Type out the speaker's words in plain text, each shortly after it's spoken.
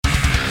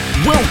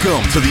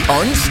Welcome to the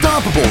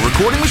Unstoppable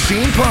Recording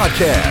Machine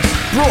Podcast,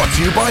 brought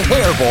to you by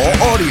Hairball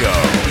Audio.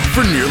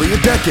 For nearly a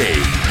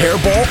decade,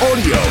 Hairball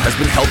Audio has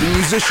been helping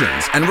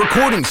musicians and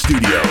recording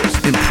studios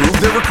improve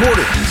their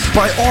recordings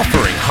by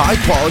offering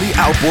high-quality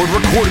outboard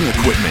recording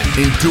equipment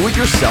in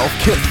do-it-yourself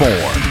kit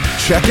form.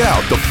 Check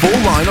out the full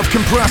line of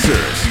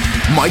compressors,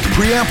 mic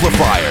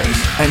preamplifiers,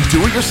 and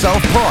do-it-yourself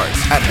parts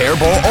at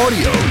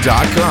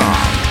hairballaudio.com.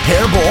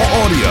 Hairball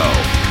Audio.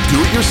 Do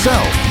it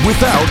yourself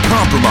without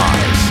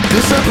compromise.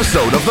 This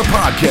episode of the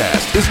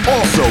podcast is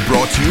also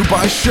brought to you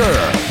by Shure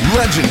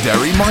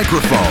Legendary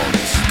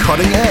Microphones,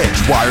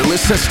 cutting-edge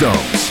wireless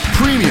systems,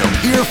 premium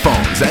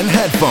earphones and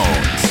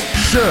headphones.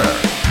 Shure,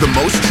 the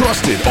most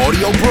trusted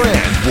audio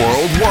brand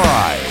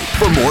worldwide.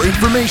 For more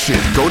information,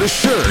 go to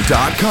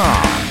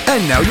Shure.com.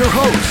 And now your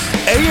host,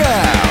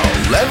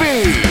 Eyal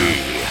Levy.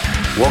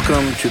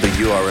 Welcome to the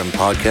URM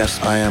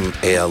podcast. I am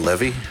Eyal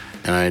Levy.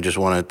 And I just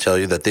want to tell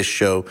you that this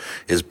show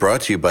is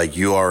brought to you by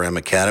URM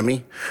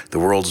Academy, the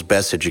world's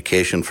best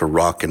education for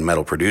rock and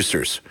metal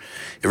producers.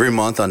 Every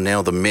month on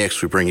Nail the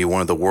Mix, we bring you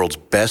one of the world's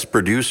best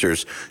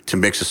producers to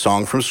mix a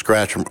song from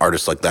scratch from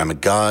artists like Lamb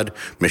of God,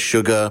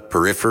 Meshuggah,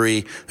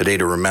 Periphery, A Day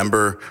to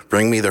Remember,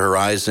 Bring Me the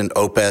Horizon,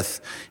 Opeth,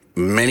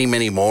 many,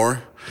 many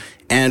more.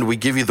 And we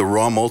give you the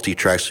raw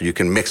multi-track so you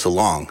can mix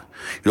along.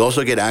 You'll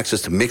also get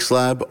access to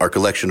MixLab, our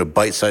collection of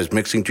bite-sized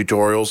mixing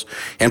tutorials,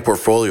 and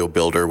Portfolio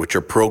Builder, which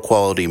are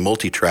pro-quality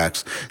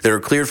multi-tracks that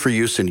are cleared for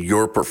use in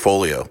your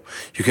portfolio.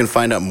 You can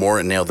find out more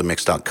at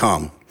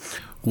nailthemix.com.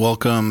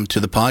 Welcome to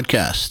the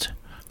podcast.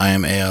 I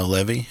am Eyal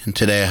Levy, and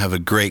today I have a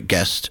great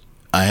guest.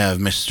 I have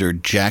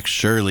Mr. Jack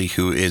Shirley,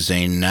 who is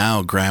a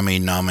now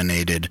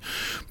Grammy-nominated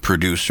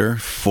producer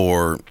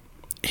for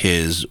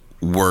his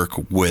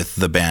work with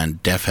the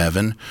band Deaf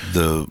Heaven.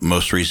 The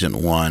most recent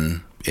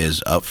one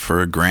is up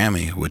for a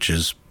Grammy, which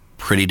is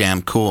pretty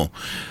damn cool.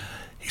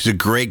 He's a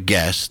great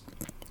guest.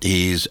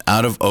 He's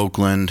out of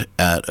Oakland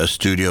at a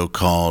studio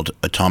called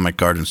Atomic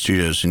Garden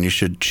Studios, and you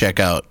should check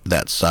out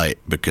that site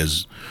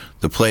because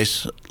the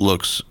place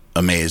looks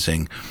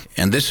amazing.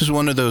 And this is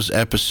one of those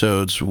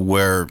episodes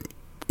where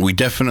we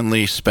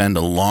definitely spend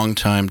a long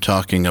time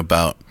talking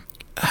about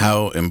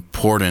how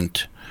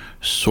important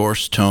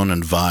source, tone,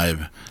 and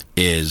vibe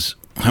is,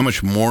 how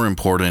much more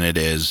important it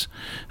is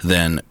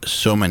than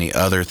so many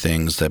other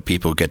things that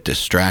people get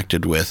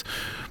distracted with.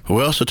 But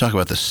we also talk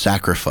about the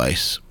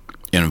sacrifice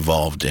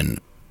involved in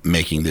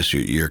making this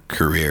your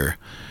career.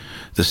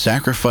 The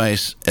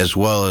sacrifice as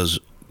well as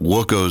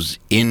what goes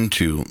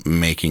into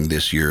making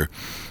this your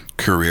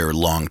career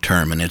long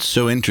term. And it's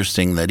so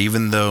interesting that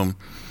even though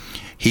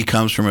he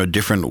comes from a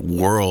different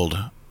world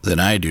than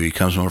I do, he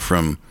comes more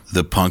from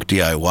the punk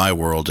DIY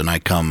world and I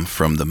come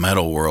from the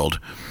metal world,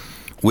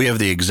 we have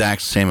the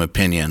exact same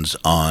opinions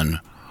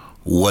on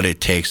what it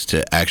takes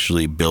to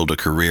actually build a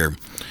career.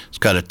 He's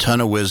got a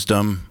ton of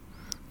wisdom,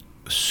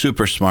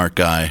 super smart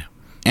guy,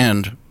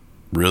 and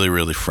really,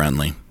 really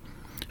friendly.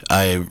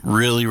 I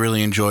really,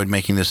 really enjoyed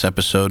making this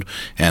episode,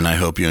 and I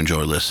hope you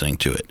enjoy listening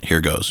to it.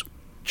 Here goes.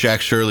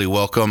 Jack Shirley,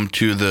 welcome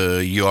to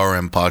the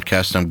URM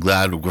podcast. I'm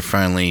glad we're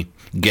finally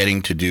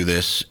getting to do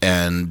this.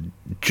 And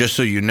just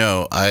so you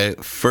know, I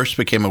first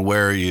became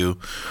aware of you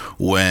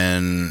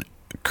when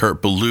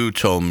Kurt Ballou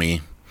told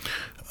me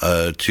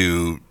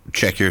to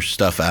check your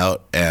stuff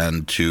out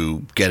and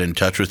to get in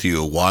touch with you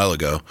a while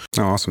ago.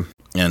 Oh, awesome.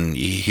 And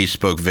he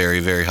spoke very,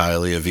 very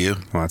highly of you.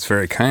 Well, that's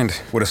very kind.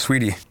 What a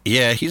sweetie.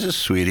 Yeah, he's a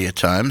sweetie at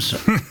times.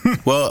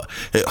 Well,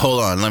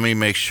 hold on. Let me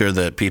make sure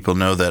that people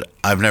know that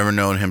I've never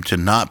known him to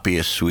not be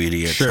a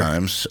sweetie at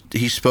times.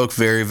 He spoke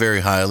very,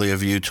 very highly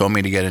of you, told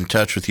me to get in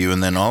touch with you,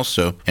 and then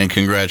also, and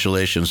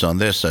congratulations on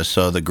this, I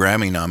saw the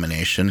Grammy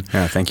nomination.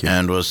 Yeah, thank you.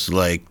 And was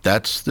like,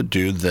 that's the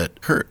dude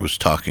that Kurt was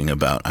talking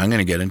about. I'm going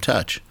to get in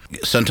touch.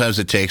 Sometimes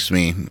it takes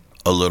me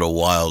a little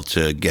while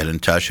to get in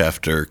touch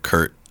after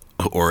Kurt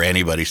or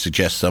anybody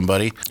suggests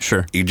somebody.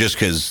 Sure. Just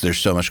because there's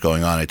so much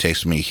going on, it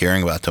takes me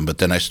hearing about them. But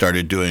then I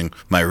started doing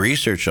my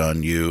research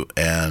on you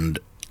and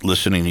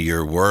listening to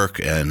your work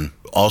and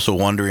also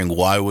wondering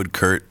why would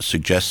Kurt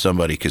suggest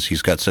somebody, because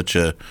he's got such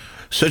a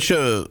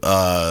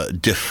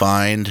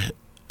defined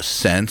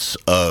sense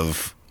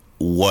of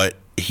what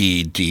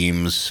he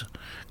deems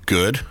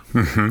good.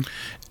 Mm-hmm.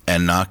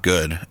 And not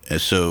good.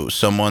 So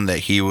someone that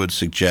he would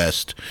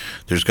suggest,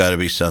 there's got to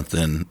be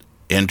something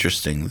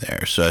interesting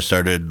there. So I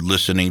started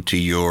listening to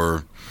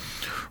your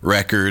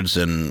records,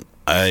 and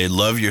I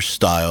love your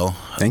style.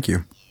 Thank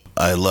you.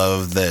 I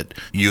love that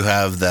you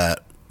have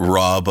that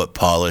raw but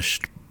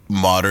polished,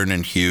 modern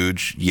and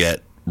huge,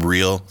 yet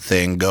real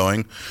thing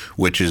going,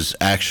 which is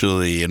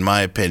actually, in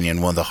my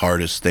opinion, one of the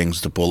hardest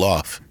things to pull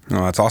off.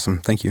 Oh, that's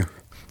awesome. Thank you.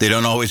 They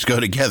don't always go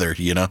together,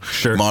 you know?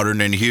 Sure.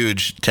 Modern and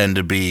huge tend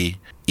to be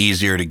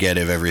easier to get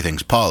if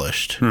everything's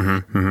polished.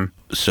 Mm-hmm, mm-hmm.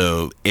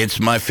 So it's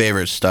my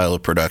favorite style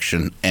of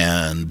production,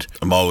 and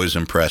I'm always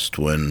impressed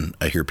when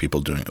I hear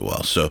people doing it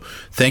well. So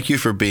thank you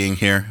for being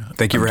here.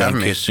 Thank you for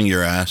having me. Kissing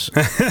your ass.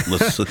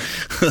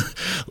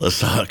 Let's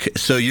talk.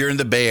 So you're in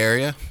the Bay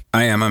Area?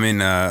 I am. I'm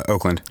in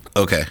Oakland.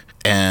 Okay.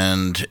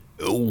 And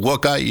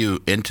What got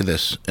you into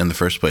this in the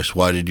first place?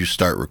 Why did you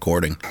start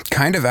recording?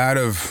 Kind of out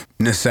of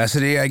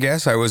necessity, I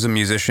guess. I was a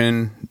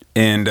musician,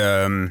 and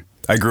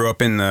I grew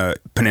up in the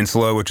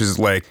peninsula, which is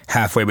like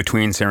halfway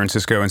between San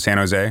Francisco and San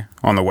Jose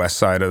on the west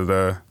side of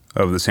the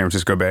San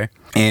Francisco Bay.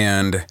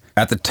 And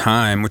at the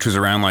time, which was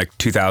around like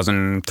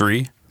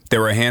 2003, there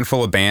were a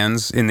handful of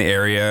bands in the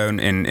area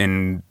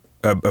and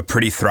a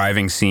pretty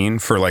thriving scene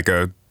for like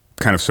a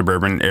kind of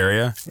suburban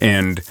area.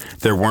 And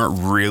there weren't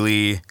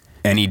really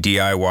any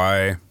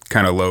DIY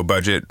kind of low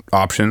budget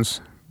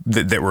options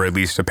that were at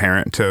least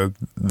apparent to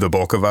the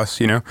bulk of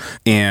us, you know?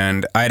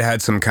 And I'd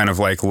had some kind of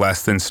like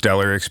less than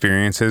stellar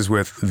experiences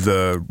with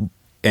the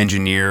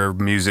engineer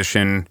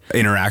musician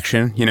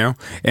interaction, you know?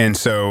 And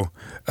so,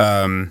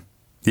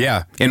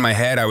 yeah, in my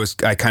head,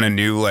 I kind of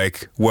knew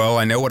like, well,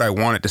 I know what I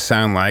want it to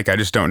sound like. I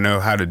just don't know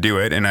how to do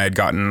it. And I had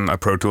gotten a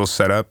Pro Tools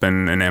setup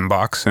and an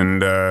M-Box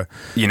and,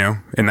 you know,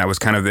 and that was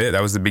kind of it.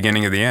 That was the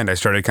beginning of the end. I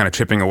started kind of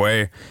chipping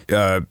away,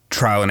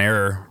 trial and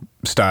error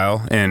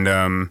style.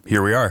 And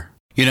here we are.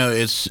 You know,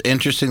 it's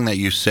interesting that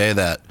you say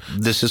that.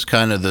 This is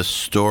kind of the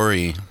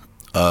story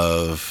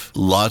of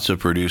lots of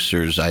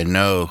producers I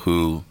know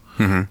who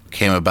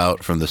came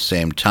about from the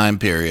same time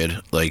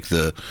period, like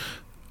the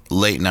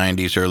late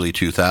 90s, early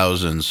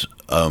 2000s.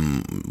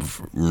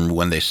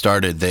 When they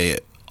started,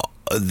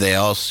 they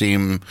all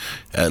seem,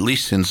 at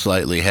least in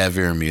slightly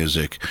heavier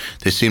music,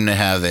 they seem to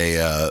have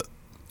a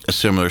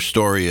similar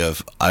story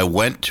of, I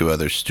went to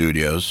other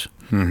studios,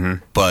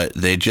 but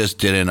they just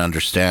didn't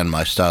understand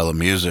my style of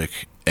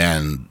music,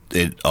 and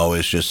it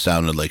always just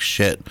sounded like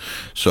shit.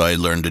 So I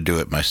learned to do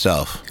it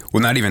myself.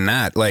 Well, not even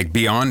that. Like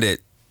beyond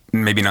it,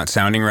 maybe not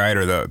sounding right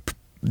or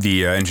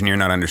the engineer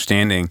not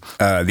understanding.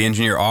 The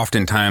engineer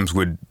oftentimes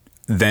would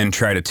then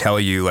try to tell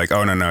you like,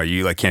 oh no,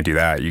 you like can't do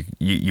that.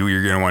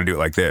 You're gonna want to do it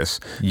like this.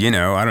 You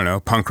know, I don't know.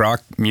 Punk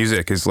rock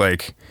music is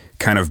like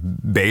kind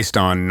of based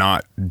on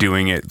not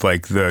doing it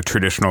like the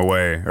traditional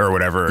way or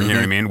whatever, you know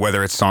what I mean?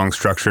 Whether it's song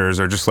structures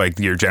or just like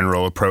your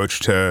general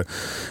approach to,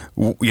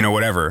 you know,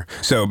 whatever.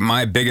 So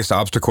my biggest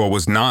obstacle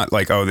was not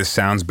like, oh, this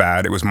sounds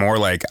bad. It was more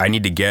like, I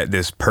need to get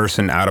this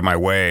person out of my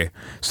way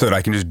so that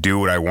I can just do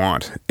what I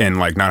want and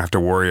like not have to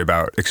worry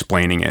about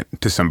explaining it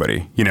to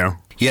somebody, you know?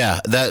 Yeah,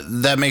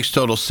 that makes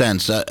total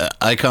sense.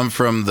 I come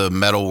from the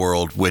metal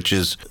world, which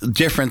is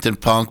different than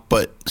punk,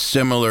 but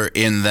similar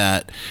in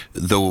that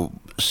the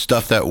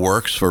stuff that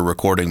works for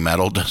recording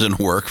metal doesn't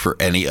work for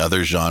any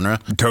other genre.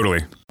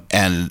 Totally.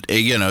 And,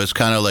 you know, it's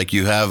kind of like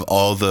you have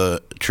all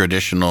the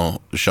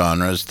traditional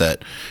genres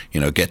that,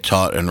 you know, get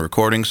taught in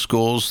recording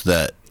schools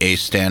that a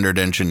standard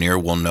engineer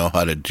will know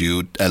how to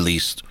do at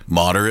least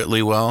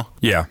moderately well.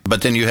 Yeah.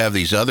 But then you have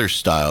these other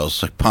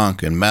styles like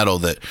punk and metal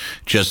that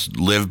just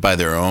live by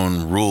their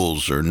own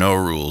rules or no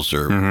rules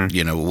or,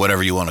 you know,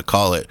 whatever you want to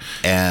call it.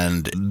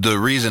 And the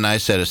reason I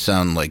said it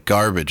sounded like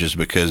garbage is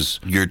because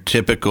your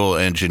typical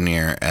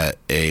engineer at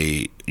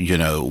a, you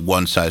know,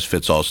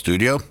 one-size-fits-all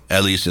studio,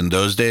 at least in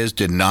those days,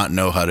 did not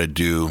know how to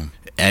do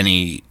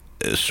any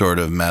sort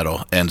of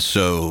metal. And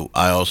so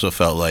I also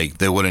felt like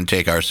they wouldn't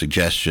take our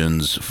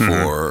suggestions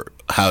for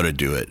how to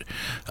do it.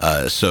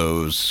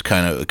 So it's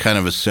kind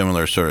of a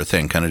similar sort of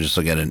thing, kind of just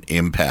like at an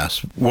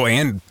impasse. Well,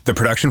 and the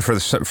production for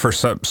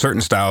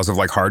certain styles of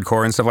like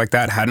hardcore and stuff like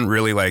that hadn't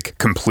really like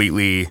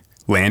completely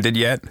landed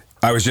yet.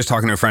 I was just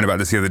talking to a friend about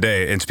this the other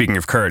day, and speaking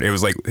of Kurt, it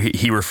was like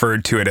he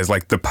referred to it as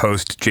like the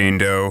post Jane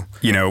Doe,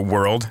 you know,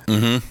 world.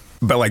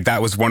 But like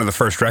that was one of the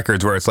first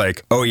records where it's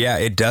like, oh yeah,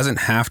 it doesn't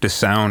have to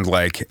sound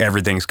like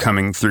everything's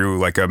coming through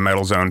like a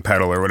Metal Zone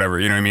pedal or whatever.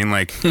 You know what I mean?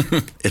 Like,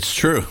 it's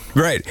true.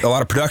 Right. A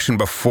lot of production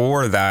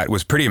before that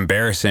was pretty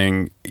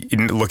embarrassing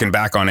looking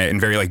back on it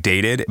and very like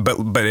dated.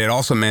 But it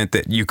also meant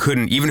that you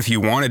couldn't, even if you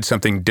wanted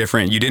something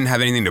different, you didn't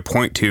have anything to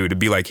point to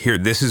be like, here,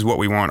 this is what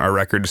we want our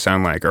record to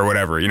sound like or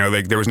whatever. You know,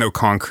 like there was no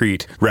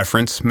concrete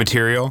reference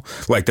material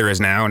like there is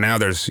now. Now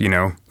there's, you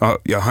know,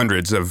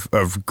 hundreds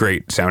of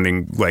great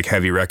sounding like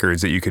heavy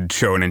records that you could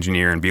show an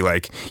engineer and be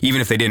like,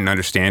 even if they didn't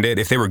understand it,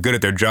 if they were good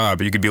at their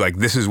job, you could be like,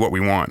 this is what we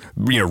want,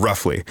 you know,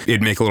 roughly.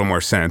 It'd make a little more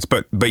sense.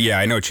 But yeah,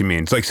 I know what you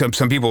mean. It's like some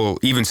people,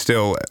 even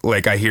still,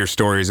 like I hear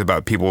stories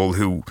about people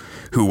who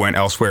went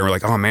elsewhere and were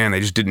like, oh man, they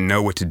just didn't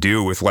know what to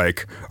do with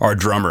like our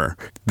drummer.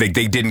 They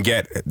didn't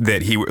get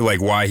that he,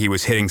 like why he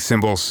was hitting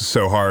cymbals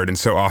so hard and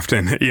so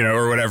often, you know,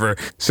 or whatever.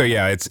 So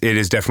yeah, it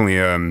is definitely,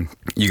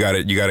 you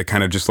gotta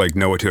kind of just like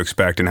know what to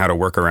expect and how to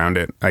work around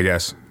it, I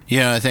guess.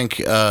 Yeah, I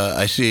think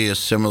I see a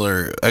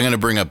similar. I'm going to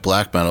bring up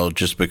black metal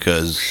just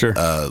because,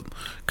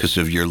 because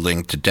of your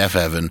link to Deaf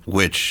Heaven,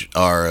 which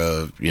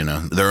are you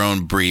know, their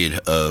own breed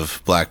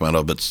of black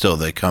metal, but still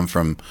they come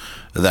from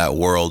that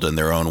world in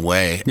their own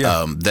way.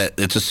 Yeah. That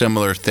it's a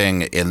similar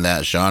thing in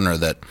that genre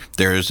that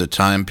there is a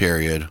time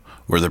period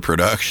where the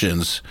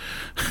productions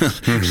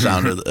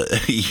sounded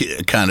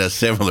kind of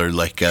similar,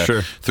 like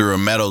through a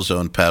Metal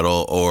Zone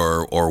pedal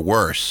or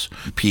worse.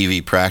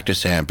 PV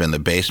practice amp in the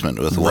basement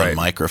with one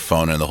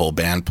microphone and the whole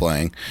band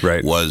playing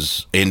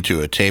was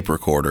into a tape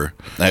recorder.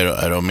 I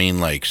don't mean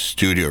like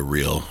studio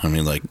reel. I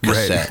mean like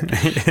cassette.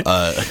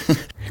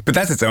 But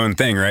that's its own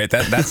thing, right?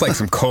 That's like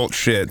some cult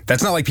shit.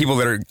 That's not like people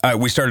that are,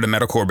 we started a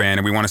metalcore band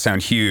and we want to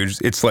sound huge.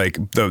 It's like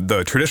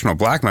the traditional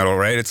black metal,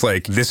 right? It's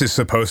like, this is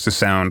supposed to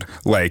sound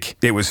like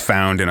it was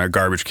found in a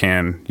garbage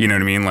can, you know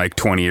what I mean? Like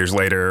 20 years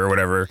later or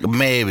whatever.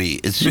 Maybe.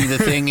 See, the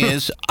thing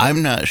is,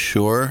 I'm not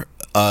sure.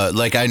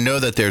 Like, I know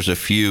that there's a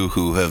few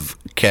who have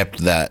kept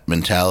that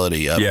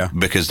mentality up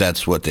because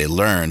that's what they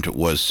learned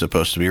was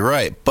supposed to be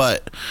right.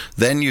 But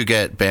then you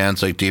get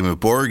bands like Dimmu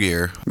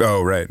Borgir.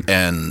 Oh, right.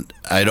 And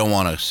I don't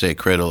want to say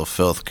Cradle of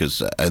Filth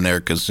because I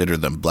never consider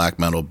them black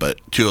metal, but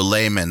to a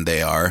layman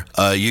they are.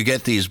 You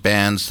get these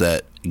bands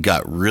that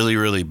got really,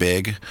 really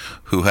big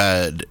who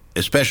had,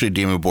 especially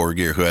Dimmu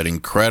Borgir, who had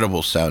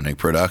incredible sounding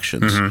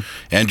productions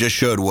and just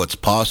showed what's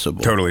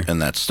possible in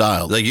that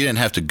style. Like, you didn't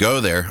have to go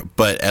there,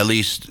 but at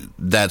least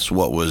that's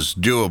what was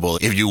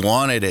doable. If you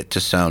wanted it to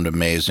sound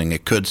amazing,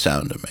 it could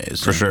sound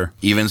amazing. For sure.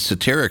 Even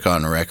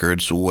Satyricon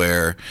records,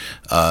 where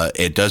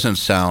it doesn't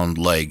sound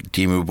like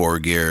Dimmu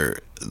Borgir,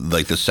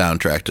 like the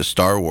soundtrack to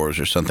Star Wars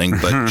or something,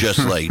 but just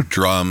like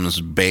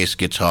drums, bass,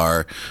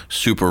 guitar,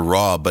 super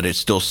raw, but it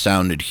still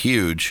sounded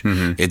huge.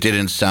 It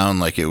didn't sound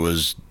like it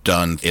was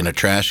done in a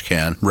trash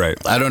can. Right.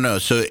 I don't know.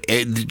 So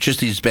just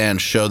these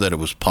bands show that it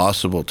was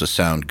possible to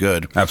sound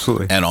good.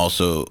 Absolutely. And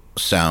also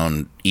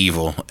sound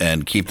evil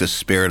and keep the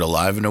spirit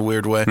alive in a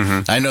weird way.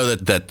 I know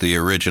that the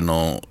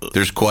original,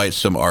 there's quite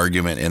some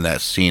argument in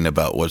that scene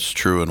about what's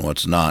true and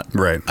what's not.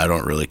 Right. I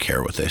don't really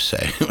care what they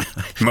say.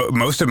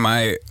 Most of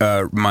my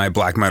my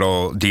black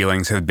metal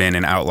dealings have been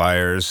in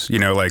outliers, you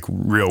know, like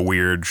real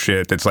weird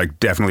shit that's like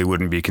definitely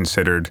wouldn't be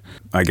considered,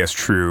 I guess,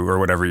 true or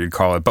whatever you'd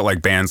call it. But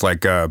like bands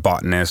like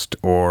Botanist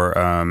or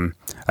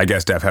I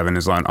guess Deaf Heaven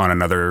is on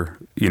another,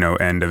 you know,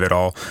 end of it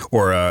all.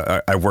 Or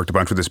I've worked a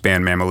bunch with this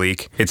band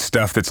Mamalik. It's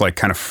stuff that's like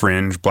kind of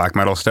fringe black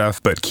metal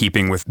stuff, but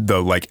keeping with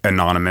the like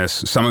anonymous.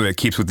 Some of it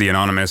keeps with the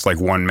anonymous, like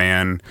one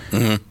man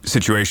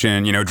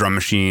situation, you know, drum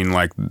machine,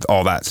 like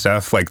all that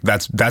stuff. Like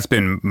that's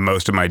been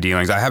most of my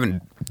dealings. I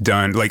haven't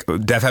done, like,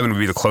 Deaf Heaven would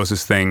be the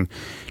closest thing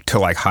to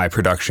like high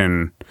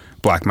production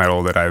black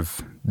metal that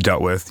I've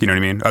dealt with, you know what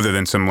I mean? Other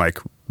than some like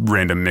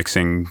random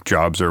mixing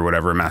jobs or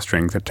whatever,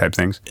 mastering type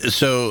things.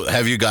 So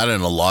have you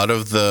gotten a lot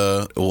of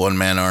the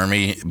one-man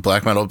army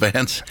black metal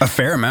bands? A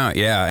fair amount,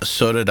 yeah.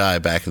 So did I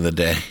back in the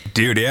day.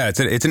 Dude, yeah,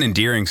 it's an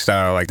endearing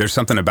style. Like, there's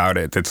something about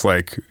it that's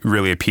like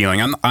really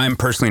appealing. I'm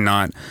personally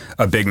not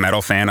a big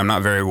metal fan. I'm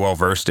not very well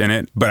versed in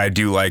it, but I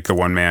do like the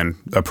one-man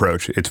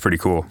approach. It's pretty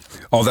cool.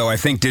 Although I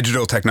think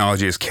digital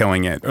technology is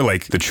killing it, or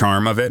like the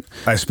charm of it.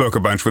 I spoke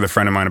a bunch with a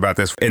friend of mine about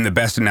this, and the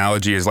best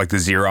analogy is like the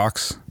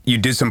Xerox. You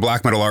did some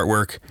black metal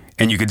artwork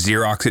and you could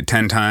Xerox it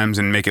 10 times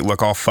and make it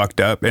look all fucked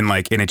up, and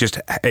it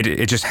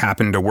just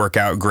happened to work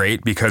out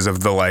great because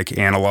of the like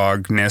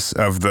analogness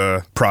of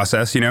the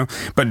process, you know.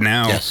 But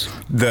now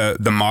the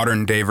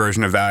modern day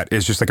version of that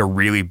is just like a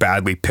really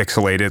badly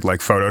pixelated like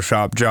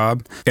Photoshop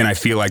job, and I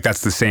feel like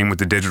that's the same with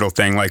the digital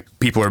thing. Like,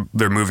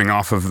 they're moving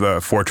off of the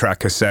 4-track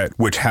cassette,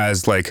 which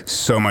has like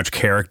so much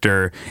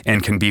character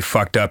and can be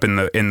fucked up in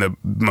the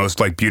most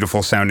like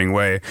beautiful sounding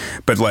way.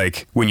 But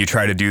like when you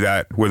try to do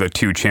that with a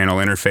 2-channel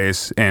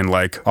interface and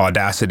like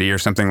Audacity or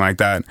something like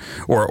that,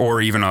 or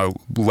even a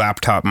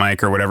laptop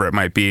mic or whatever it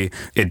might be,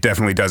 it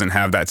definitely doesn't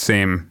have that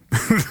same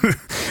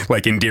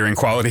like endearing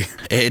quality.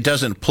 It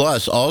doesn't.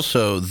 Plus,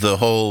 also, the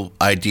whole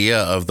idea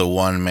of the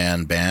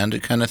one-man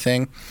band kind of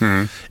thing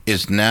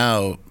is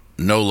now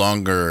no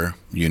longer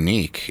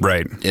unique.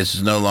 Right.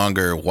 It's no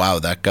longer, wow,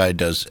 that guy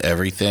does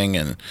everything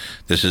and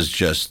this is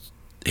just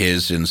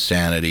his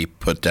insanity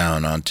put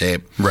down on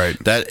tape. Right.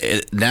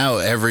 Now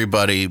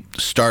everybody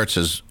starts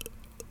as,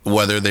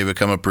 whether they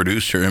become a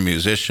producer or a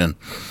musician,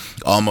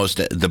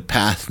 almost the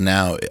path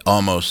now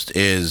almost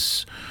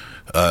is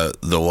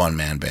the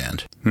one-man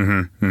band.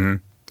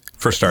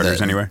 For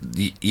starters, anyway.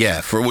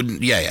 Yeah,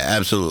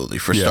 absolutely,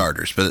 for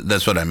starters. But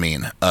that's what I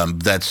mean.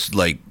 That's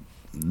like,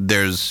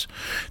 there's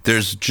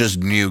just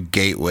new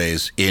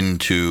gateways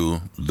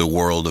into the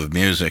world of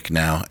music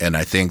now, and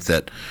I think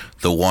that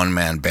the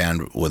one-man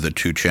band with a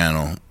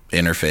 2-channel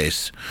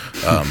interface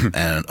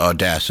and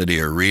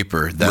Audacity or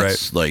Reaper,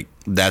 that's like,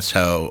 that's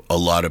how a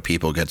lot of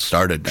people get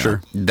started now.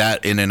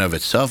 That in and of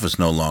itself is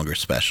no longer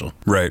special.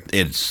 Right.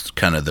 It's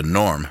kind of the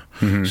norm.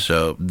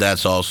 So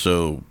that's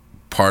also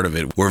part of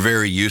it. We're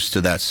very used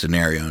to that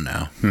scenario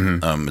now.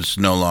 It's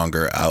no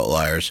longer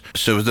outliers.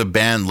 So with a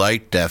band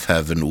like Deaf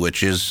Heaven,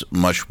 which is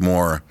much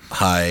more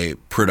high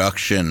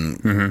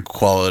production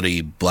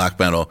quality black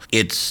metal,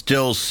 it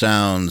still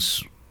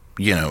sounds,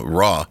 you know,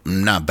 raw,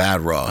 not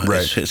bad raw.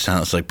 Right. It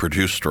sounds like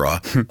produced raw.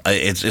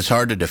 It's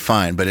hard to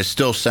define, but it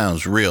still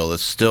sounds real. It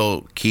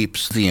still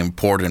keeps the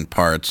important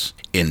parts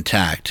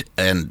intact.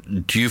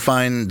 And do you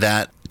find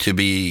that to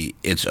be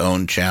its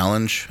own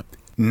challenge?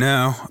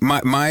 No,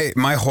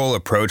 my whole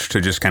approach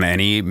to just kind of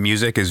any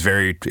music is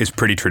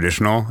pretty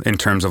traditional in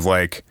terms of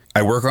like,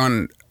 I work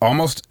on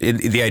almost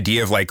the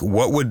idea of like,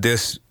 what would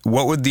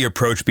the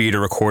approach be to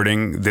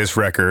recording this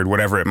record,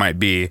 whatever it might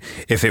be,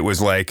 if it was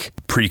like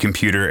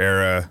pre-computer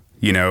era,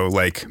 you know,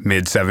 like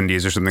mid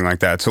 70s or something like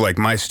that. So like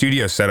my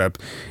studio setup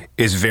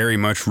is very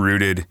much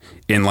rooted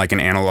in like an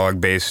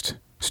analog-based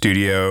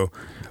studio.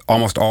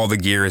 Almost all the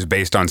gear is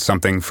based on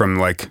something from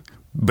like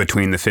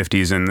between the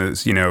 50s and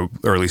the,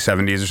 early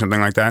 70s or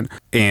something like that.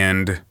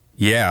 And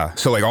yeah,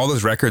 so like all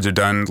those records are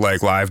done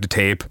like live to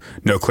tape,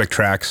 no click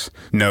tracks,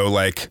 no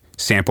like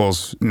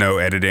samples, no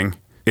editing.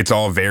 It's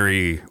all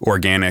very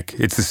organic.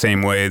 It's the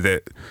same way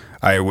that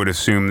I would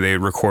assume they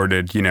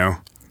recorded,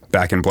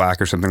 Back in Black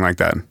or something like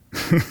that.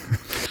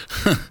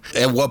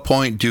 At what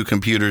point do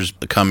computers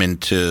come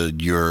into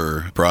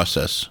your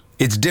process?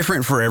 It's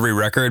different for every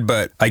record,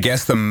 but I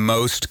guess the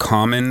most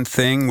common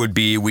thing would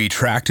be we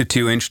track to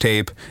 2-inch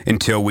tape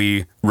until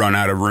we run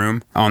out of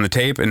room on the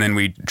tape, and then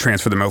we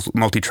transfer the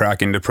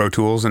multi-track into Pro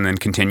Tools and then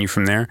continue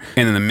from there.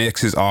 And then the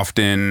mix is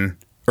often,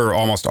 or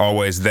almost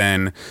always,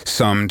 then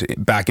summed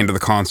back into the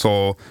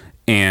console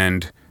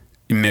and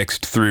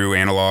mixed through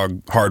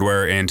analog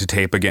hardware and to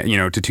tape again,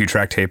 to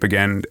 2-track tape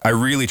again. I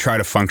really try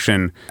to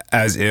function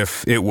as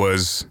if it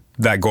was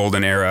that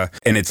golden era,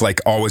 and it's like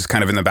always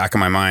kind of in the back of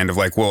my mind of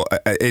like, well,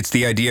 it's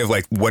the idea of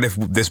like, what if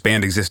this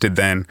band existed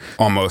then,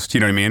 almost, you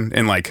know what I mean?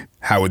 And like,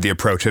 how would the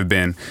approach have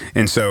been?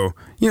 And so,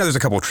 there's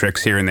a couple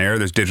tricks here and there.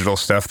 There's digital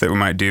stuff that we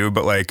might do,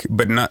 but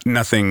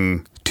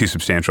nothing too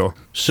substantial.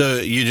 So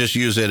you just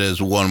use it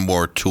as one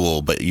more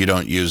tool, but you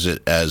don't use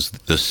it as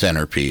the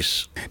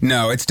centerpiece.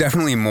 No, it's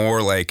definitely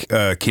more like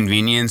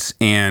convenience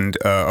and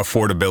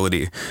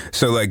affordability.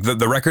 So like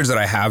the records that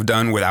I have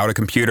done without a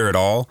computer at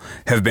all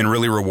have been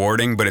really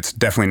rewarding, but it's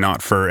definitely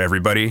not for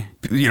everybody.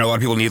 A lot of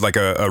people need like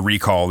a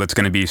recall that's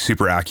going to be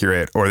super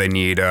accurate, or they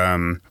need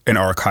an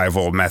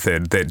archival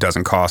method that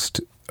doesn't cost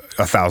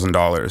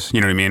 $1,000,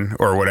 you know what I mean?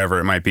 Or whatever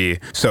it might be.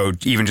 So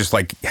even just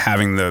like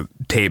having the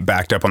tape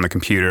backed up on the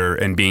computer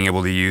and being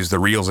able to use the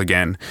reels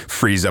again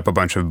frees up a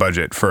bunch of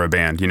budget for a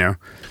band,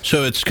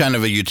 So it's kind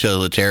of a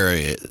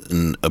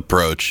utilitarian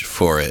approach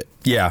for it.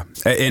 Yeah.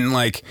 And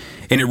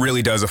it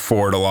really does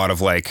afford a lot of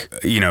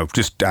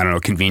just, I don't know,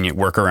 convenient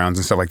workarounds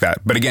and stuff like that.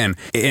 But again,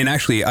 and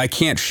actually I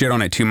can't shit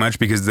on it too much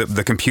because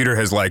the computer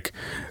has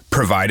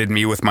provided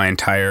me with my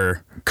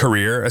entire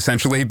career,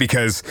 essentially,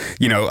 because,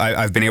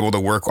 I've been able to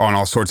work on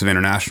all sorts of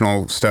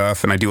international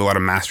stuff, and I do a lot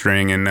of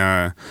mastering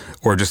and,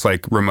 or just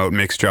remote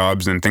mix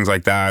jobs and things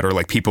like that, or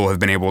people have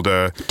been able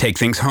to take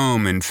things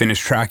home and finish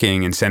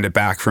tracking and send it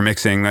back for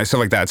mixing, stuff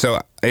like that. So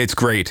it's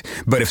great.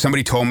 But if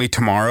somebody told me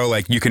tomorrow,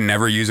 you can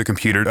never use a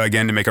computer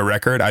again to make a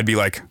record, I'd be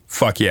like,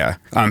 fuck yeah,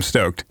 I'm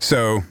stoked.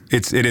 So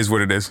it is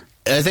what it is.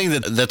 I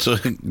think that's a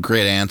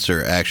great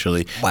answer,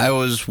 actually. I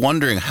was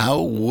wondering,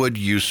 how would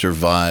you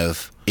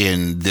survive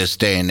in this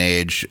day and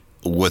age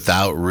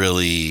without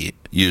really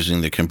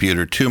using the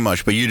computer too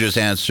much? But you just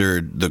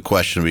answered the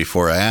question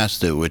before I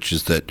asked it, which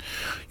is that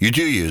you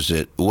do use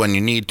it when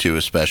you need to,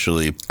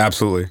 especially.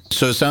 Absolutely.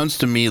 So it sounds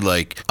to me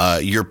like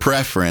your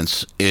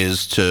preference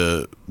is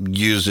to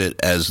use it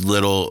as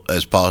little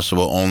as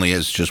possible, only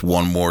as just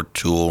one more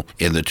tool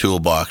in the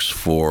toolbox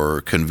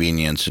for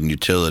convenience and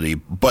utility.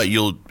 But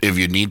if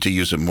you need to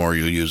use it more,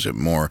 you'll use it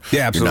more.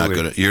 Yeah,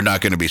 absolutely. You're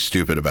not going to be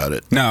stupid about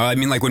it. No, I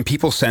mean, when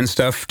people send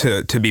stuff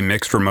to be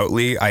mixed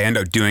remotely, I end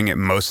up doing it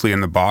mostly in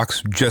the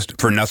box, just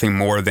for nothing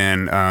more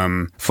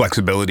than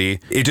flexibility.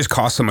 It just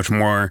costs so much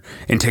more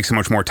and takes so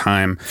much more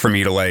time for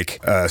me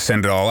to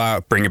send it all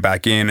out, bring it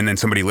back in, and then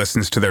somebody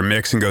listens to their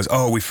mix and goes,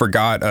 oh, we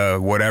forgot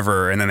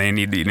whatever, and then they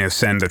need to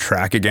send the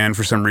track again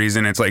for some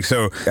reason. It's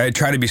so I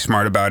try to be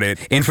smart about it.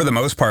 And for the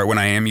most part, when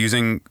I am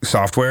using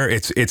software,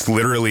 it's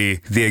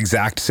literally the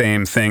exact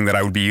same thing that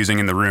I would be using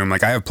in the room. I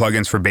have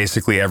plugins for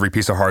basically every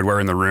piece of hardware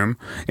in the room,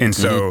 and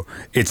so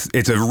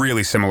it's a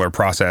really similar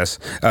process.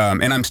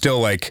 And I'm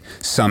still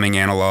summing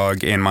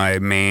analog, and my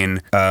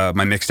main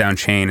my mixdown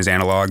chain is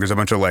analog. There's a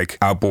bunch of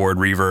outboard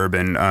reverb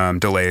and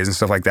delays and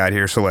stuff like that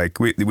here. So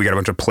we got a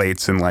bunch of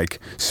plates and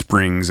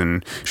springs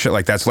and shit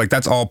like that. So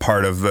that's all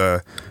part of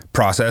the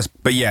process.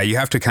 But yeah, you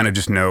have to kind of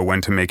just know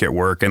when to make it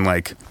work, and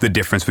the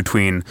difference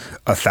between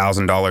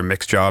 $1,000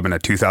 mix job and a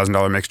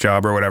 $2,000 mix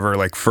job or whatever.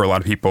 For a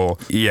lot of people,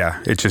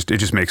 yeah, it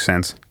just makes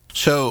sense.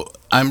 So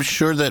I'm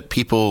sure that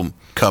people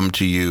come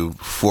to you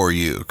for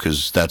you,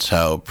 because that's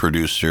how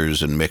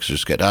producers and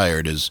mixers get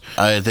hired.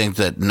 I think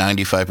that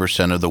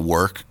 95% of the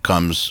work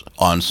comes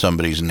on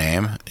somebody's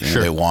name.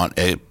 Sure. They want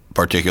a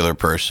particular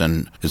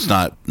person. It's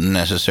not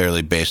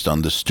necessarily based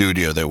on the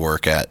studio they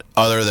work at,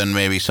 other than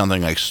maybe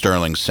something like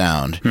Sterling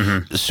Sound.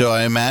 Mm-hmm. So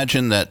I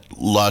imagine that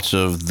lots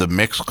of the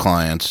mix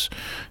clients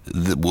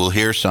will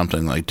hear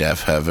something like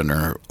Deaf Heaven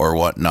or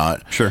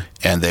whatnot. Sure.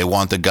 And they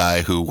want the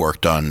guy who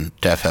worked on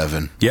Deaf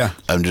Heaven. Yeah.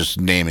 I'm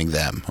just naming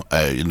them.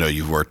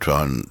 You've worked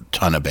on a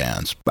ton of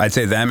bands. I'd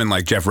say them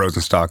and Jeff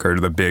Rosenstock are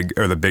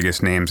the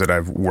biggest names that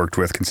I've worked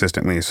with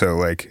consistently.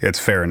 So it's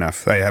fair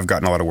enough. I have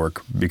gotten a lot of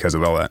work because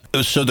of all that.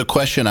 So the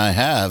question I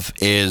have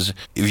is,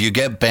 if you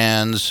get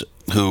bands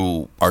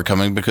who are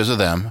coming because of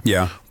them,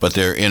 yeah, but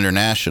they're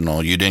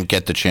international, you didn't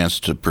get the chance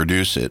to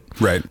produce it,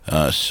 right?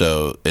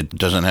 So it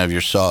doesn't have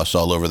your sauce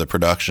all over the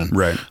production,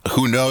 right?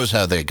 Who knows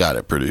how they got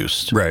it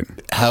produced, right?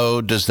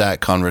 How does that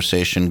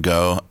conversation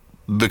go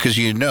because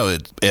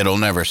it'll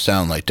never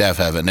sound like Deaf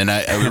Heaven. And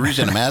the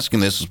reason I'm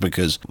asking this is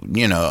because,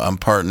 I'm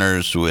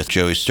partners with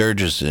Joey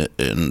Sturgis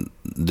in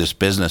this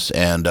business,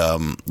 and,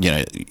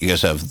 you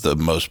guys have the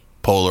most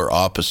polar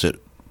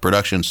opposite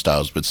production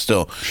styles, but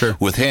still, sure.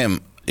 With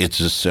him, it's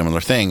a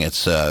similar thing.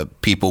 It's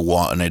people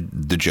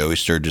wanted the Joey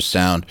Sturgis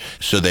sound,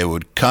 so they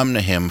would come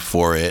to him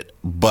for it,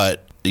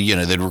 but,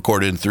 they'd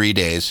record it in 3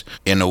 days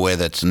in a way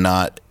that's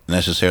not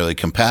necessarily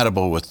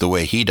compatible with the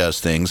way he does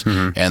things,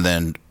 and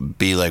then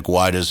be like,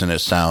 why doesn't it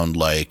sound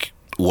like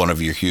one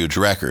of your huge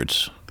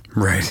records?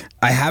 Right.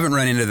 I haven't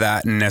run into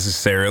that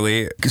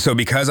necessarily. So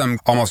because I'm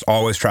almost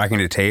always tracking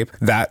to tape,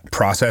 that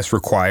process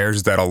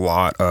requires that a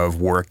lot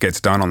of work gets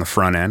done on the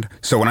front end.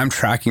 So when I'm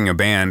tracking a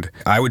band,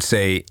 I would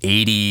say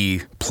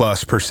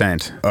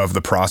 80+% of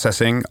the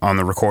processing on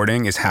the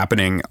recording is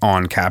happening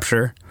on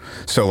capture.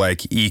 So like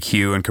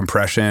EQ and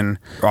compression,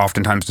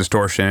 oftentimes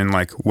distortion,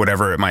 like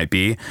whatever it might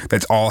be,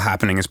 that's all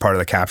happening as part of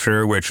the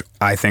capture, which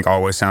I think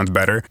always sounds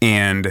better.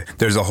 And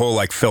there's a whole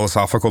like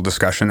philosophical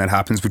discussion that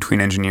happens between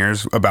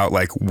engineers about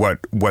like what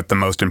the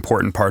most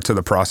important parts of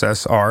the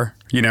process are,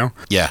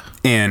 Yeah.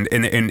 And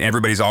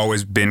everybody's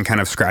always been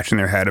kind of scratching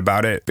their head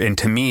about it. And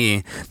to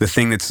me, the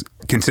thing that's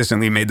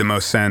consistently made the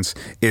most sense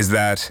is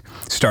that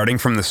starting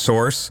from the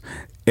source,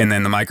 and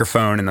then the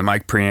microphone and the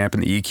mic preamp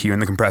and the EQ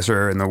and the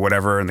compressor and the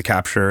whatever and the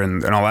capture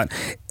and all that,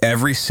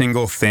 every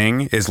single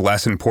thing is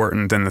less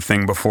important than the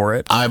thing before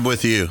it. I'm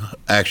with you,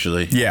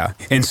 actually. Yeah.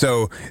 And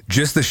so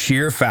just the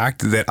sheer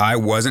fact that I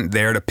wasn't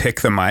there to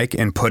pick the mic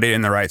and put it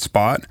in the right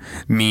spot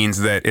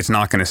means that it's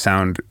not going to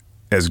sound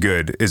as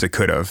good as it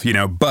could have,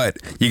 but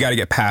you got to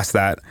get past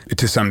that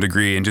to some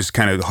degree and just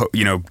kind of,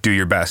 do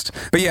your best.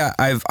 But yeah,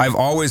 I've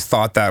always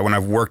thought that when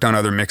I've worked on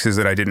other mixes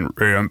that I didn't,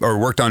 or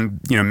worked on,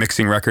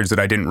 mixing records that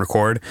I didn't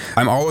record,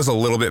 I'm always a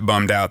little bit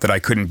bummed out that I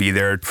couldn't be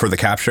there for the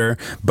capture,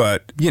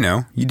 but you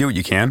do what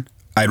you can.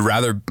 I'd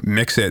rather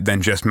mix it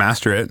than just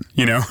master it,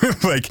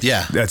 like,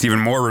 yeah, that's even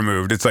more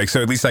removed. It's like,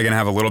 so at least I can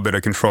have a little bit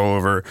of control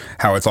over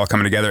how it's all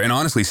coming together. And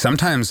honestly,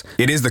 sometimes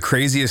it is the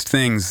craziest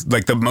things,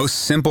 like the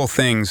most simple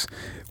things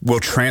will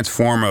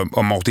transform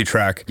a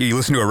multi-track. You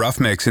listen to a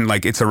rough mix and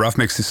like, it's a rough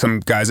mix that some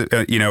guys,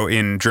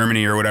 in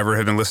Germany or whatever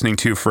have been listening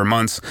to for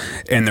months.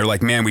 And they're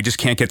like, man, we just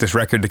can't get this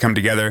record to come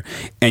together.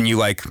 And you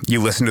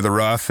listen to the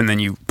rough and then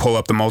you pull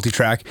up the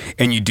multi-track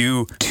and you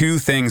do two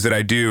things that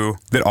I do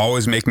that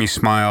always make me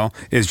smile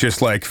is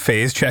just like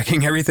phase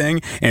checking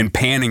everything and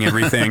panning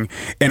everything.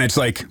 And it's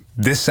like,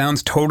 this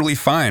sounds totally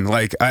fine.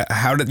 Like,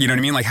 how did, you know what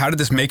I mean? Like, how did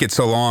this make it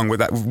so long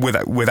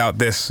without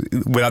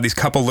these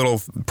couple little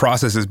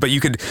processes? But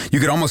you could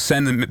almost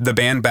send the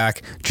band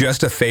back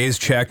just a phase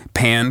check,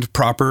 panned,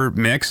 proper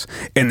mix,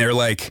 and they're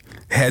like,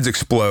 heads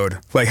explode.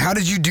 Like, how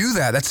did you do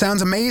that? That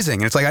sounds amazing.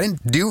 And it's like, I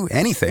didn't do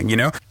anything,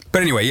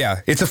 But anyway,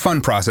 yeah, it's a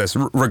fun process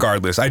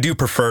regardless. I do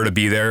prefer to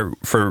be there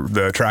for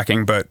the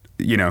tracking, but,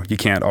 you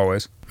can't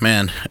always.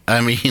 Man,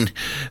 I mean,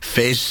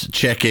 face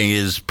checking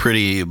is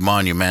pretty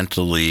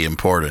monumentally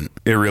important.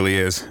 It really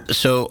is.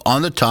 So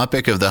on the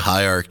topic of the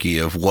hierarchy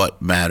of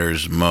what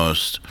matters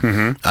most,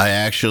 I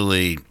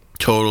actually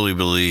totally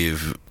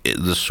believe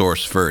the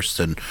source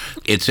first. And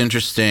it's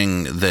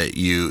interesting that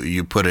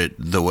you put it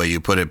the way you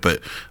put it,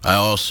 but I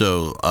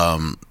also,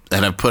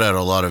 and I've put out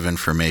a lot of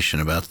information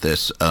about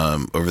this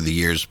over the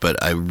years,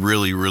 but I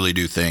really, really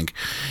do think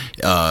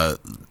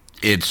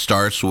it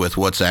starts with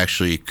what's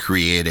actually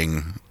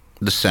creating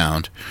the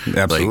sound.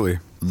 Absolutely.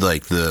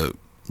 Like the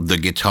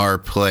guitar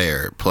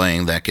player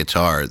playing that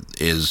guitar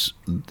is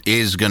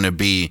going to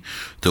be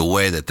the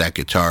way that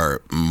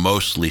guitar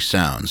mostly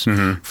sounds.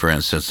 For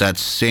instance, that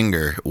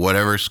singer,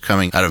 whatever's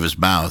coming out of his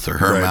mouth or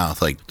her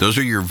mouth, like those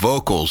are your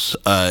vocals.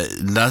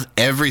 Not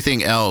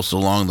everything else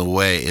along the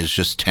way is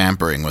just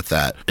tampering with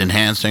that,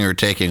 enhancing or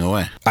taking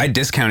away. I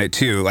discount it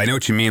too. I know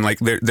what you mean. Like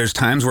there's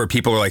times where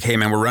people are like, hey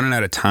man, we're running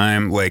out of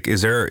time. Like,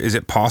 is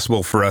it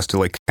possible for us to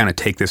like kind of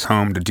take this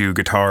home to do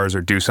guitars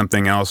or do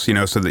something else,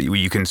 so that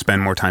you can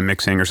spend more time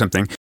mixing or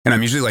something? And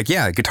I'm usually like,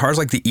 yeah, guitar's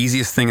like the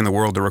easiest thing in the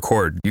world to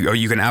record.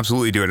 You can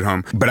absolutely do it at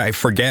home. But I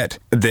forget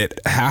that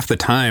half the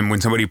time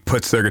when somebody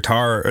puts their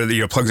guitar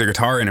or plugs their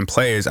guitar in and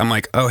plays, I'm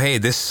like, oh, hey,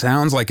 this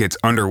sounds like it's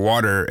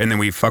underwater. And then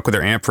we fuck with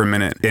their amp for a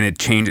minute and it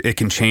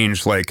can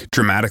change like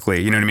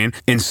dramatically. You know what I mean?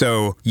 And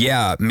so,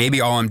 yeah, maybe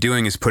all I'm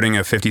doing is putting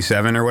a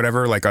 57 or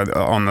whatever, like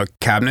on the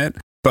cabinet.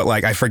 But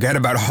like, I forget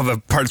about all the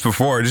parts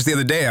before. Just the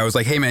other day, I was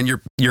like, hey man,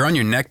 you're on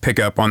your neck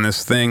pickup on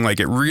this thing.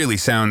 Like, it really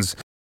sounds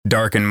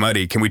dark and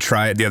muddy. Can we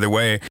try it the other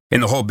way?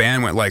 And the whole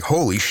band went like,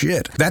 holy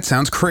shit, that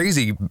sounds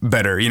crazy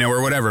better,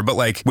 or whatever. But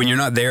like, when you're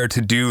not there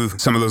to do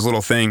some of those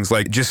little things,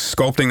 like just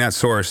sculpting that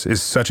source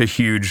is such a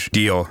huge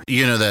deal.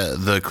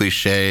 The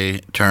cliche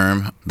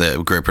term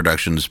that great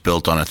production is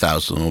built on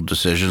 1,000 little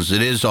decisions.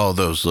 It is all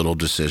those little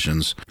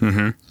decisions.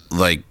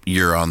 Like,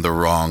 you're on the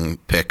wrong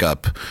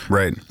pickup.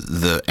 Right.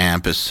 The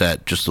amp is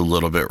set just a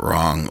little bit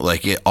wrong.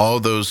 Like, all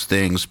those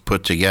things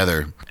put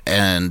together.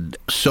 And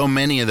so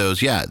many of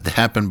those,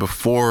 happen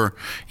before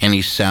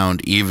any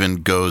sound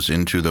even goes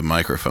into the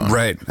microphone.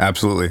 Right,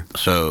 absolutely.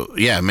 So,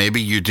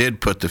 maybe you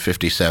did put the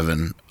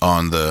 57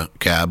 on the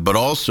cab, but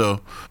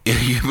also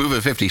if you move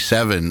a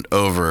 57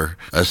 over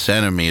a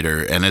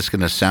centimeter and it's going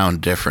to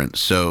sound different.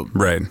 So,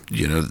 Right.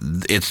 you know,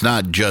 it's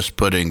not just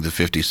putting the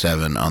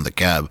 57 on the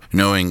cab.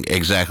 Knowing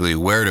exactly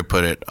where to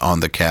put it on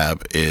the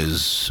cab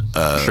is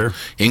Sure.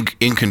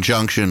 in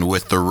conjunction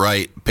with the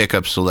right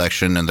pickup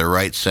selection and the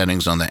right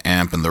settings on the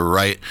amp and the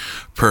right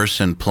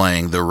person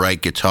playing the right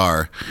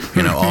guitar,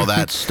 you know, all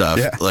that stuff.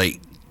 Yeah.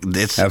 Like,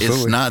 it's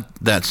Absolutely. not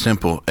that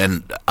simple.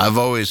 And I've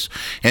always,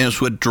 and it's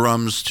with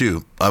drums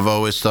too, I've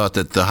always thought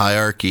that the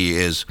hierarchy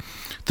is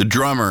the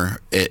drummer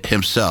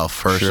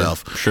himself,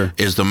 herself, Sure.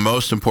 is the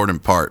most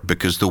important part,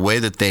 because the way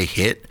that they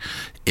hit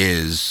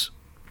is,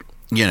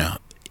 you know,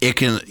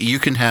 you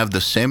can have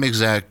the same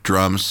exact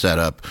drum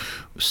setup,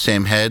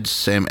 same heads,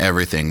 same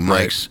everything,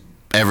 Right. mics,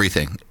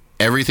 everything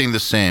the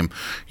same.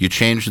 You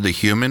change the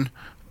human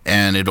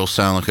and it'll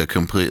sound like a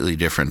completely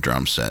different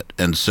drum set.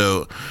 And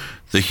so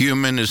the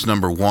human is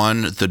number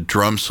one, the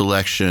drum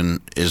selection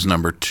is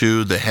number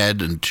two, the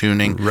head and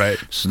tuning Right.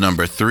 is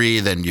number three,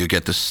 then you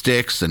get the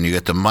sticks, then you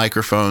get the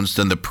microphones,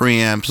 then the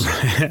preamps.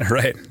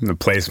 Right. The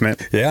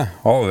placement. Yeah.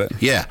 All of it.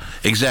 Yeah,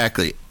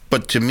 exactly.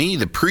 But to me,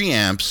 the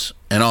preamps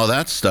and all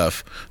that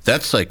stuff,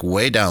 that's like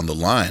way down the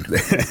line.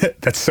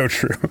 That's so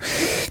true.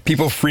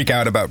 People freak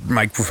out about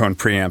microphone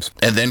preamps.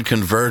 And then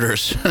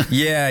converters.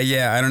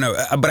 Yeah. I don't know.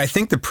 But I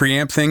think the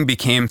preamp thing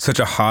became such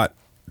a hot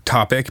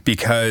topic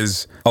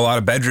because a lot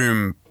of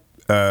bedroom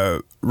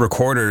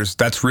recorders,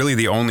 that's really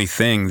the only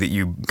thing that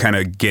you kind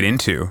of get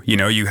into. You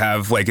know, you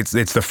have like, it's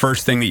the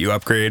first thing that you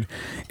upgrade,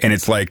 and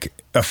it's like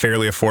a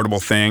fairly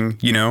affordable thing,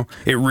 you know?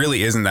 It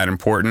really isn't that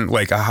important.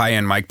 Like a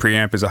high-end mic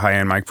preamp is a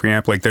high-end mic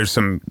preamp. Like there's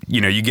some,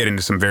 you know, you get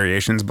into some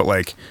variations, but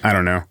like, I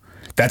don't know.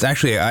 That's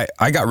actually,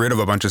 I got rid of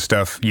a bunch of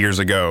stuff years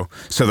ago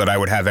so that I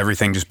would have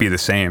everything just be the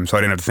same, so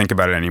I didn't have to think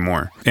about it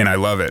anymore. And I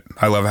love it.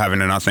 I love having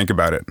to not think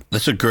about it.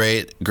 That's a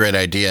great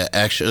idea.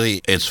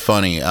 Actually, it's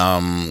funny.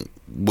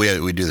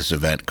 We do this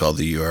event called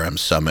the URM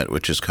Summit,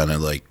 which is kind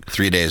of like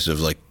 3 days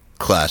of like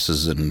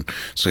classes and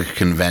it's like a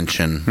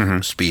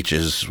convention,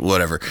 speeches,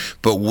 whatever.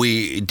 But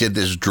we did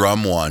this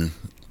drum one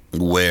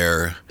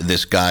where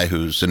this guy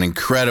who's an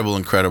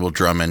incredible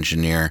drum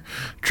engineer,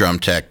 drum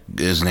tech,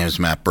 his name is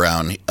Matt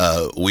Brown,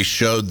 we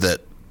showed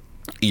that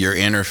your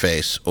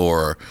interface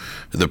or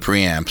the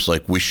preamps,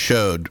 like we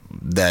showed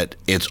that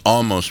it's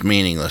almost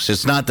meaningless.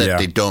 It's not that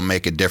they don't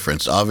make a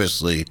difference.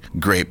 Obviously,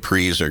 great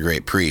pre's are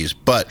great pre's,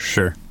 but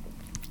Sure.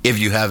 if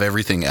you have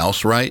everything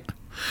else right,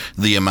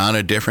 the amount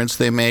of difference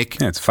they make,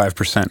 Yeah, it's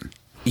 5%.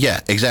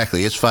 yeah,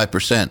 exactly. It's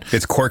 5%.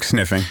 It's cork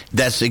sniffing.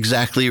 That's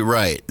exactly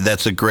right.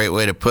 That's a great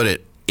way to put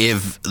it.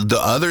 If the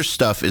other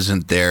stuff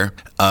isn't there,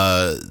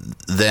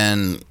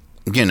 then,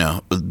 you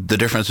know, the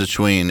difference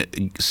between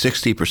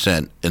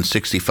 60% and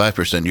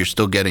 65%, you're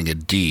still getting a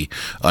D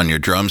on your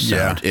drum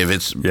sound. Yeah. If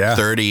it's Yeah.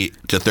 30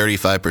 to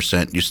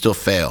 35%, you still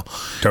fail.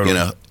 Totally. You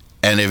know,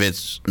 and if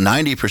it's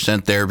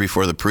 90% there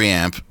before the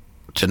preamp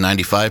to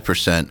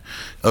 95%,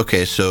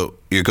 okay, so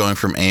you're going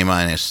from A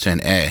minus to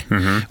an A.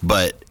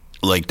 But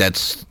like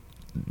that's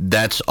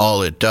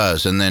all it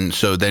does. And then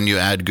you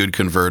add good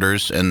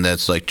converters, and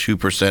that's like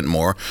 2%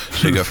 more.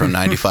 So you go from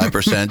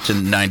 95% to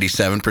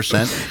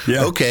 97%.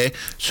 Yeah. Okay,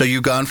 so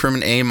you've gone from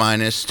an A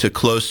minus to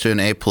close to an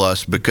A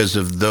plus because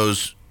of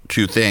those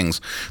two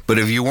things. But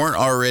if you weren't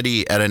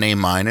already at an A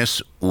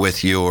minus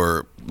with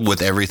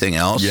everything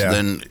else,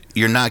 then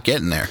you're not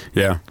getting there.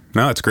 Yeah.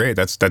 No, it's great.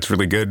 That's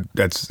really good.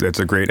 That's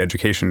a great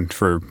education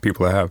for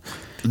people to have.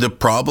 The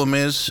problem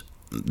is,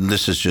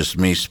 this is just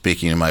me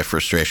speaking in my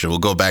frustration. We'll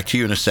go back to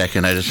you in a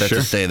second. I just have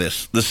to say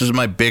this. This is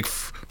my big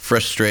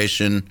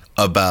frustration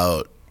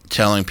about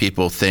telling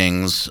people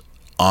things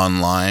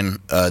online.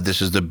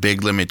 This is the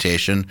big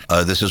limitation.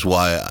 This is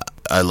why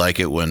I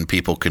like it when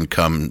people can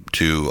come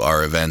to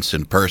our events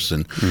in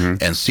person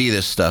and see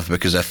this stuff,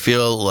 because I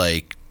feel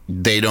like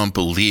they don't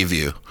believe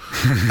you.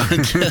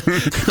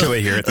 Until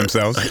they hear it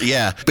themselves.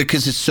 Yeah,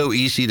 because it's so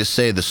easy to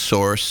say the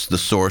source.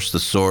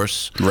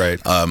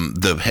 Right.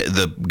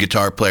 The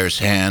guitar player's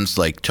hands,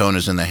 like tone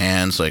is in the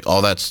hands, like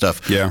all that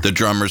stuff. Yeah. The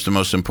drummer's the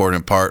most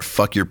important part.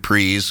 Fuck your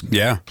pre's.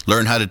 Yeah.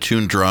 Learn how to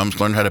tune drums.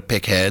 Learn how to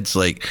pick heads.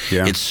 Like,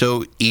 it's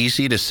so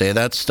easy to say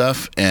that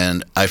stuff,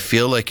 and I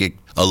feel like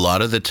a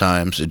lot of the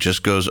times it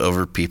just goes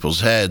over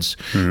people's heads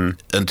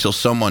until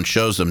someone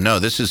shows them, no,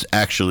 this is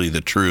actually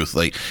the truth.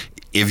 Like,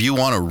 if you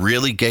want to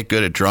really get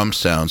good at drum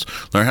sounds,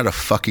 learn how to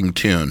fucking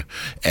tune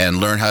and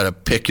learn how to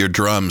pick your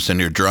drums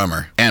and your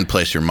drummer and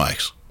place your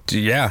mics.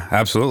 Yeah,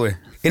 absolutely.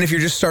 And if you're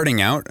just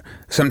starting out,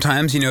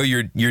 sometimes, you know,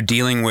 you're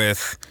dealing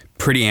with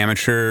pretty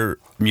amateur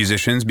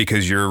musicians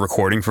because you're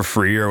recording for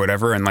free or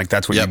whatever, and like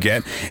that's what you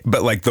get.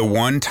 But like the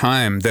one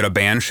time that a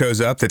band shows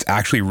up that's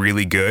actually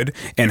really good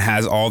and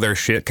has all their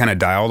shit kind of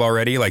dialed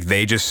already, like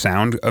they just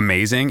sound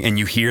amazing, and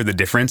you hear the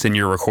difference in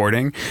your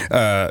recording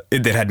that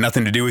had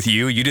nothing to do with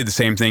you. You did the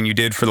same thing you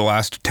did for the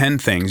last 10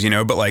 things, you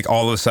know, but like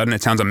all of a sudden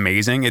it sounds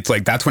amazing. It's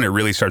like that's when it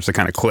really starts to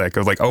kind of click.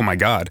 Of like, oh my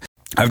God.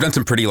 I've done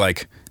some pretty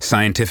like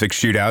scientific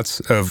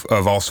shootouts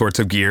of all sorts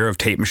of gear, of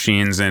tape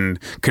machines and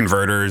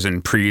converters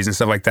and pre's and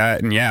stuff like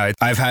that. And yeah,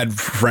 I've had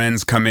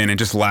friends come in and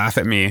just laugh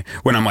at me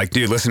when I'm like,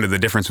 dude, listen to the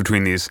difference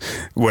between these,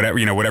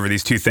 whatever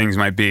these two things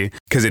might be.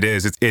 Because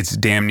it's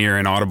damn near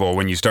inaudible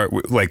when you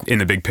start like in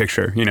the big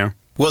picture, you know?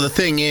 Well, the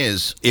thing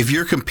is, if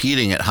you're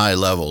competing at high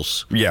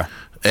levels, yeah,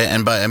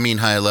 and by I mean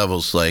high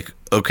levels, like,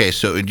 okay,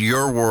 so in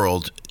your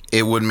world,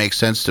 it would make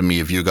sense to me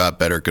if you got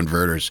better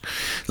converters.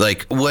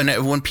 Like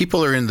when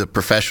people are in the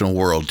professional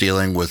world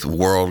dealing with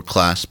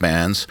world-class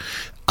bands,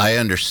 I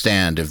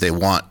understand if they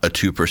want a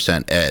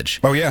 2% edge.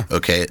 Oh, yeah.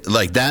 Okay,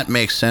 like that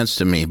makes sense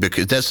to me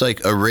because that's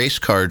like a race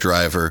car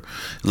driver.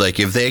 Like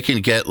if they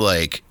can get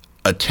like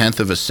a tenth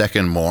of a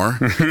second more,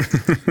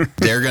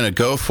 they're going to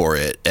go for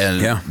it,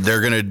 and they're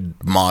going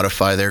to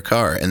modify their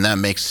car, and that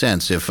makes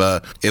sense. If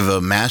a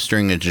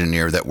mastering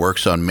engineer that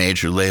works on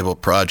major label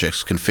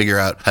projects can figure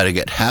out how to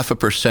get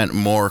 0.5%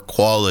 more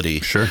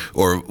quality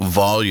or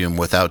volume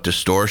without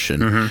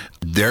distortion,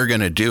 they're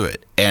going to do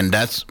it, and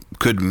that's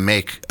could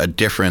make a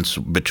difference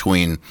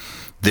between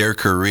their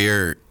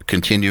career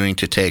continuing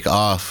to take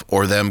off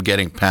or them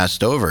getting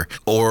passed over,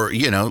 or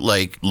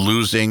like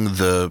losing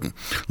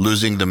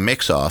the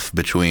mix off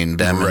between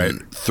them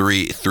and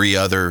three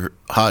other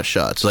hot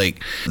shots.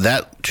 Like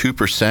that 2%,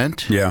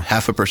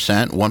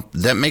 0.5%,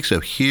 that makes a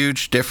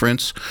huge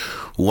difference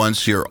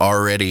once you're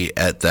already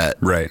at that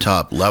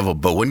top level.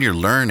 But when you're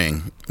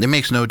learning, it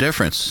makes no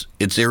difference.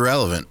 It's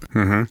irrelevant.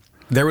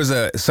 There was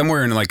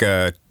somewhere in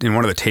in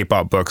one of the tape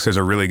op books, there's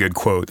a really good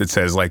quote that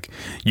says like,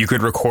 you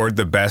could record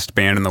the best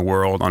band in the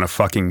world on a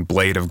fucking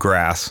blade of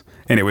grass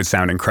and it would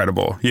sound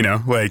incredible,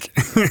 like,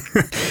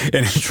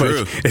 and it's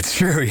true. Like, it's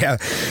true. Yeah.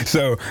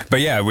 So,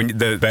 but yeah, when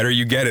the better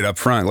you get it up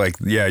front, like,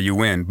 yeah, you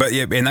win. But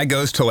yeah, and that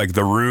goes to like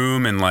the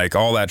room and like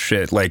all that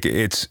shit. Like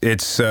it's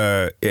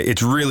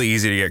really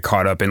easy to get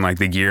caught up in like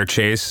the gear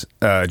chase,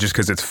 just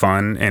cause it's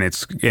fun and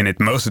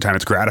most of the time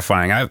it's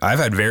gratifying. I've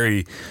had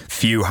very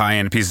few high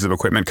end pieces of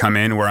equipment come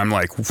in where I'm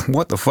like,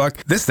 what the fuck?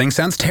 This thing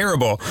sounds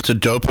terrible. It's a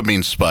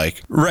dopamine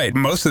spike. Right.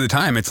 Most of the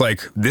time it's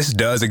like, this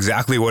does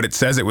exactly what it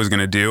says it was going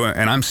to do.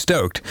 And I'm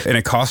stoked. And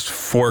it costs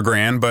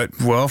 $4,000, but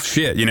well,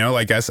 shit,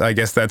 I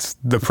guess that's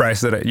the price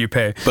that you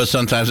pay. But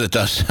sometimes it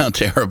does sound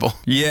terrible.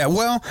 Yeah.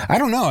 Well, I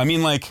don't know. I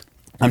mean, like,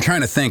 I'm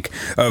trying to think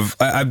of,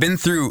 I've been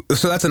through,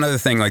 so that's another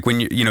thing, like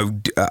when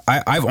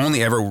I've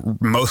only ever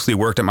mostly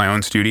worked at my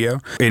own studio.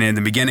 And in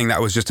the beginning, that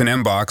was just an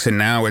M-Box, and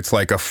now it's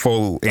like a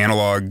full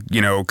analog,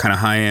 kind of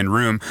high-end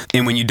room.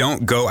 And when you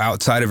don't go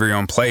outside of your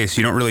own place,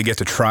 you don't really get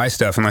to try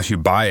stuff unless you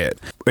buy it.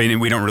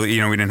 And we don't really,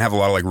 we didn't have a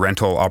lot of like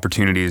rental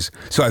opportunities.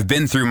 So I've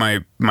been through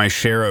my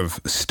share of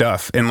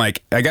stuff. And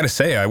like, I gotta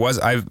say,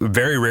 I've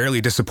very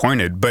rarely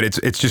disappointed, but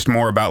it's just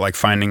more about like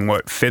finding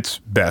what fits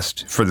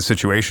best for the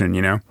situation,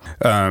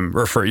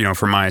 or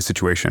for my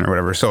situation or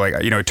whatever. So like,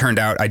 it turned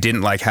out I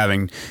didn't like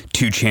having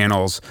 2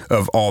 channels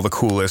of all the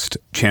coolest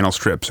channel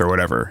strips or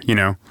whatever,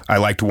 I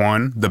liked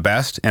one the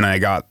best and I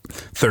got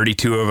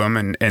 32 of them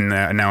and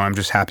now I'm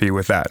just happy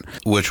with that.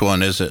 Which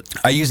one is it?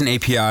 I use an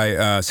API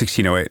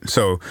 1608.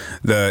 So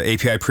the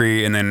API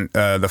pre and then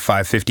the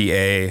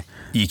 550A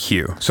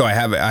EQ. So I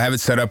have it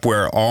set up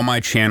where all my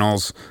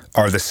channels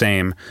are the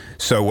same.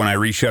 So when I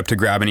reach up to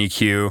grab an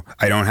EQ,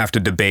 I don't have to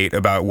debate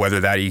about whether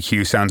that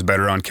EQ sounds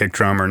better on kick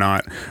drum or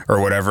not,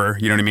 or whatever,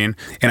 you know what I mean?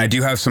 And I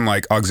do have some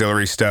like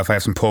auxiliary stuff. I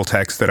have some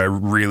Pultecs that I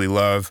really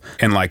love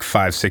and like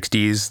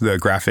 560s, the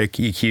graphic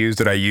EQs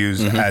that I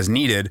use as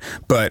needed.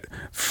 But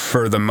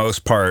for the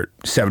most part,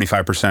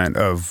 75%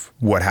 of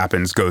what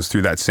happens goes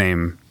through that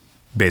same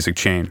basic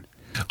chain.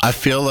 I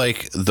feel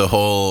like the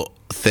whole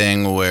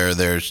thing where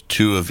there's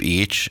 2 of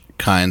each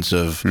kinds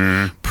of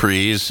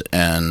pre's,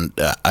 and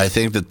I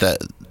think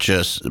that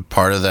just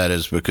part of that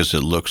is because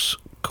it looks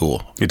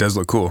cool. It does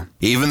look cool.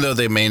 Even though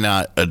they may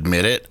not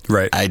admit it,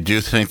 right? I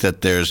do think that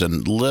there's a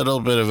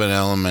little bit of an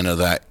element of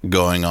that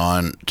going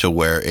on to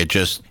where it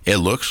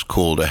looks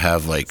cool to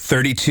have like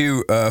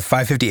 32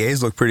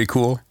 550As look pretty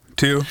cool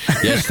too.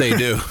 Yes, they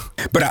do.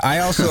 But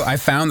I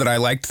found that I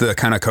liked the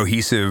kind of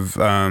cohesive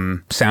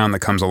sound that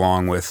comes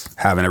along with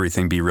having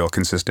everything be real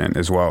consistent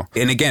as well.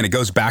 And again, it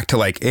goes back to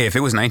like, hey, if it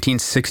was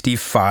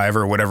 1965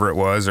 or whatever it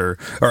was, or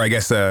I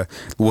guess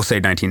we'll say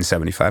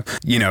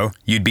 1975,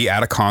 you'd be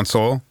at a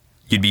console,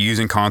 you'd be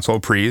using console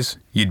pre's,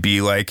 you'd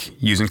be like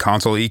using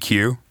console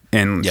EQ.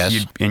 And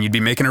you'd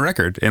be making a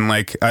record, and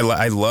like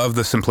I love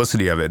the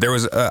simplicity of it. There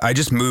was I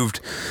just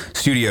moved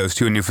studios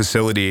to a new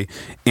facility,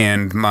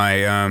 and my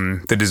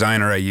the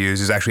designer I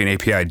use is actually an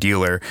API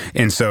dealer,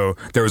 and so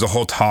there was a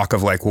whole talk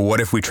of like, well,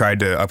 what if we tried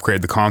to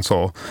upgrade the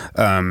console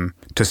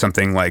to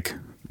something like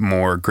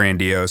more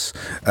grandiose?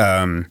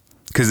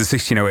 Because the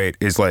 1608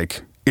 is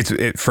like.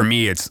 For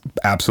me, it's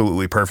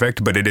absolutely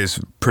perfect, but it is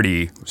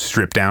pretty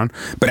stripped down.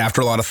 But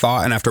after a lot of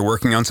thought and after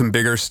working on some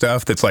bigger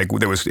stuff that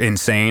was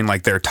insane,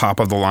 like their top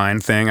of the line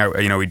thing,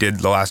 we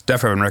did the last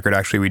Def Heaven record,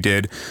 actually we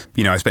did,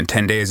 I spent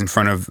 10 days in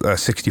front of a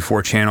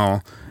 64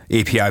 channel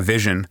API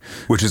Vision,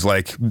 which is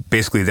like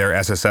basically their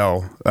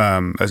SSL.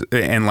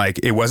 And like,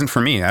 it wasn't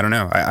for me. I don't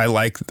know. I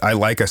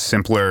like a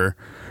simpler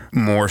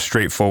more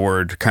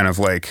straightforward kind of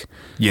like,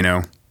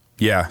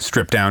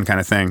 stripped down kind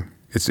of thing.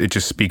 It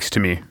just speaks to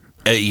me.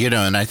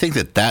 And I think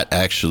that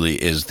actually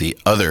is the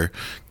other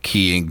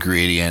key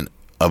ingredient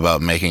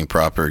about making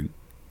proper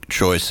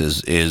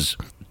choices is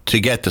to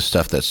get the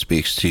stuff that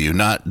speaks to you,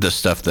 not the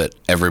stuff that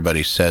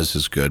everybody says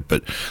is good,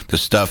 but the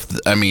stuff,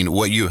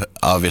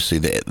 obviously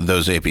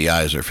those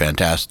APIs are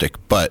fantastic,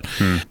 but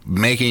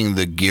making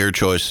the gear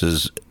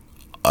choices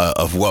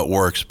of what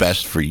works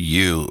best for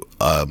you,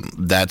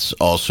 that's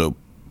also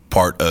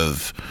part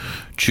of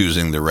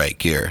choosing the right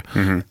gear.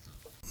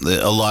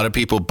 A lot of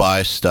people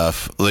buy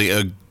stuff, like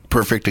a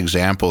perfect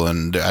example,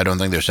 and I don't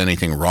think there's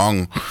anything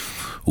wrong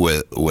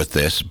with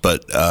this,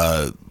 but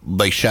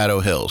like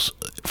Shadow Hills,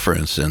 for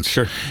instance.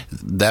 Sure.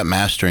 That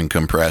mastering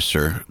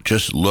compressor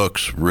just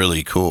looks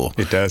really cool.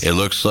 It does. It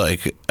looks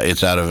like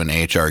it's out of an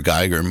H.R.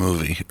 Geiger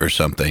movie or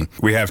something.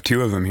 We have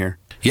 2 of them here.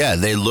 Yeah,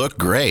 they look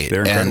great. They're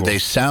incredible. And they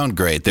sound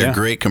great. They're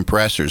great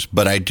compressors,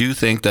 but I do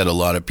think that a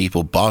lot of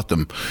people bought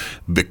them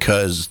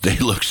because they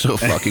look so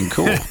fucking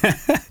cool.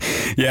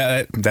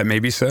 Yeah, that may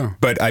be so.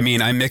 But I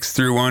mean, I mixed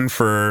through one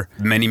for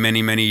many,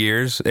 many, many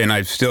years, and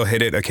I've still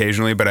hit it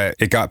occasionally, but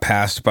it got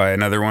passed by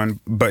another one.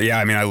 But yeah,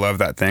 I mean, I love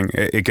that thing.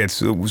 It gets,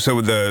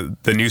 so the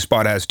new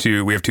spot has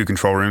we have 2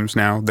 control rooms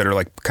now that are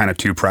like kind of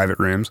 2 private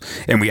rooms,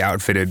 and we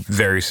outfitted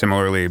very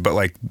similarly, but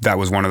like that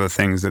was one of the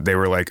things that they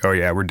were like, oh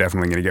yeah, we're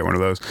definitely going to get one of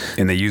those.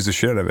 And they use the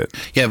shit out of it.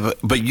 Yeah,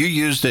 but you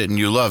used it and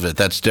you loved it.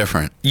 That's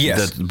different.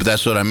 Yes. But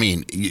that's what I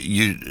mean.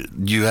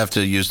 You have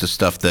to use the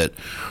stuff that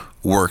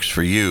works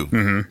for you.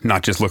 Mm-hmm.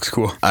 Not just looks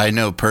cool. I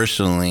know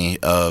personally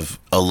of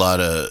a lot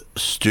of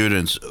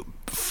students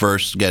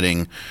first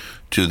getting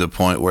to the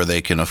point where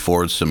they can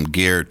afford some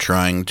gear,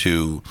 trying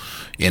to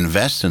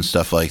invest in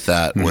stuff like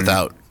that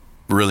without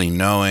really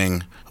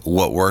knowing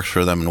what works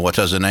for them and what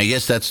doesn't. I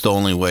guess that's the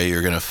only way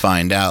you're going to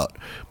find out.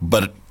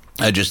 But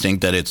I just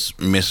think that it's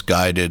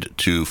misguided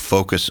to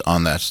focus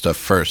on that stuff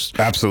first.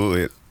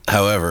 Absolutely.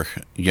 However,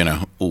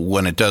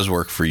 when it does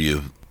work for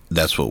you,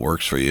 that's what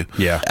works for you.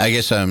 Yeah. I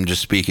guess I'm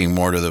just speaking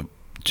more to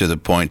the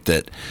point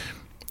that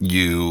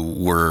you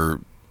were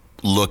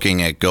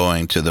looking at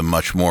going to the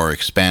much more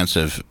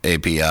expansive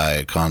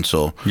API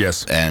console.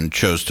 Yes. And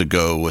chose to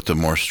go with the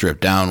more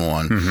stripped down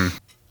one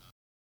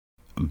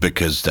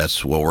because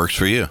that's what works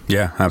for you.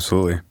 Yeah,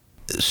 absolutely.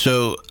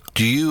 So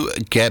do you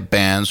get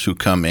bands who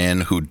come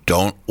in who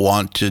don't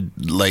want to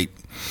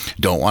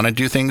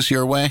do things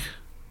your way?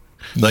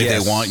 Like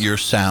Yes. They want your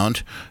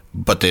sound,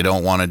 but they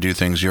don't want to do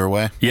things your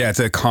way? Yeah, it's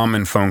a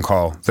common phone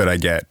call that I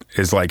get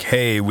is like,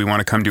 hey, we want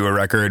to come do a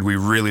record. We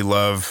really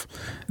love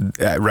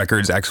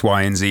records X,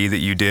 Y, and Z that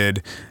you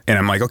did. And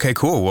I'm like, okay,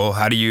 cool. Well,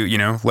 how do you,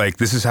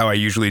 this is how I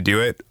usually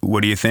do it.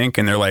 What do you think?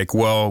 And they're like,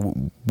 well,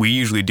 we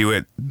usually do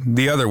it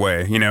the other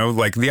way,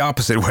 like the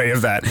opposite way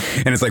of that.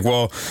 And it's like,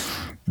 well,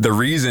 the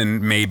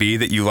reason maybe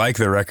that you like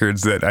the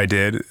records that I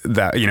did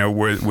that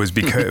was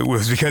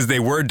because they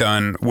were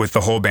done with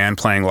the whole band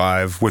playing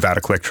live without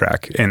a click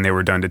track, and they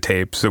were done to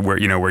tape, so where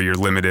you're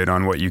limited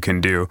on what you can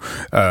do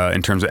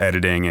in terms of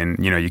editing,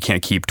 and you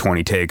can't keep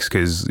 20 takes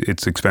because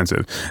it's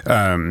expensive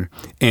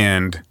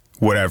and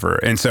whatever.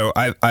 And so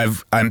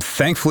I'm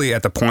thankfully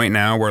at the point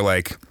now where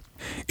like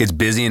it's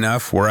busy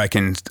enough where I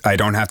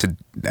don't have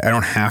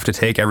to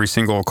take every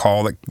single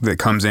call that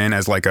comes in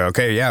as like,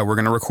 okay, yeah, we're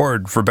going to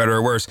record for better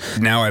or worse.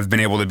 Now I've been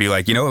able to be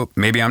like,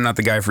 maybe I'm not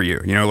the guy for you,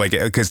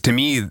 because to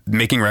me,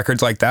 making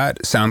records like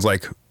that sounds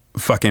like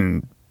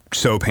fucking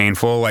so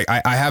painful. Like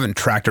I haven't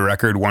tracked a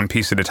record one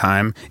piece at a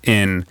time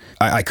in,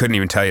 I couldn't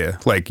even tell you,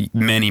 like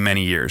many,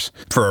 many years.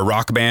 For a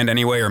rock band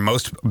anyway, or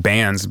most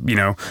bands,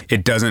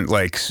 it doesn't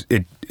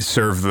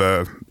serve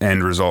the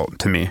end result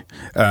to me.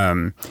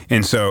 And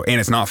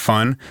it's not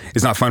fun.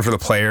 It's not fun for the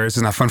players.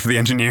 It's not fun for the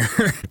engineer.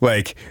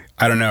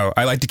 I don't know.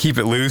 I like to keep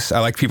it loose. I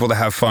like people to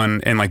have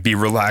fun and be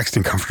relaxed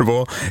and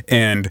comfortable.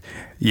 And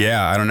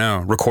yeah, I don't know.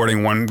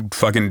 Recording one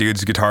fucking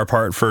dude's guitar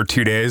part for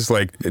 2 days,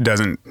 it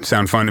doesn't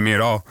sound fun to me at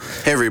all.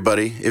 Hey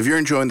everybody, if you're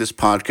enjoying this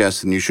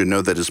podcast, then you should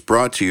know that it's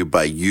brought to you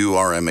by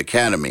URM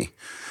Academy.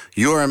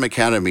 URM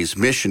Academy's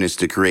mission is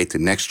to create the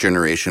next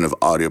generation of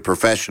audio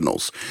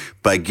professionals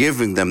by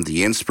giving them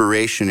the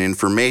inspiration and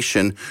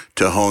information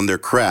to hone their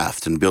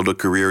craft and build a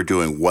career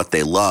doing what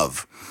they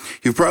love.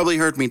 You've probably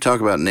heard me talk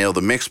about Nail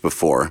the Mix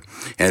before,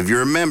 and if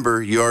you're a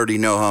member, you already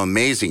know how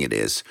amazing it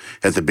is.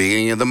 At the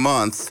beginning of the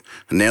month,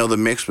 Nail the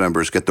Mix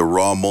members get the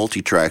raw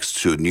multi-tracks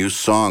to a new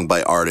song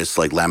by artists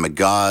like Lamb of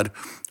God,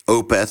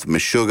 Opeth,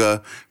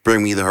 Meshuggah,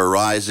 Bring Me the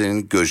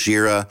Horizon,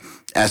 Gojira,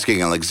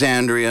 Asking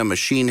Alexandria,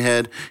 Machine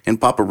Head, and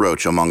Papa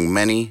Roach, among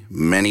many,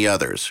 many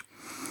others.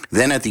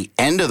 Then at the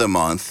end of the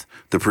month,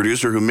 the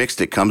producer who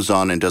mixed it comes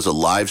on and does a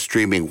live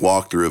streaming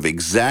walkthrough of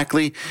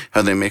exactly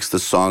how they mixed the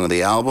song of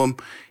the album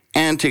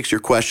and takes your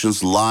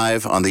questions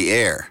live on the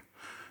air.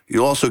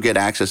 You'll also get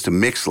access to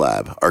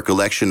MixLab, our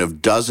collection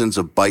of dozens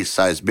of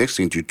bite-sized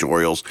mixing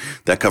tutorials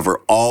that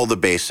cover all the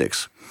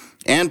basics.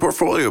 And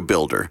Portfolio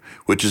Builder,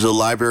 which is a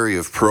library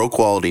of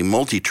pro-quality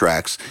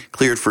multi-tracks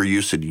cleared for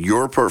use in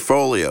your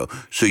portfolio,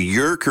 so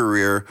your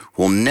career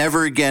will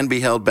never again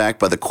be held back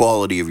by the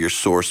quality of your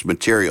source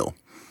material.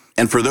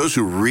 And for those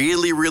who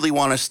really, really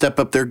want to step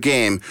up their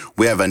game,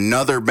 we have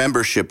another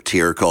membership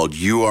tier called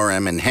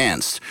URM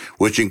Enhanced,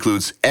 which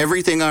includes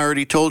everything I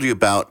already told you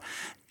about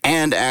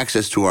and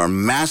access to our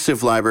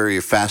massive library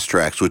of fast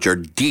tracks, which are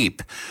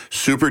deep,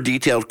 super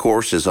detailed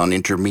courses on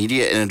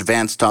intermediate and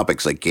advanced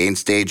topics like gain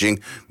staging,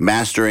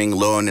 mastering,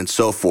 low end, and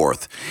so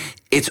forth.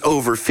 It's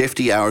over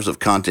 50 hours of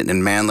content,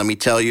 and man, let me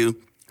tell you,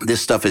 this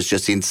stuff is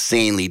just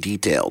insanely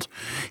detailed.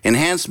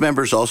 Enhanced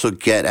members also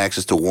get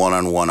access to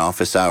one-on-one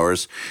office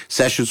hours,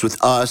 sessions with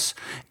us,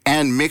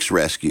 and Mix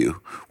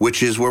Rescue,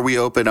 which is where we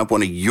open up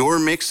one of your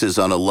mixes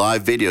on a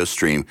live video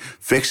stream,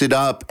 fix it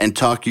up, and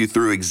talk you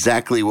through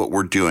exactly what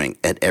we're doing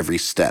at every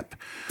step.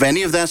 If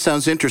any of that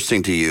sounds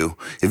interesting to you,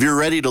 if you're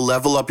ready to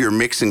level up your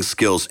mixing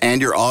skills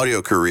and your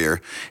audio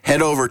career,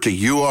 head over to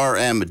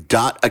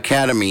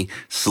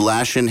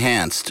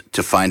urm.academy/enhanced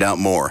to find out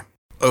more.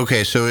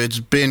 Okay, so it's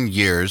been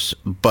years,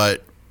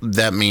 but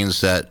that means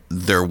that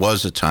there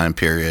was a time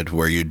period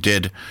where you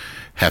did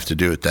have to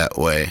do it that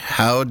way.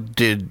 How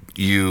did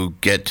you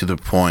get to the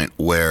point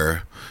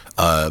where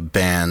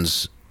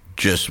bands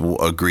just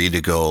agree to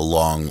go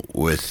along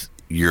with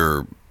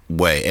your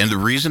way? And the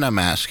reason I'm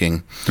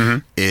asking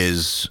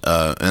is,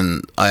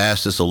 and I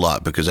ask this a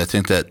lot because I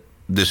think that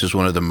this is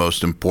one of the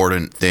most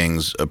important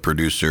things a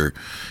producer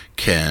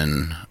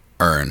can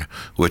earn,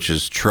 which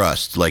is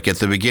trust. Like at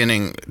the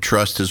beginning,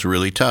 trust is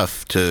really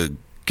tough to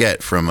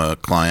get from a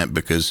client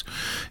because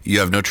you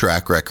have no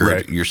track record.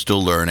 Right. You're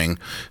still learning.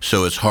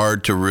 So it's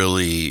hard to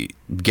really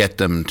get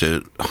them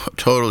to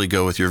totally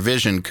go with your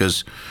vision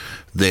because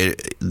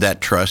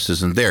that trust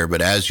isn't there.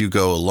 But as you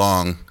go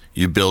along,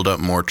 you build up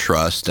more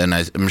trust. And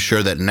I'm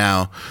sure that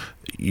now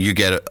you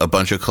get a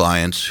bunch of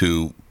clients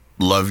who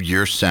love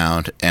your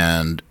sound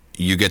and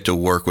you get to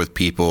work with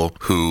people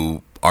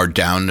who are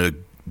down to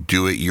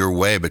do it your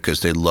way because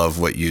they love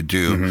what you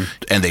do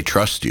and they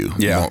trust you.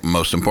 Yeah.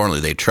 Most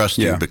importantly, they trust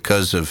you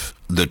because of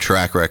the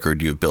track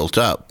record you've built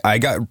up. I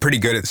got pretty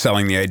good at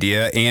selling the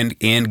idea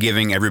and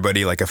giving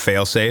everybody like a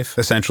fail safe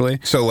essentially.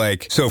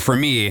 So for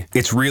me,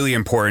 it's really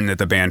important that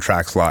the band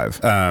tracks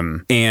live.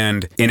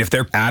 And if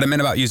they're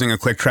adamant about using a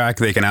click track,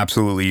 they can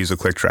absolutely use a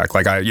click track.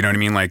 Like you know what I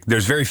mean? Like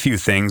there's very few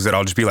things that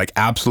I'll just be like,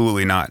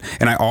 absolutely not.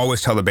 And I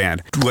always tell the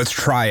band, let's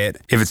try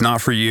it. If it's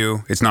not for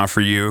you, it's not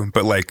for you,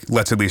 but like,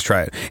 let's at least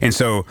try it. And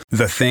so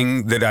the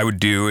thing that I would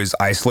do is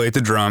isolate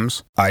the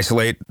drums,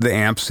 isolate the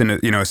amps in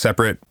a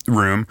separate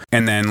room.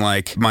 And then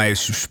like my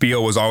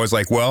spiel was always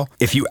like, well,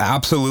 if you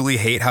absolutely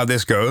hate how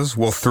this goes,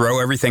 we'll throw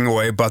everything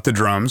away but the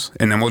drums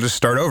and then we'll just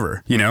start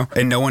over, you know?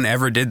 And no one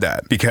ever did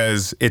that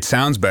because it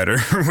sounds better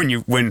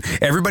when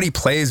everybody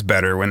plays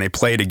better when they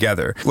play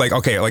together. Like,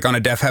 okay, like on a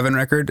Deaf Heaven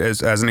record,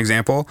 as an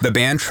example, the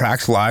band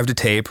tracks live to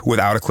tape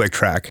without a click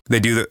track. They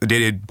did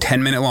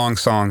 10-minute long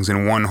songs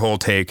in one whole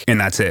take and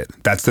that's it.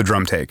 That's the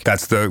drum take.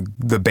 That's the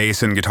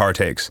bass and guitar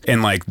takes.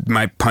 And like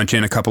might punch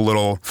in a couple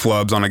little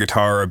flubs on a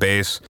guitar or a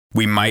bass.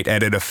 We might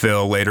edit a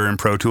fill later in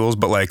Pro Tools,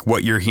 but like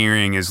what you're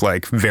hearing is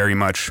like very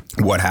much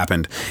what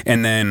happened.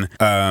 And then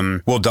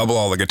we'll double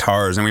all the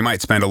guitars and we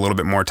might spend a little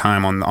bit more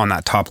time on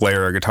that top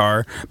layer of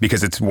guitar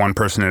because it's one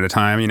person at a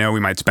time, you know, we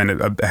might spend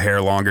a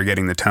hair longer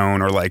getting the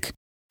tone or like,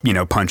 you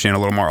know, punch in a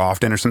little more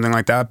often or something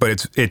like that.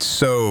 But it's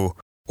so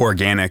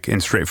organic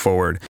and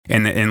straightforward.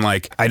 And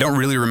like, I don't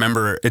really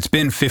remember, it's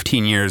been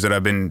 15 years that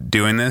I've been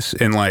doing this.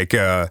 And like,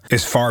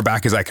 as far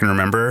back as I can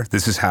remember,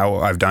 this is how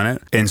I've done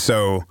it. And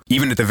so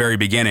even at the very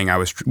beginning,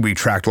 we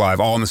tracked live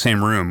all in the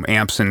same room,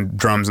 amps and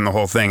drums and the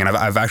whole thing. And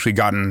I've actually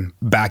gotten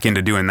back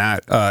into doing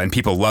that. And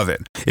people love it.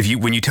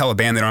 When you tell a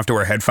band they don't have to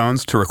wear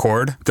headphones to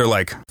record, they're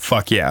like,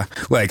 fuck yeah.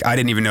 Like, I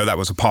didn't even know that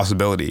was a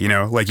possibility, you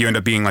know, like you end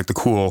up being like the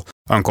cool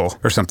uncle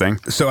or something.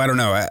 So I don't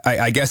know.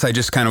 I guess I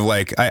just kind of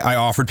like, I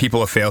offered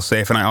people a fail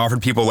safe and I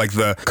offered people like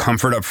the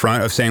comfort up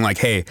front of saying like,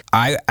 hey,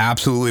 I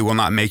absolutely will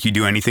not make you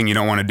do anything you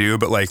don't want to do,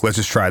 but like, let's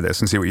just try this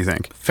and see what you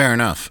think. Fair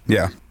enough.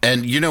 Yeah.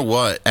 And you know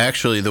what?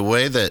 Actually, the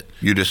way that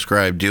you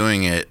described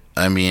doing it,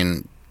 I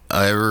mean,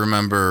 I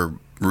remember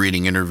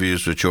reading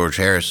interviews with George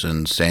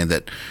Harrison saying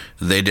that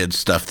they did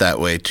stuff that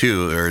way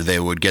too, or they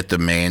would get the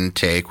main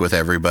take with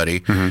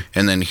everybody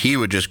and then he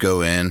would just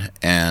go in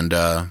and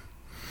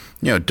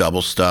you know,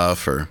 double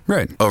stuff or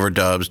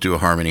overdubs, do a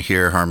harmony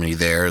here, harmony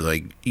there.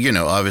 Like, you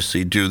know,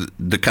 obviously do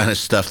the kind of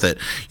stuff that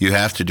you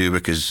have to do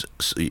because,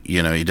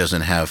 you know, he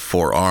doesn't have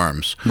 4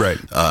 arms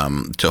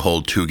to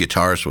hold 2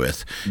 guitars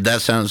with.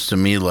 That sounds to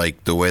me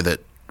like the way that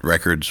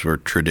records were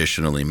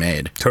traditionally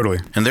made. Totally.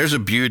 And there's a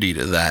beauty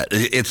to that.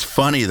 It's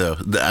funny, though.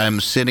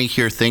 I'm sitting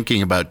here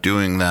thinking about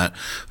doing that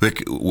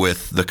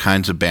with the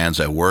kinds of bands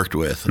I worked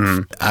with.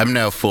 I'm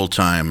now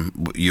full-time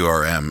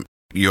URM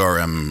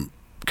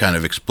kind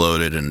of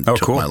exploded and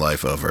took my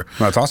life over.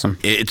 Well, that's awesome.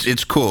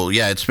 It's cool.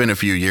 Yeah, it's been a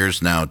few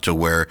years now to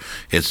where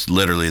it's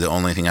literally the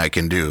only thing I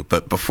can do.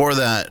 But before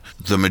that,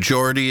 the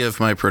majority of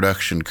my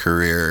production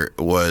career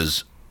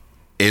was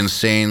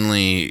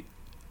insanely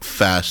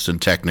fast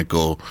and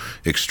technical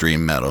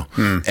extreme metal.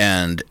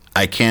 And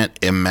I can't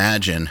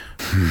imagine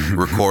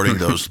recording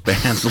those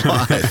bands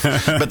live.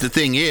 But the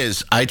thing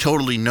is, I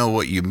totally know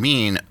what you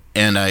mean,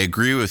 and I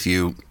agree with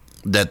you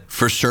that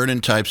for certain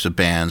types of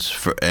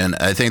bands, and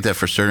I think that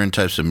for certain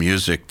types of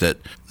music, that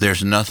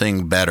there's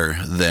nothing better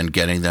than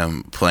getting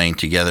them playing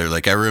together.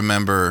 Like, I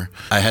remember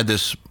I had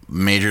this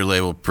major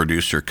label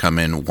producer come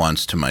in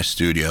once to my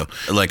studio.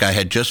 Like, I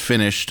had just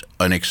finished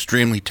an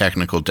extremely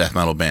technical death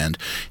metal band,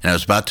 and I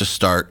was about to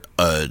start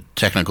a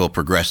technical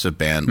progressive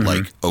band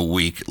like a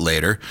week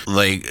later.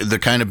 Like, the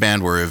kind of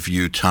band where if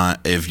you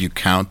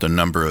count the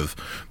number of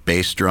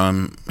bass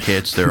drum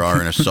hits there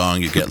are in a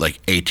song, you get like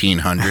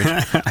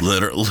 1,800,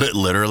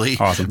 literally.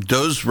 Awesome.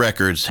 Those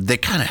records, they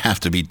kind of have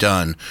to be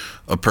done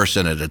a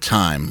person at a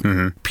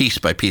time, piece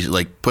by piece,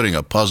 like putting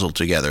a puzzle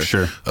together.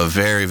 Sure.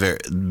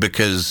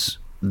 Because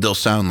they'll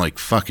sound like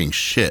fucking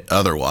shit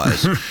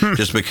otherwise,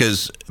 just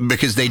because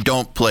they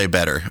don't play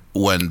better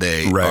when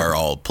they are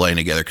all playing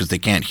together, because they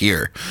can't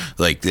hear,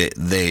 like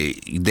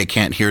they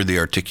can't hear the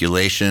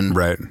articulation,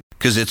 Right.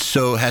 because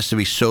has to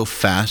be so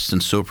fast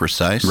and so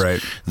precise,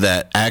 Right.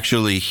 that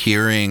actually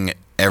hearing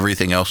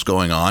everything else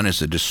going on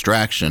is a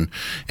distraction.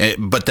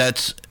 But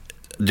that's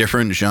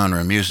different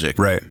genre music.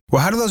 Right.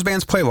 Well, how do those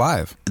bands play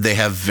live? They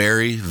have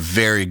very,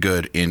 very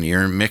good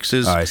in-ear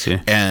mixes. Oh, I see.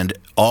 And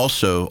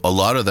also, a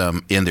lot of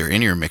them in their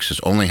in-ear mixes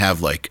only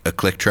have like a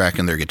click track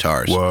in their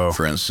guitars, Whoa.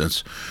 for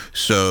instance.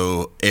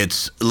 So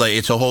it's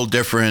a whole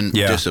different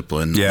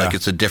discipline. Yeah. Like,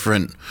 it's a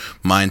different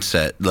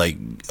mindset. Like,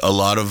 a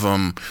lot of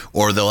them,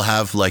 or they'll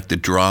have like the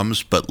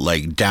drums, but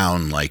like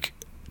down like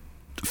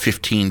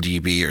 15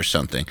 dB or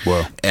something.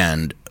 Whoa.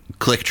 And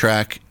click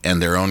track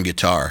and their own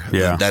guitar.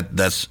 Yeah.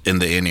 That's in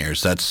the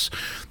in-ears. That's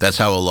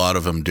how a lot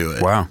of them do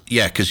it. Wow.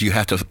 Yeah, because you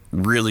have to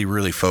really,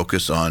 really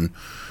focus on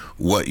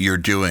what you're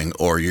doing,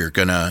 or you're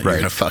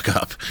gonna fuck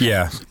up.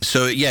 Yeah.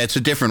 So yeah, it's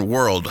a different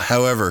world.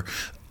 However,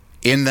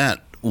 in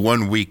that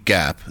 1 week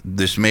gap,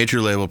 this major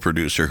label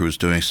producer who was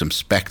doing some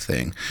spec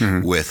thing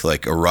with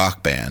like a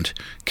rock band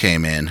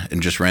came in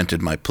and just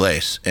rented my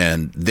place,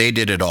 and they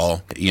did it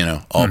all,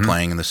 all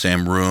playing in the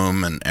same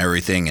room and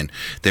everything, and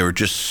they were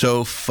just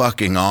so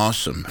fucking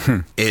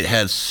awesome. It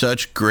had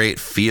such great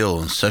feel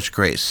and such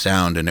great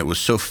sound, and it was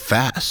so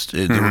fast.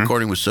 The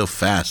recording was so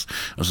fast.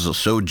 I was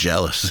so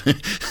jealous.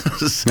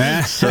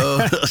 so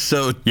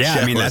Yeah, jealous.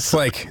 I mean,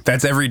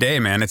 that's every day,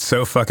 man. It's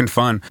so fucking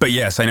fun. But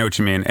yes, I know what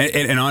you mean.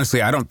 And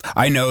honestly,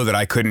 I know that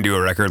I couldn't do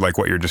a record like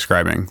what you're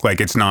describing.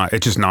 Like, it's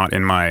just not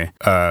in my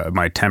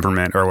my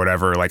temperament or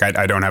whatever. Like,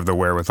 I don't have the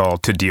wherewithal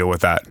to deal with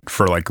that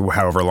for like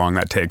however long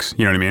that takes.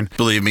 You know what I mean?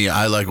 Believe me,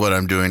 I like what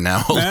I'm doing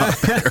now a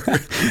lot better.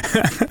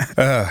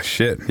 Oh,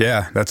 shit.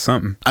 Yeah, that's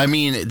something. I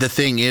mean, the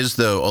thing is,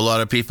 though, a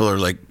lot of people are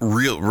like,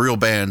 real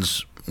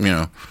bands,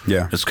 Yeah.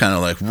 it's kind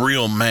of like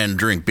real men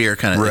drink beer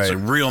kind of. Right. It's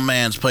like real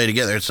bands play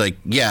together. It's like,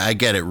 yeah, I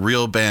get it.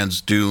 Real bands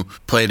do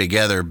play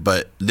together,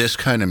 but this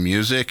kind of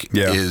music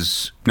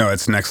is... No,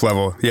 it's next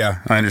level. Yeah,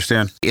 I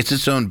understand. It's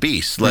its own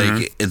beast.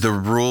 Like, the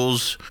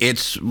rules,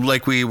 it's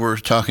like we were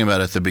talking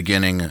about at the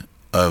beginning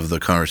of the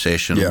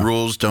conversation. Yeah.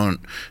 Rules don't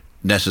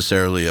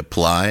necessarily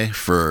apply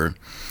for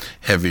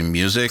heavy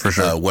music, For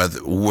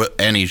sure.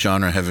 any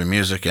genre of heavy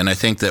music. And I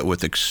think that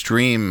with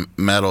extreme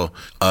metal,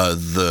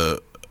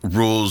 the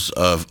rules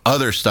of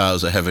other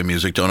styles of heavy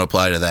music don't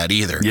apply to that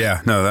either.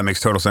 Yeah, no, that makes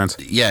total sense.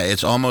 Yeah,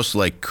 it's almost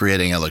like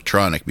creating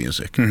electronic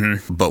music,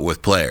 but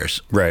with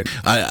players. Right.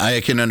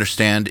 I can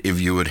understand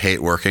if you would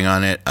hate working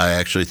on it. I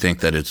actually think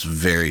that it's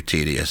very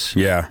tedious.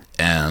 Yeah.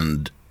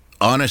 And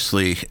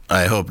honestly,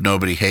 I hope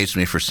nobody hates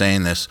me for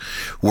saying this.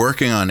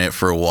 Working on it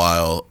for a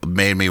while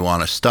made me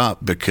want to stop,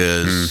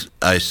 because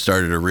I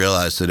started to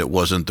realize that it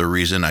wasn't the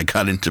reason I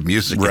got into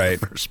music in the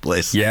first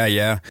place.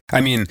 Yeah.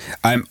 I mean,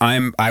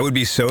 I would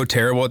be so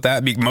terrible at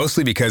that,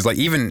 mostly because like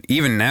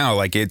even now,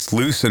 like, it's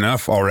loose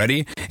enough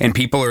already, and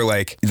people are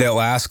like,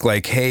 they'll ask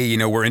like, hey,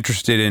 we're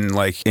interested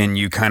in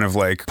you kind of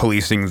like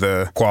policing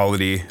the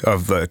quality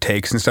of the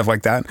takes and stuff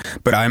like that.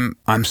 But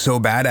I'm so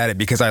bad at it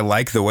because I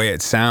like the way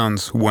it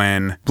sounds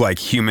when like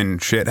human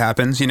shit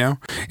happens,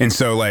 and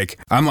so like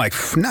I'm like,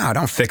 nah,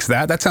 don't fix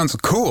that. That sounds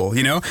cool,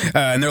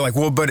 and they're like,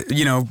 well, but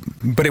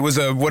it was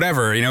a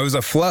whatever, it was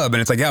a flub,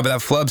 and it's like, yeah, but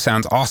that flub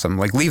sounds awesome.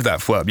 Like, leave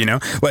that flub,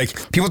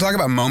 Like, people talk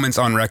about moments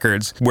on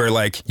records where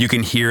like you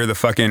can hear the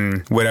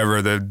fucking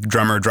whatever, the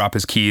drummer drop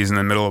his keys in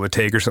the middle of a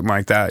take or something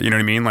like that. You know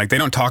what I mean? Like, they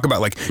don't talk about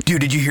like,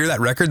 dude, did you hear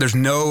that record? There's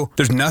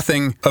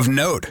nothing of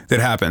note that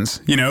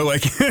happens,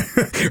 like,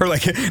 or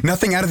like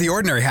nothing out of the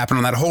ordinary happened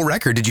on that whole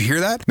record. Did you hear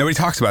that? Nobody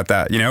talks about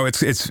that.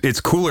 It's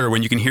cooler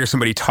when you can hear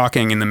somebody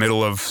talking in the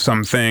middle of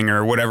something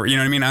or whatever. You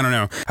know what I mean? I don't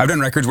know. I've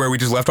done records where we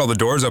just left all the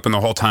doors open the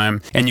whole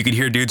time, and you could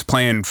hear dudes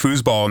playing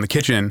foosball in the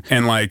kitchen,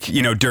 and like,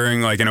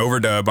 during like an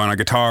overdub on a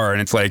guitar,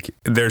 and it's like,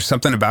 there's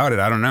something about it.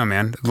 I don't know,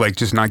 man. Like,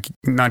 just not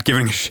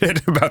giving a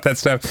shit about that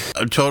stuff.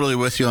 I'm totally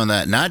with you on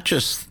that. Not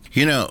just,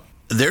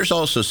 there's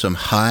also some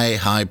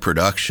high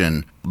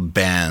production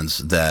bands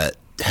that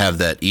have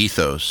that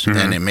ethos,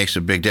 and it makes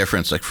a big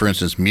difference. Like, for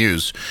instance,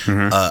 Muse.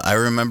 I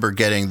remember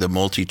getting the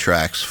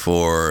multi-tracks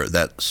for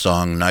that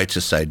song Nights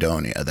of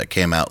Sidonia that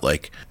came out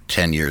like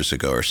 10 years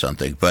ago or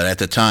something. But at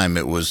the time,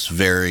 it was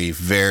very,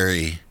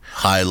 very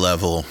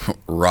high-level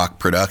rock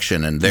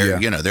production, and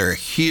they're a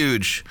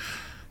huge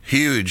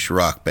huge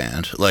rock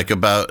band, like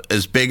about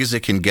as big as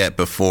it can get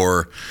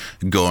before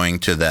going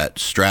to that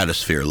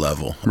stratosphere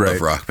level Right.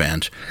 of rock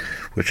band,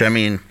 which I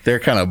mean, they're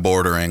kind of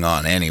bordering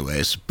on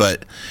anyways.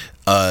 But,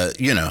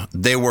 you know,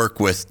 they work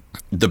with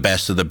the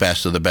best of the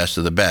best of the best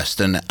of the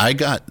best. And I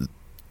got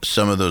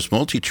some of those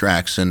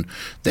multi-tracks, and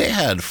they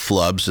had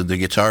flubs of the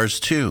guitars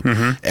too.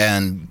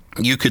 And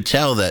you could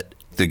tell that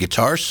the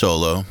guitar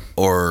solo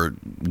or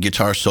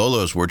guitar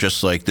solos were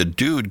just like the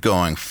dude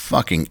going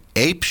fucking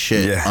ape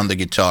shit on the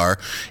guitar,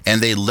 and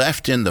they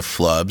left in the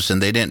flubs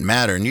and they didn't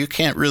matter. And you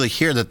can't really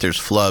hear that there's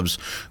flubs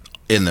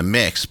in the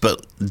mix,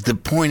 but the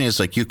point is,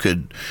 like, you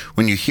could,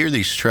 when you hear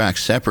these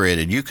tracks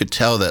separated, you could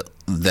tell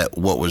that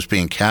what was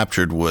being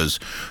captured was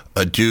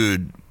a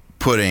dude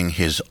putting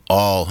his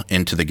all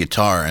into the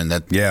guitar, and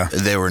that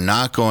they were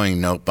not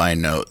going note by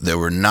note. They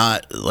were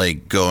not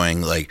like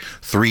going like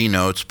 3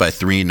 notes by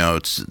 3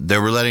 notes. They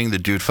were letting the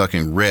dude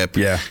fucking rip.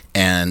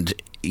 And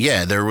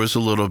yeah, there was a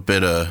little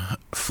bit of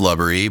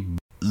flubbery.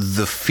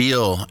 The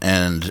feel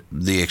and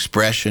the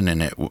expression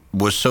in it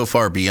was so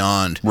far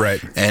beyond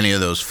any of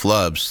those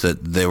flubs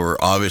that they were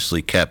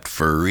obviously kept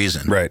for a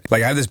reason. Right.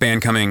 Like, I have this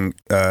band coming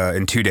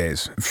in 2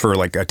 days for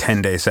like a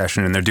 10-day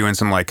session, and they're doing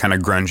some like kind of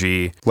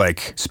grungy,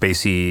 like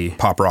spacey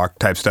pop rock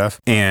type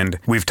stuff. And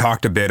we've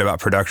talked a bit about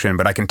production,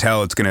 but I can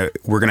tell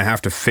we're gonna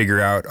have to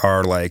figure out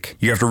our, like,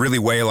 you have to really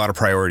weigh a lot of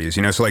priorities,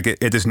 you know? So like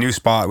at this new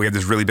spot, we have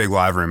this really big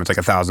live room. It's like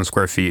 1,000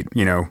 square feet,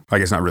 you know, I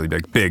guess not really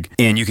big.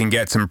 And you can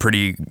get some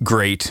pretty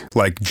great,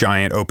 like,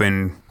 giant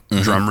open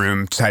drum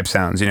room type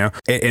sounds, you know?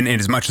 And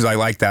as much as I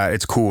like that,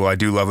 it's cool. I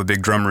do love a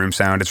big drum room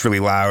sound. It's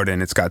really loud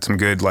and it's got some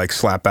good like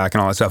slap back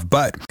and all that stuff.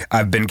 But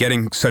I've been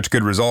getting such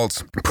good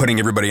results putting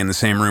everybody in the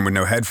same room with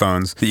no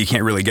headphones that you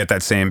can't really get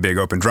that same big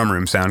open drum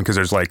room sound, because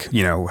there's like,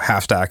 you know,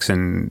 half stacks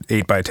and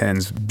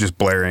 8x10s just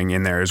blaring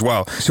in there as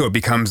well. So it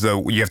becomes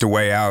you have to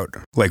weigh out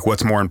like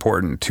what's more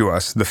important to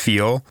us, the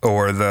feel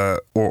or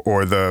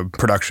the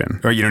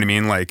production, or you know what I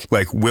mean? Like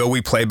will we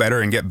play better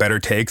and get better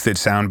takes that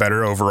sound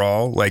better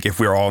overall? Like if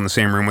we're all in the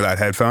same room without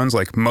headphones,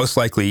 like most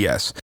likely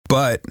yes.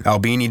 But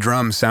Albini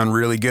drums sound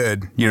really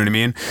good, you know what I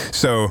mean?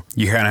 So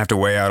you kind of have to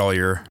weigh out all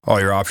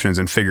your options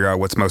and figure out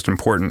what's most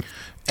important.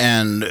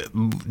 And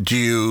do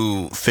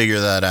you figure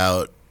that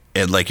out,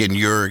 like in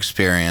your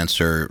experience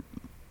or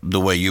the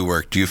way you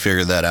work, do you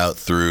figure that out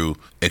through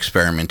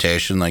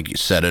experimentation, like you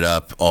set it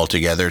up all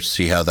together,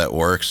 see how that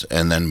works,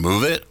 and then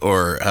move it?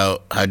 Or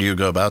how do you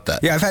go about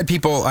that? Yeah, I've had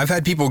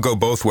people go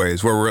both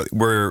ways, where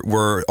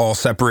we're all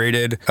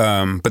separated,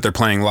 but they're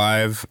playing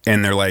live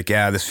and they're like,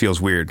 yeah, this feels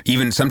weird.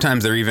 Even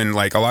sometimes they're even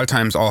like, a lot of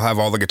times I'll have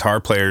all the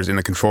guitar players in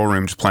the control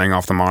room just playing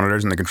off the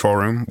monitors in the control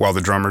room, while the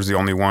drummer's the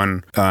only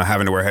one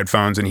having to wear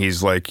headphones, and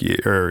he's like,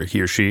 or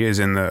he or she is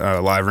in the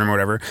live room or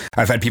whatever.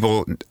 I've had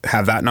people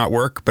have that not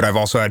work, but I've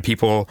also had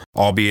people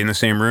all be in the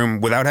same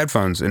room without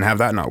headphones and have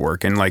that not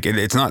work. And like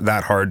it's not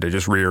that hard to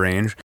just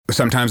rearrange.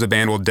 Sometimes a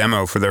band will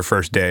demo for their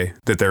first day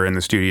that they're in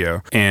the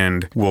studio,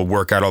 and we'll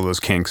work out all those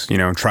kinks, you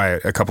know, and try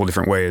it a couple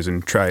different ways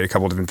and try a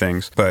couple different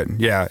things. But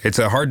yeah, it's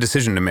a hard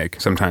decision to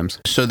make sometimes.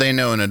 So they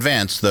know in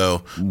advance,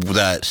 though,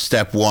 that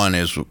step one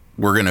is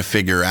we're going to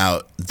figure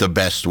out the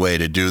best way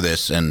to do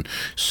this. And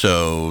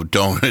so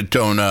don't think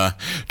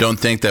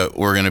that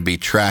we're going to be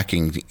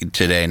tracking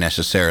today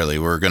necessarily.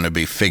 We're going to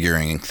be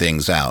figuring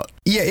things out.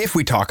 Yeah, if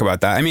we talk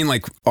about that. I mean,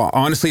 like,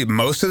 honestly,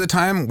 most of the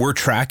time we're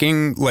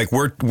tracking, like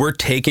we're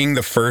taking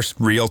the first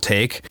real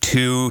take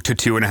 2 to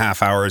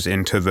 2.5 hours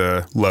into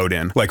the load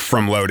in, like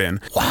from load in.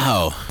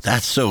 Wow,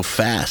 that's so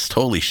fast.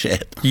 Holy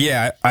shit.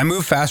 Yeah, I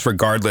move fast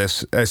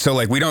regardless. So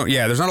like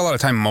there's not a lot of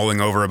time mulling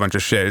over a bunch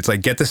of shit. It's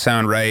like, get the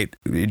sound right,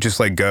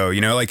 just like go,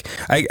 you know? Like,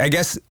 I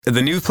guess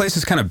the new place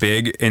is kind of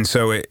big, and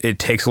so it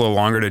takes a little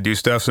longer to do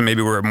stuff. So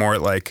maybe we're more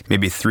at like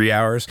maybe 3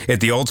 hours.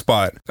 At the old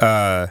spot,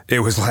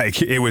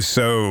 it was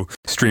so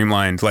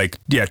streamlined. Like,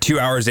 yeah, 2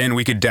 hours in,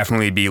 we could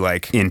definitely be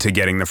like into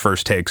getting the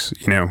first takes,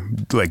 you know,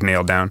 like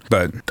nailed down.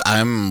 But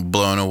I'm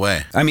blown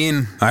away. I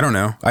mean, I don't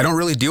know. I don't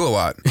really do a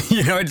lot.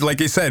 You know,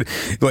 like I said,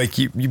 like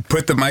you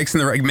put the mics in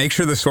the right, make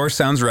sure the source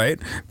sounds right,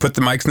 put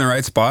the mics in the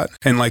right spot,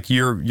 and like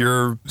you're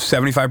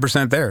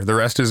 75% there. The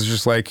rest is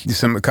just like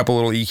a couple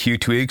little EQ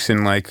tweaks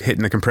and like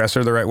hitting the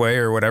compressor the right way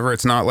or whatever.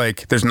 It's not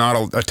like there's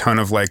not a ton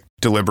of like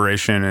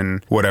deliberation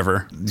and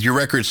whatever. Your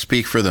records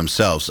speak for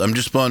themselves. I'm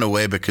just blown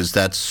away because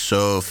that's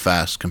so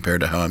fast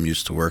compared to how I'm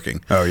used to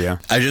working. Oh yeah.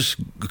 I just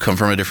come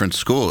from a different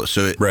school,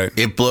 so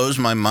it blows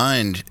my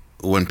mind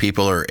when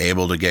people are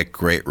able to get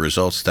great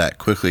results that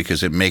quickly,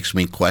 because it makes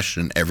me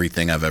question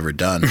everything I've ever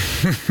done.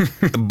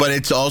 But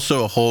it's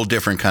also a whole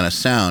different kind of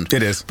sound.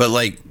 It is. But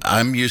like,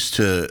 I'm used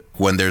to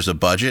when there's a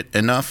budget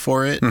enough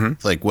for it,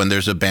 like when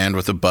there's a band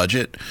with a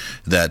budget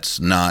that's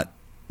not,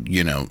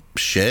 you know,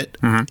 shit,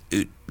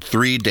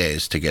 3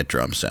 days to get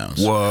drum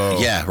sounds. Whoa.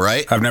 Yeah,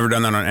 right? I've never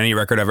done that on any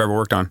record I've ever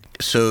worked on.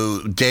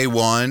 So day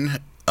one,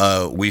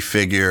 we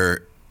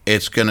figure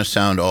it's going to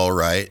sound all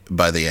right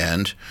by the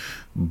end.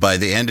 By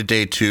the end of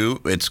day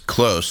 2, it's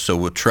close, so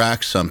we'll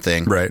track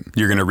something. Right.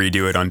 You're going to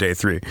redo it on day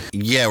 3.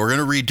 Yeah, we're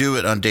going to redo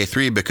it on day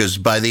 3 because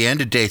by the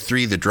end of day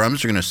 3, the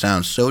drums are going to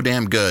sound so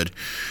damn good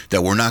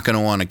that we're not going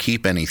to want to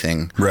keep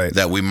anything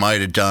that we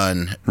might have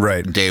done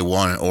day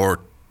 1 or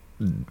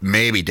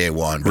maybe day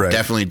 1, but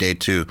definitely day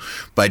 2.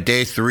 By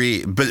day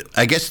 3, but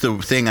I guess the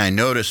thing I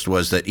noticed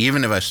was that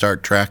even if I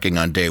start tracking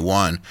on day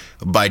 1,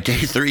 by day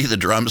 3 the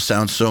drums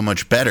sound so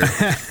much better.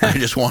 I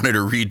just wanted to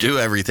redo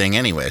everything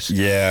anyways.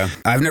 Yeah,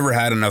 I've never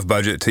had enough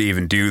budget to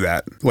even do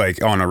that,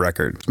 like on a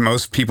record.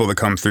 Most people that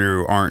come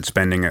through aren't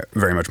spending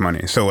very much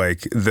money, so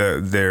like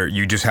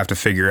you just have to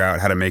figure out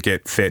how to make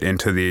it fit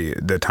into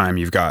the time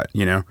you've got,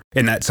 you know.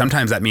 And that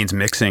sometimes that means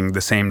mixing the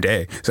same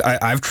day. So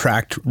I've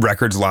tracked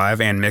records live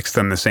and mixed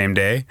them the same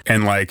day,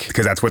 and like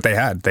because that's what they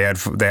had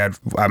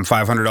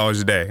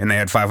 $500 a day, and they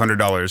had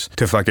 $500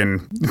 to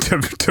fucking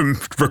to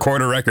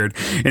record a record.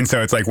 And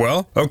so it's like,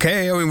 well,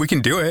 okay, I mean, we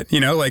can do it, you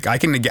know, like I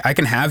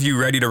can have you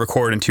ready to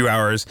record in 2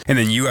 hours, and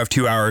then you have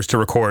 2 hours to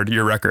record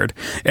your record,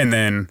 and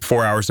then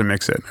 4 hours to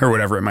mix it or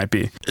whatever it might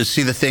be.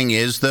 See, the thing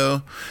is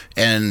though,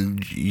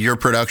 and your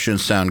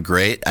productions sound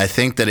great, I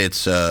think that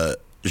it's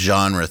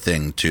genre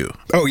thing too.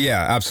 Oh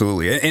yeah,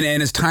 absolutely.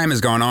 And as time has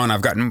gone on,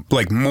 I've gotten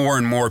like more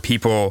and more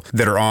people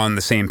that are on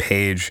the same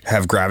page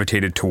have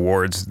gravitated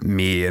towards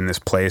me in this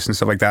place and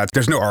stuff like that.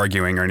 There's no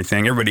arguing or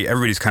anything.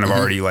 Everybody's kind of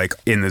already like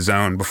in the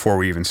zone before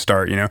we even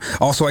start, you know.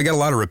 Also, I get a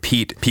lot of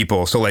repeat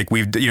people. So like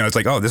it's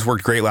like, oh, this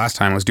worked great last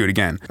time, let's do it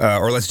again.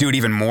 Or let's do it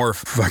even more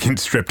fucking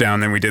stripped down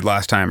than we did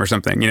last time or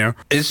something, you know.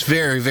 It's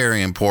very,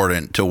 very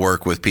important to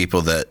work with people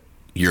that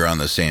you're on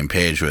the same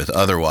page with.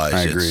 Otherwise,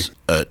 it's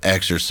an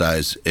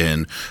exercise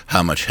in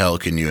how much hell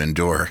can you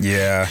endure.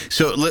 Yeah.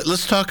 So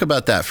let's talk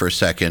about that for a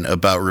second,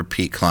 about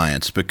repeat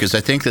clients, because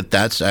I think that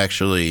that's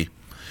actually,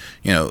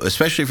 you know,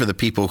 especially for the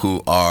people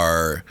who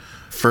are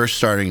first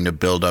starting to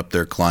build up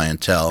their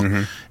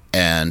clientele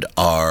and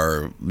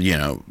are, you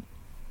know,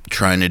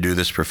 trying to do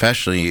this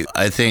professionally.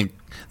 I think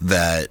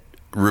that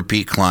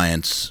repeat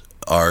clients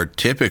are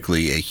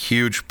typically a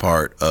huge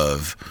part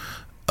of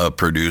a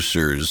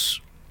producer's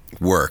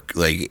work.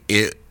 Like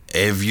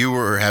if you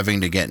were having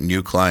to get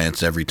new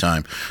clients every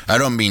time, I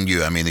don't mean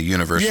you, I mean the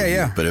universal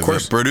you, but if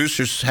a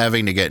producer's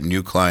having to get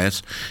new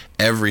clients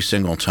every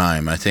single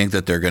time, I think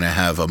that they're going to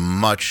have a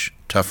much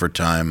tougher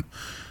time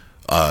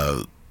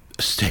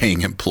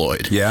staying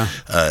employed. Yeah.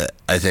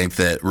 I think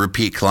that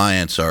repeat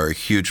clients are a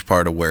huge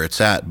part of where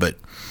it's at. But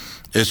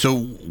so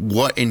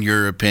what, in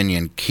your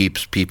opinion,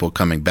 keeps people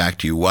coming back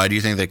to you? Why do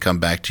you think they come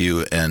back to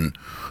you, and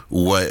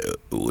what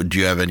do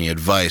you have any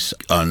advice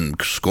on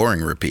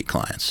scoring repeat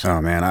clients?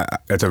 Oh man,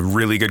 that's a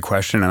really good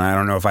question, and I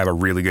don't know if I have a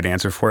really good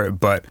answer for it,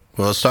 but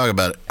well, let's talk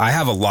about it. I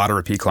have a lot of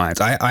repeat clients.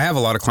 I have a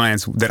lot of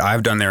clients that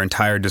I've done their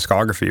entire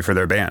discography for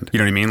their band. You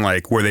know what I mean?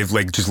 Like where they've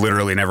like just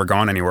literally never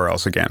gone anywhere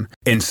else again.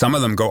 And some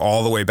of them go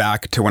all the way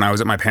back to when I was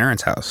at my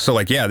parents' house. So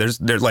like, yeah, there's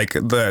like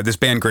this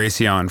band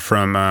Gracian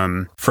from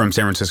San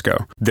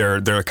Francisco.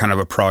 They're kind of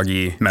a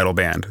proggy metal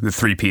band, the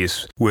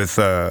 3-piece with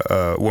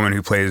a woman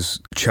who plays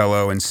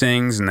cello and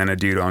sings, and then a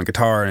dude on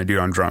guitar and a dude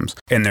on drums.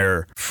 And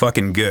they're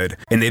fucking good.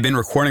 And they've been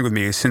recording with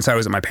me since I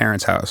was at my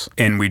parents' house.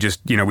 And we just,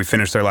 you know, we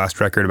finished their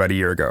last record about a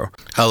year ago.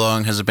 How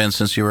long has it been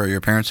since you were at your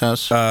parents'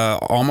 house?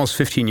 Almost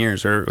 15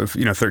 years, or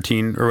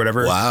 13 or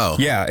whatever. Wow.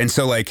 Yeah, and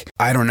so like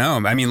I don't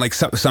know. I mean, like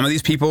some of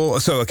these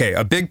people. So okay,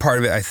 a big part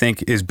of it I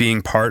think is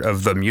being part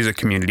of the music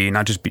community,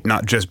 not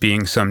just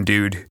being some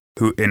dude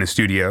who in a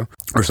studio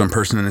or some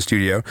person in a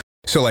studio.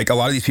 So like a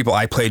lot of these people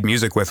I played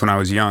music with when I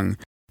was young.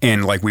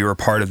 And like we were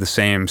part of the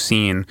same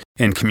scene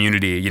and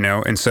community, you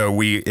know, and so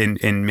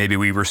and maybe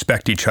we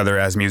respect each other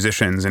as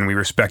musicians, and we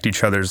respect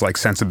each other's like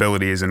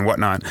sensibilities and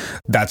whatnot.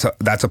 That's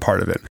a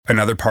part of it.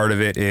 Another part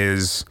of it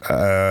is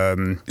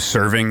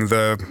serving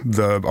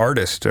the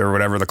artist or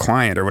whatever, the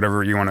client or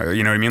whatever you want to,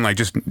 you know what I mean? Like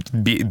just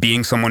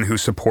being someone who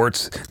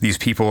supports these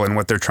people and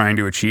what they're trying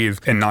to achieve,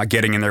 and not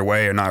getting in their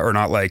way, or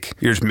not like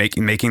you're just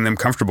making them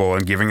comfortable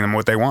and giving them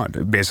what they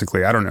want.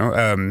 Basically, I don't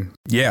know.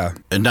 Yeah,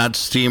 and not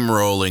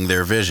steamrolling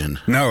their vision.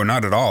 No,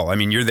 not at all. I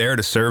mean, you're there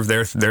to serve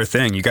their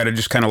thing. You got to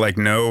just kind of like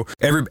know.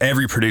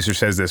 Every producer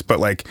says this, but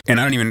like, and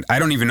I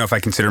don't even know if I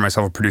consider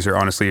myself a producer,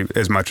 honestly,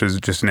 as much as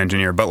just an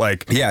engineer. But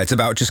like, yeah, it's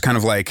about just kind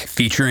of like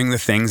featuring the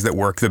things that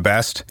work the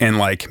best and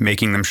like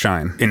making them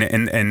shine.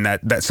 And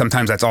that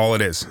sometimes that's all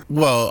it is.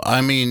 Well,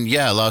 I mean,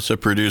 yeah, lots of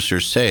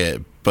producers say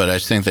it, but I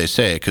think they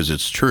say it because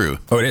it's true.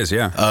 Oh, it is,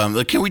 yeah.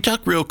 Can we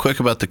talk real quick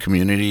about the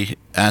community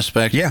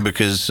aspect? Yeah.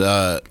 Because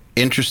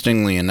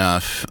interestingly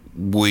enough,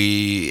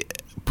 we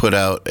put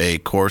out a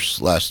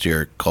course last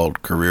year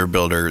called Career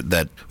Builder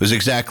that was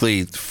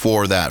exactly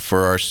for that,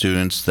 for our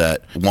students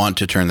that want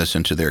to turn this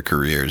into their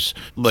careers.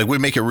 Like, we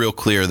make it real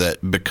clear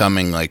that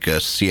becoming like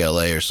a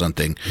CLA or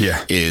something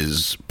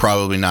is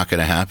probably not going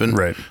to happen.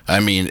 Right. I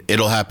mean,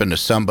 it'll happen to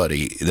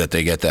somebody that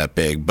they get that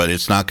big, but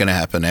it's not going to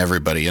happen to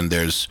everybody. And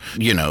there's,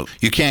 you know,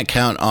 you can't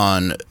count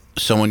on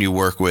someone you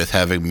work with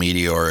having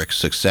meteoric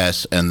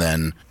success and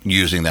then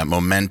using that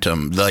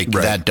momentum, like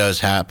that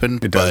does happen,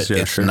 but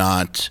it's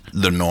not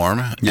the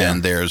norm. Yeah.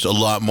 And there's a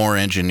lot more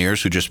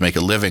engineers who just make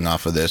a living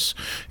off of this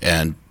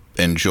and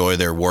enjoy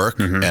their work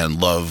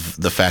and love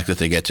the fact that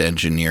they get to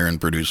engineer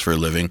and produce for a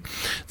living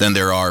than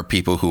there are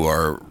people who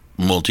are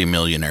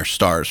multimillionaire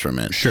stars from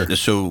it. Sure.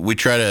 So we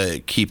try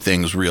to keep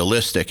things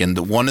realistic. And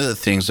one of the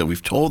things that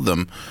we've told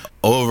them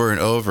over and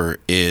over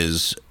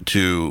is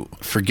to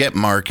forget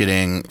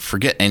marketing,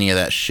 forget any of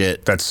that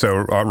shit. That's so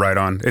right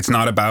on. It's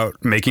not about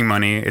making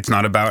money. It's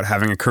not about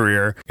having a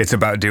career. It's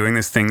about doing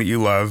this thing that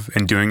you love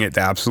and doing it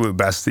the absolute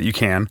best that you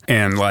can.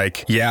 And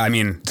like, yeah, I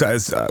mean,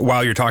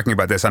 while you're talking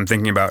about this, I'm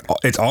thinking about,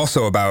 it's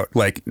also about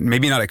like,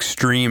 maybe not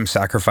extreme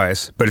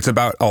sacrifice, but it's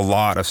about a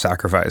lot of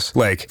sacrifice.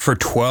 Like for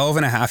 12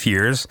 and a half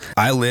years,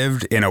 I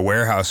lived in a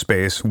warehouse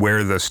space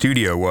where the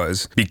studio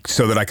was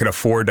so that I could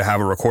afford to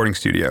have a recording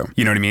studio.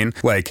 You know what I mean?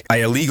 Like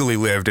I illegally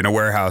lived in a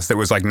warehouse that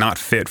was like not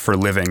fit for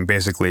living,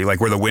 basically,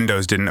 like where the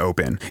windows didn't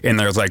open and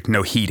there's like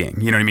no heating.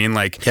 You know what I mean?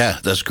 Like, yeah,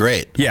 that's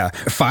great. Yeah.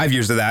 5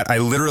 years of that, I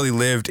literally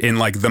lived in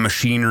like the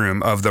machine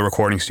room of the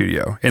recording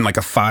studio in like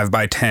a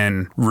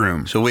 5x10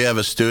 room. So we have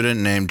a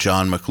student named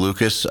John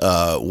McLucas,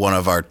 one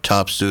of our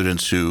top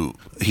students who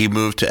he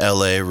moved to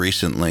LA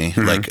recently,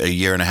 like a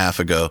year and a half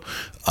ago,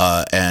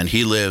 and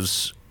he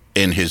lives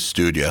in his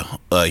studio.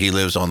 He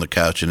lives on the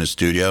couch in his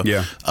studio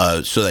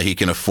so that he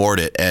can afford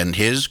it. And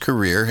his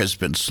career has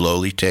been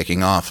slowly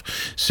taking off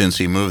since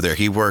he moved there.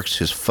 He works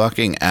his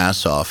fucking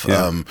ass off.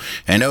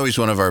 I know he's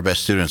one of our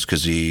best students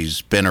because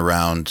he's been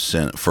around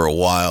for a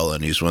while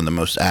and he's one of the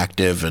most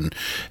active and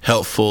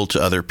helpful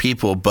to other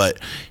people. But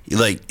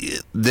like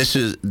this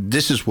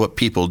is what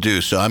people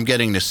do. So I'm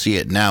getting to see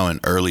it now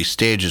in early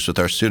stages with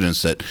our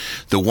students that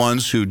the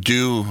ones who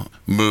do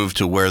move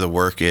to where the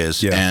work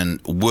is and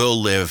will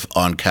live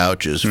on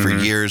couches for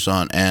years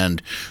on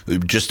end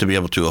just to be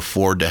able to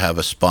afford to have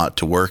a spot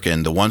to work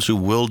in. The ones who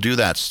will do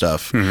that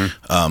stuff,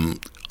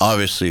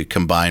 obviously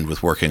combined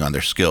with working on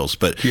their skills,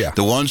 but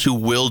the ones who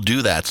will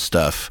do that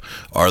stuff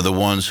are the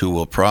ones who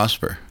will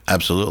prosper.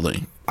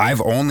 Absolutely.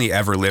 I've only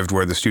ever lived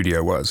where the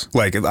studio was.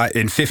 Like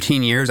in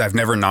 15 years, I've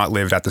never not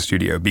lived at the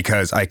studio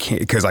because I can't,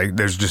 because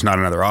there's just not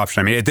another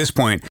option. I mean, at this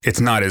point, it's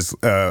not as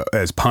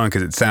punk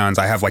as it sounds.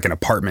 I have like an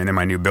apartment in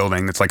my new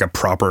building that's like a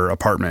proper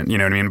apartment. You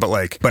know what I mean?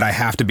 But I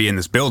have to be in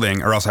this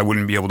building or else I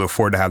wouldn't be able to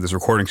afford to have this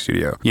recording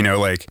studio. You know,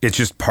 like it's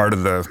just part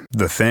of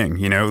the thing.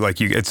 You know, like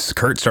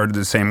Kurt started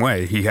the same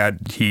way.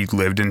 He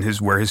lived in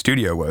where his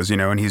studio was. You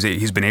know, and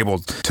he's been able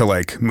to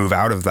like move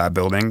out of that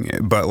building.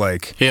 But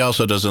like he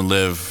also doesn't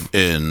live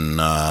in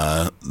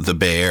the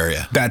Bay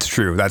Area. That's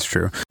true.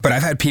 But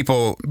I've had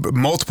people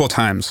multiple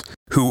times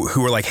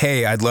who were like,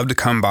 hey, I'd love to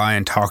come by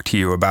and talk to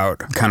you about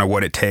kind of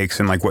what it takes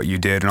and like what you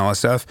did and all that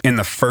stuff. And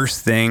the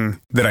first thing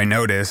that I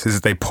notice is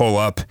that they pull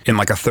up in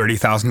like a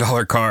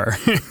 $30,000 car.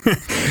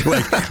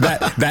 Like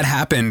that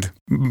happened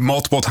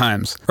multiple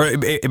times. Or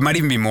it might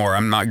even be more.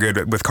 I'm not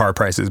good with car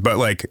prices, but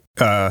like,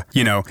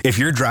 you know, if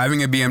you're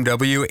driving a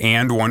BMW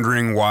and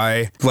wondering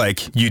why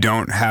like you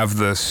don't have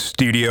the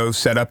studio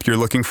setup you're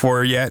looking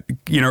for yet,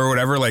 you know, or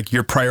whatever, like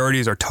your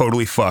priorities are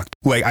totally fucked.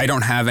 Like I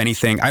don't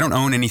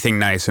own anything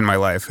nice in my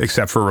life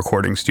except for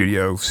recording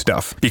studio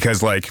stuff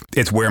because like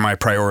it's where my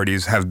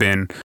priorities have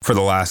been for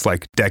the last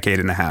like decade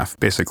and a half,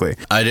 basically.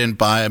 I didn't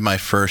buy my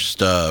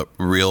first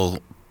real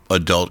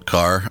adult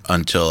car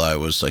until I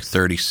was like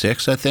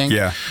 36, I think.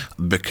 Yeah.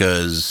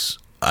 Because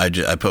I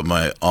put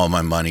all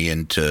my money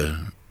into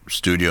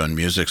studio and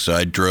music. So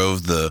I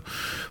drove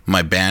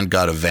my band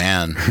got a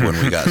van when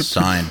we got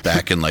signed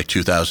back in like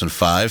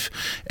 2005.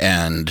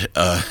 And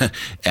I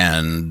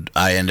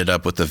ended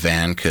up with the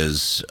van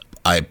because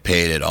I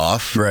paid it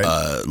off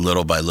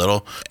little by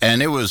little,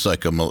 and it was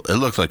like it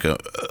looked like a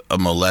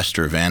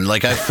molester van.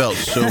 Like I felt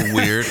so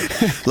weird.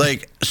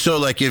 Like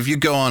if you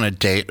go on a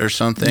date or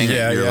something,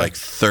 you're like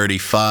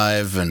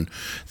 35 and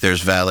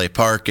there's valet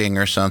parking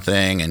or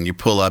something, and you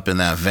pull up in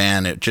that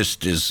van. It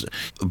just is.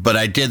 But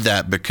I did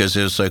that because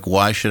it was like,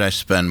 why should I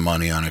spend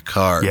money on a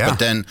car? Yeah. But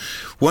then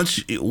once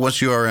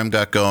URM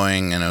got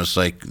going, and it was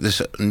like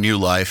this new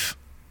life.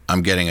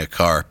 I'm getting a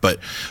car, but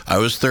I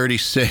was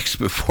 36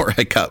 before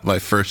I got my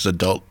first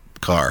adult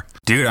car.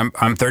 Dude,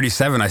 I'm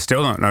 37. I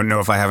still don't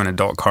know if I have an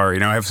adult car. You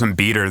know, I have some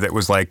beater that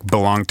was like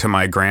belonged to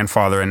my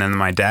grandfather and then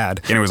my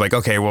dad. And it was like,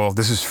 okay, well,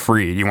 this is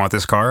free. You want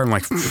this car? I'm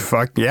like,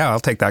 fuck yeah,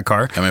 I'll take that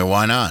car. I mean,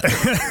 why not?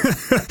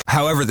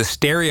 However, the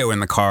stereo in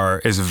the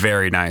car is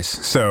very nice.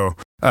 So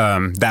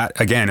that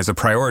again is a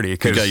priority. You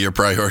got your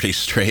priorities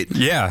straight.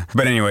 Yeah.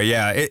 But anyway,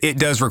 yeah, it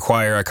does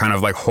require a kind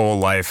of like whole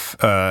life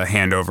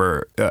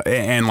handover.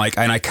 And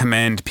I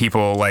commend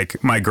people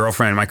like my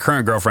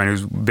current girlfriend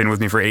who's been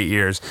with me for 8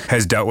 years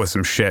has dealt with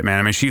some shit, man.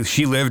 I mean,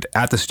 she lived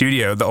at the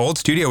studio. The old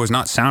studio was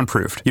not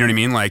soundproofed. You know what I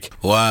mean? Like,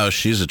 wow,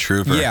 she's a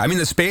trooper. Yeah. I mean,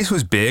 the space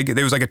was big.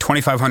 There was like a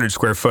 2,500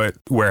 square foot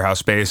warehouse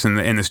space and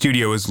the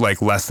studio was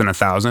like less than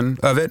 1,000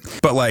 of it.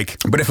 But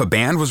if a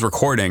band was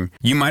recording,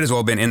 you might as well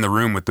have been in the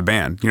room with the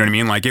band. You know what I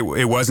mean? like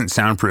it wasn't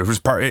soundproof.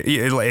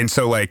 It was and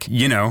so like,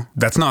 you know,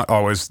 that's not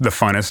always the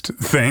funnest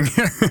thing.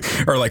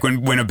 Or like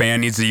when a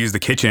band needs to use the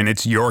kitchen,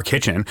 it's your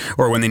kitchen.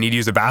 Or when they need to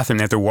use the bathroom,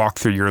 they have to walk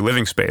through your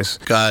living space.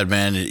 God,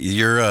 man,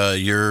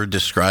 you're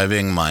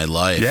describing my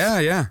life.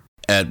 Yeah.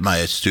 At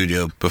my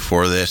studio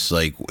before this,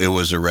 like, it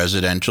was a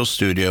residential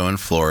studio in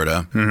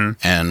Florida,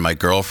 and my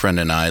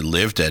girlfriend and I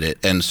lived at it.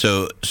 And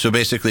so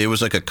basically it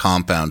was like a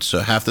compound. So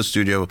half the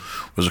studio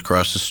was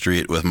across the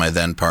street with my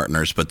then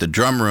partners, but the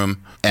drum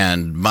room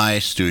and my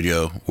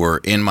studio were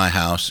in my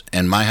house,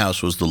 and my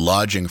house was the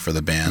lodging for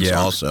the bands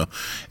also.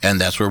 And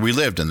that's where we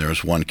lived, and there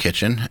was one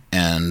kitchen.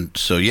 And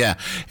so,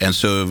 and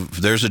so if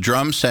there's a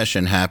drum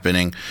session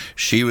happening,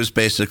 she was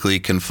basically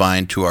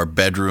confined to our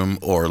bedroom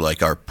or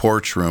like our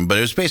porch room, but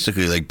it was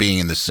basically like being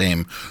in the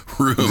same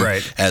room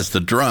as the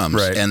drums.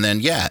 And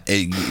then, you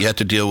had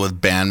to deal with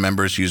band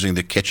members using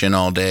the kitchen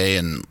all day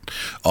and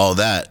all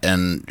that.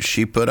 And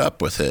she put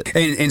up with it.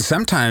 And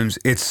sometimes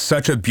it's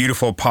such a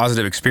beautiful,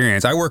 positive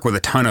experience. I work with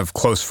a ton of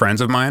close friends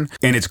of mine,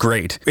 and it's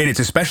great. And it's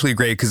especially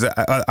great because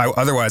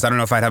otherwise, I don't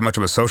know if I'd have much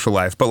of a social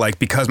life. But like,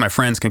 because my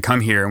friends can come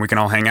here and we can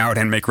all hang out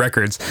and make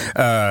records,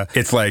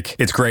 it's like,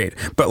 it's great.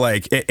 But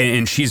like,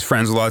 and she's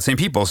friends with a lot of the same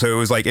people. So it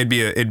was like, it'd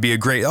be a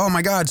great, oh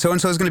my God,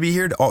 so-and-so is going to be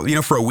here,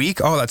 for a week.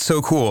 Oh, that's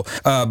so cool.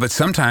 But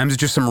sometimes it's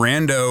just some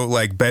rando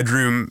like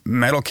bedroom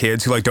metal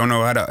kids who like don't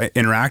know how to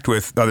interact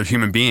with other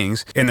human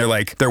beings, and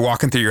they're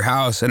walking through your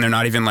house and they're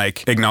not even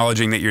like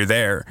acknowledging that you're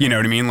there. You know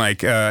what I mean?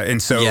 Like,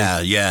 and so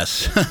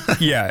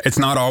it's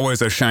not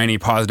always a shiny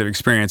positive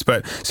experience.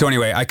 But so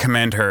anyway, I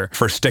commend her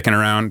for sticking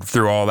around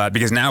through all that,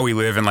 because now we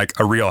live in like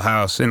a real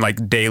house, and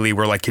like daily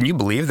we're like, can you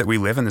believe that we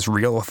live in this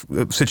real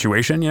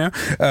situation? You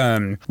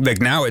know,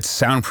 like now it's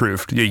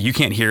soundproofed. You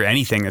can't hear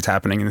anything that's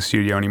happening in the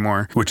studio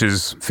anymore, which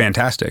is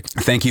fantastic.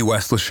 Thank you,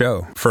 West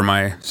Show, for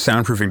my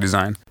soundproofing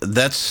design.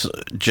 That's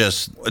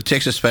just, it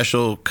takes a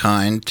special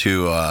kind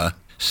to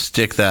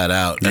stick that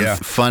out.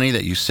 And funny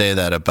that you say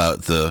that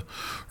about the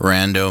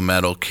rando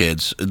metal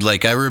kids.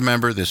 Like, I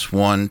remember this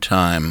one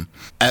time,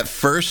 at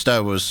first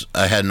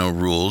I had no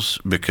rules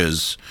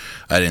because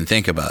I didn't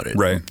think about it.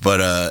 Right.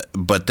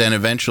 But then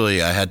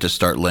eventually I had to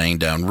start laying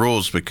down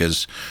rules,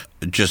 because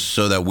just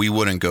so that we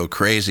wouldn't go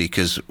crazy,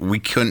 because we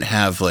couldn't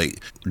have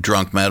like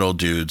drunk metal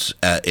dudes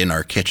in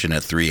our kitchen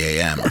at 3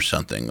 a.m. or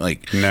something.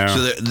 Like, no.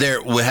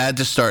 So we had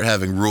to start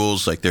having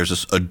rules. Like,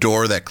 there's a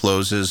door that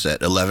closes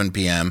at 11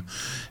 p.m.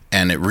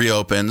 and it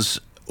reopens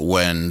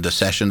when the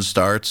session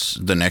starts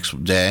the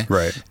next day.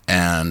 Right.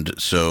 And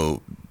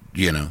so,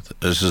 you know,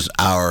 this is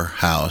our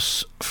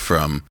house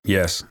from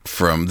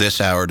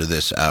this hour to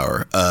this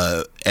hour.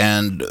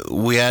 And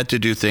we had to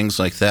do things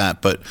like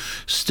that. But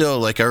still,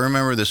 like, I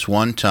remember this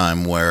one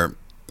time where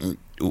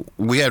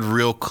we had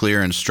real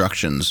clear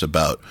instructions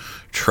about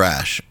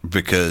trash,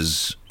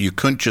 because you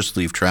couldn't just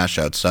leave trash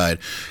outside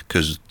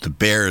because the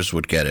bears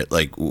would get it.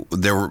 Like,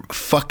 there were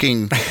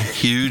fucking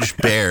huge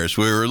bears.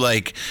 We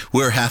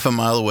were half a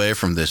mile away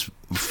from this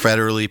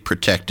federally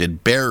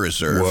protected bear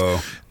reserve. Whoa.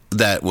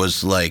 That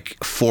was like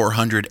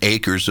 400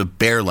 acres of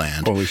bear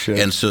land. Holy shit.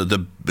 And so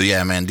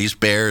these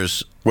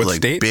bears, what like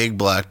state? Big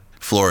black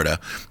Florida.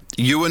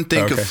 You wouldn't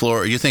think of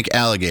Florida, you think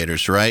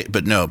alligators, right?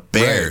 But no,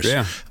 bears. Right,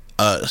 yeah.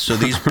 So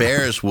these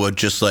bears would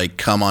just like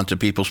come onto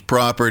people's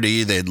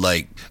property. They'd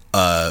like,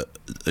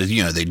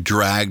 they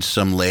dragged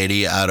some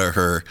lady out of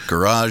her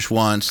garage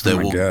once. They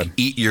will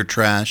eat your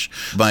trash.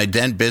 My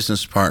then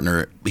business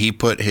partner, he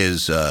put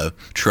his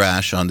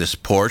trash on this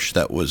porch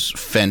that was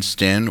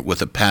fenced in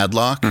with a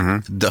padlock.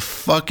 Mm-hmm. The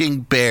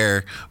fucking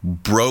bear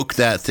broke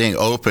that thing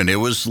open. It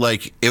was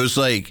like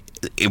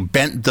it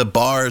bent the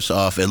bars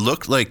off. It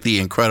looked like the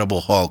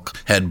Incredible Hulk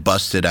had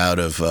busted out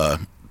of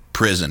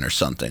prison or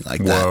something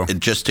like that.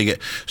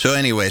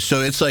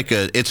 So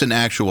it's an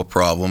actual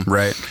problem,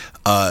 right?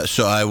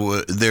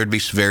 So there'd be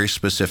very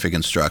specific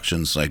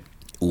instructions, like,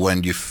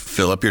 when you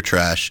fill up your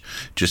trash,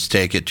 just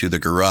take it to the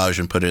garage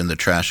and put it in the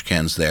trash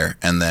cans there.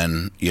 And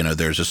then,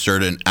 there's a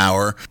certain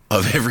hour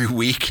of every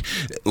week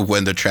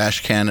when the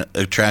trash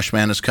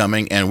man is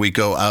coming, and we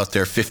go out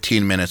there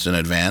 15 minutes in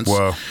advance.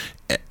 Whoa.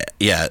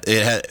 Yeah,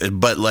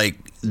 but like,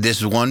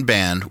 this one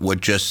band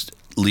would just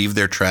leave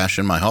their trash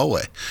in my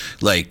hallway,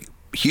 like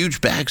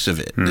huge bags of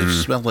it.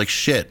 It smelled like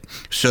shit.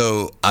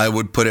 So I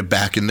would put it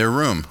back in their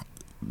room,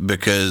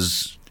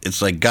 because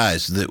it's like,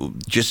 guys,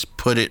 just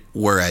put it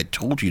where I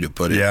told you to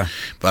put it. Yeah.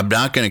 But I'm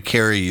not going to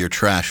carry your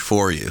trash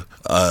for you.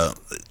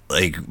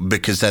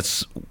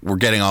 Because we're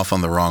getting off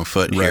on the wrong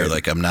foot here. Right.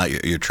 Like, I'm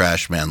not your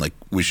trash man. Like,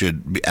 we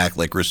should act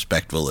like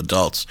respectful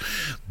adults.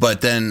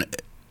 But then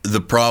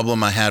the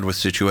problem I had with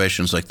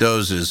situations like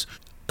those is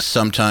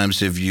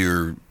sometimes if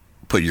you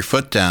put your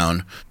foot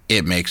down,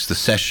 it makes the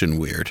session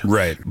weird.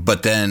 Right.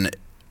 But then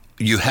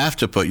you have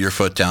to put your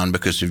foot down,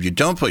 because if you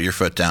don't put your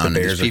foot down,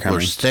 these people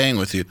are staying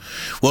with you.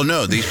 Well,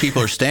 no, these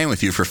people are staying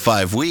with you for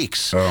 5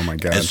 weeks. Oh my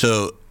God. And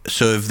so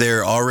if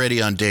they're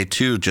already on day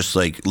 2, just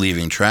like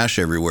leaving trash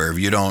everywhere, if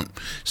you don't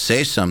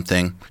say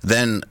something,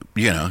 then,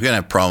 you're going to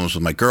have problems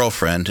with my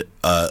girlfriend.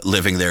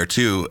 living there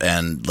too,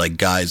 and like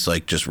guys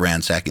like just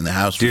ransacking the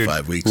house Dude, for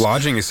 5 weeks.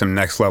 Lodging is some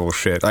next level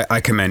shit.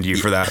 I commend you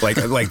for that.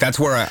 Like that's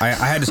where I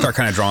had to start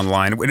kind of drawing the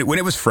line. When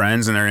it was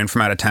friends and they're in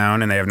from out of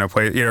town and they have no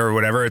place, or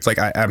whatever, it's like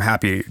I'm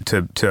happy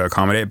to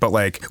accommodate. But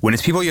like when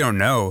it's people you don't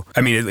know,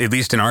 I mean, at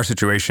least in our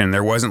situation,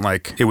 there wasn't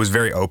like, it was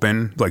very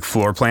open, like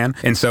floor plan.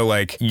 And so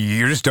like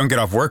you just don't get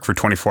off work for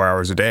 24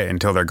 hours a day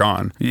until they're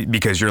gone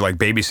because you're like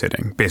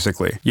babysitting,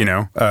 basically,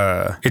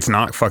 It's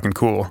not fucking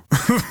cool.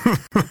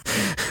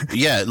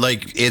 Yeah,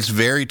 like it's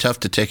very tough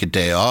to take a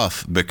day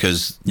off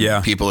because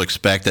people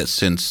expect that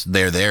since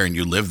they're there and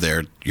you live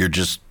there, you're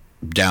just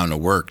down to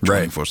work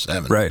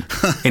 24/7. Right.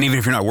 And even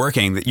if you're not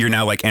working, you're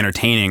now like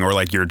entertaining or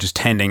like you're just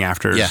tending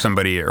after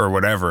somebody or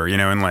whatever,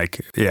 and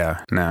like,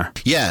 nah.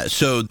 Yeah,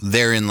 so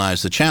therein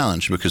lies the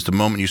challenge because the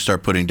moment you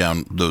start putting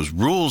down those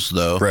rules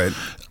though,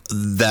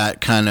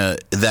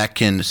 that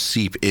can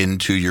seep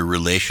into your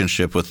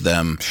relationship with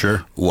them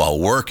while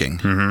working.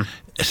 Mm-hmm.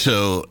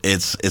 So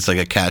it's like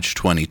a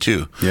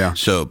catch-22. Yeah.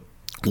 So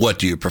what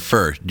do you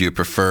prefer? Do you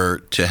prefer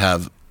to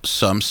have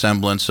some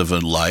semblance of a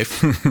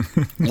life,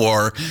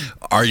 or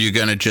are you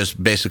going to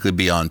just basically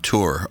be on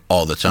tour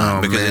all the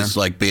time? Because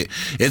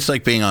it's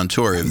like being on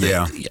tour.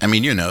 I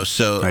mean,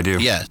 so I do.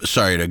 Yeah,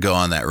 sorry to go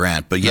on that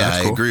rant, but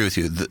I agree with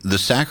you. The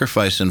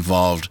sacrifice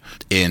involved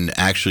in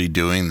actually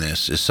doing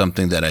this is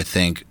something that I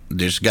think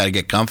they just got to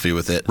get comfy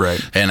with it.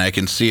 Right. And I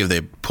can see if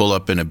they pull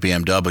up in a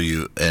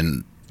BMW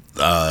and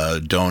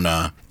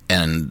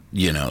and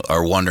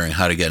are wondering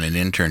how to get an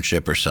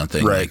internship or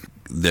something. Right. Like,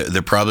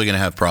 they're probably going to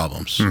have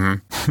problems.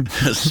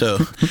 Mm-hmm. So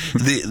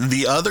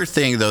the other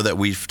thing, though, that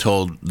we've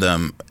told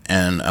them,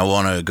 and I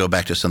want to go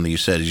back to something you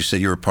said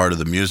you were part of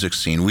the music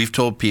scene. We've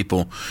told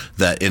people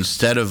that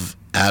instead of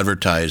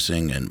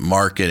advertising and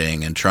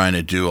marketing and trying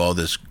to do all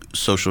this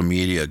social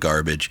media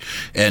garbage,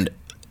 and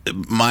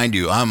mind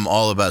you, I'm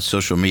all about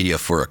social media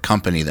for a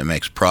company that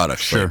makes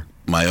products. Sure. Like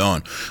my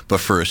own, but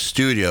for a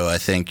studio, I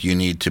think you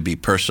need to be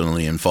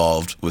personally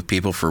involved with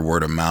people for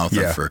word of mouth.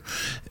 Yeah.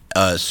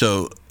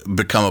 So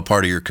become a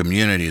part of your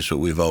community is what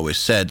we've always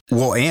said.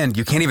 Well, and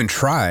you can't even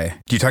try.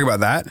 Do you talk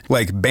about that?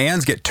 Like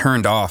bands get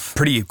turned off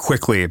pretty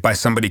quickly by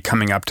somebody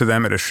coming up to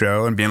them at a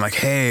show and being like,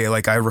 hey,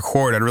 like I'd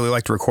really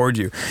like to record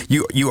you.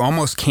 You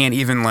almost can't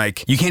even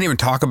you can't even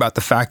talk about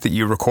the fact that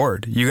you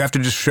record. You have to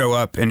just show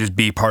up and just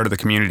be part of the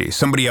community.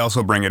 Somebody else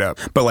will bring it up.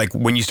 But like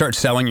when you start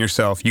selling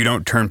yourself, you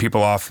don't turn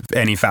people off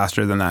any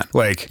faster than that.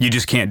 Like you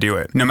just can't do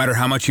it. No matter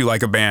how much you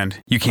like a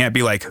band, you can't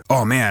be like,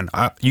 oh man,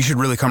 you should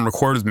really come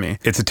record with me.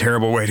 It's a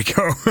terrible way to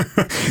go.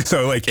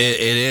 So like it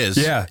is.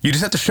 Yeah, you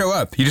just have to show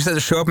up. You just have to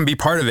show up and be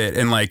part of it,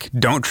 and like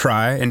don't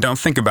try and don't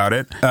think about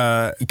it,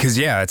 because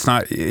it's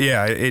not.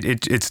 Yeah,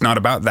 it's not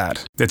about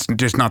that. It's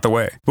just not the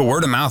way. But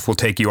word of mouth will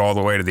take you all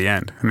the way to the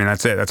end. I mean,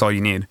 that's it. That's all you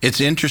need.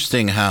 It's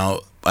interesting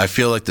how I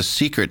feel like the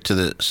secret to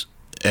this,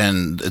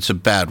 and it's a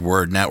bad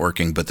word,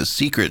 networking, but the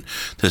secret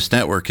to this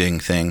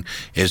networking thing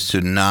is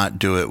to not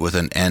do it with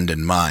an end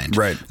in mind.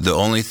 Right. The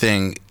only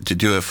thing to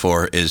do it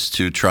for is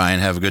to try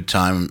and have a good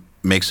time,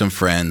 make some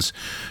friends,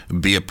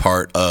 be a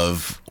part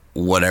of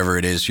whatever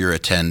it is you're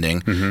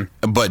attending,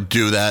 but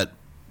do that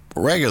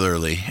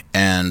regularly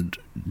and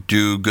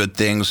do good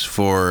things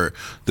for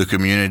the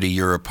community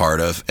you're a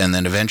part of. And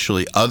then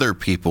eventually other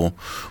people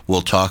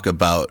will talk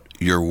about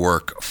your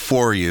work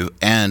for you.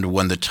 And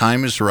when the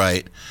time is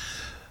right,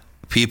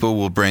 people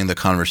will bring the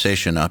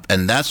conversation up,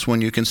 and that's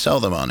when you can sell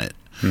them on it.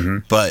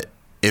 Mm-hmm. But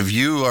if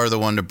you are the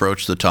one to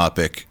broach the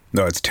topic,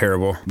 no, it's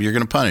terrible. You're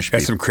going to punish people.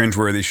 That's some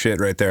cringeworthy shit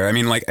right there. I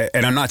mean, like,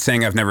 and I'm not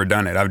saying I've never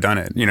done it. I've done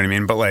it. You know what I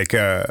mean? But like,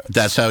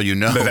 that's how you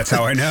know. That's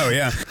how I know.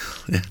 Yeah.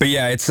 But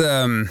yeah,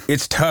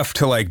 it's tough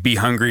to like be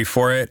hungry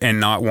for it and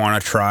not want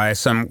to try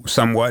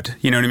somewhat.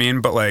 You know what I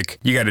mean? But like,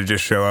 you got to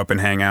just show up and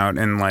hang out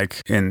and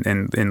like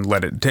and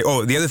let it take.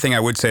 Oh, the other thing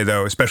I would say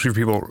though, especially for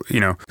people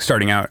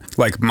starting out,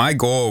 like my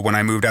goal when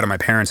I moved out of my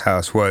parents'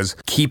 house was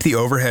keep the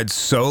overhead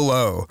so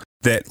low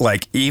that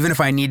like even if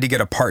I need to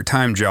get a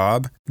part-time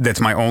job that's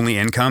my only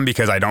income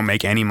because I don't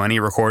make any money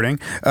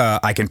recording,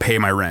 I can pay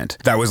my rent.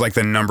 That was like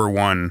the number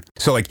one.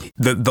 So like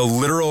the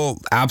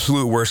literal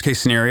absolute worst case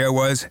scenario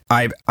was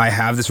I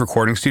have this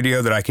recording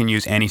studio that I can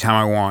use anytime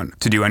I want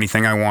to do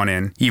anything I want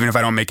in, even if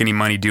I don't make any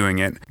money doing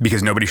it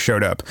because nobody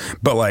showed up.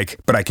 But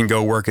I can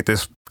go work at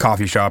this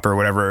coffee shop or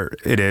whatever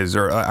it is,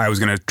 or I was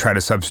going to try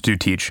to substitute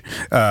teach,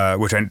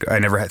 which I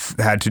never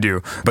had to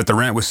do. But the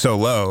rent was so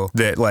low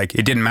that like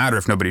it didn't matter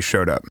if nobody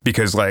showed up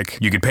because like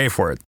you could pay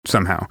for it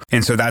somehow.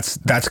 And so that's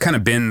kind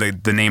of been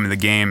the name of the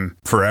game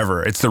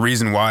forever. It's the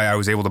reason why I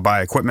was able to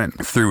buy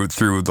equipment through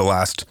the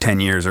last 10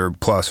 years or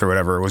plus or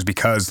whatever, was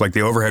because like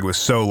the overhead was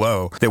so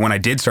low that when I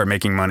did start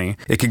making money,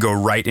 it could go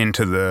right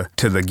into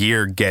the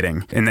gear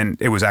getting. And then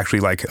it was actually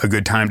like a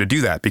good time to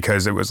do that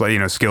because it was like,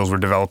 skills were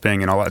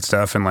developing and all that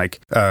stuff. And like,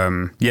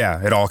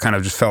 yeah, it all kind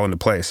of just fell into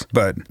place.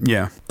 But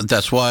yeah.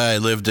 That's why I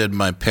lived in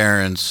my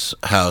parents'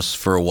 house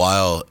for a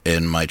while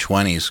in my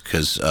 20s,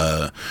 because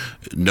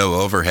no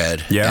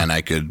overhead, and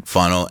I could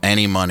funnel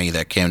any money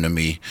that came to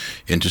me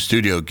into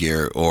studio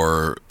gear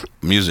or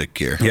music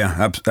gear.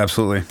 Yeah,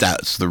 absolutely.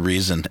 That's the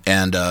reason.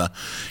 And,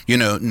 you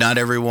know, not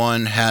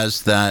everyone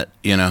has that,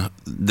 you know,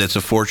 that's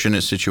a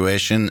fortunate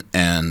situation,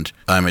 and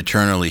I'm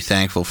eternally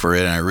thankful for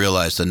it. And I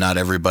realize that not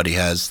everybody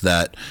has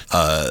that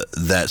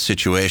that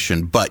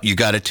situation, but you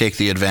got to take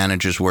the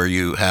advantages where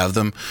you have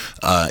them,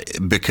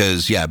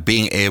 because, yeah,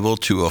 being able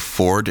to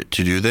afford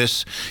to do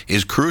this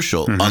is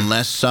crucial,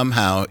 unless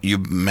somehow you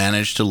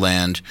manage to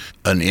land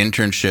an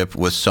internship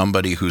with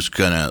somebody who's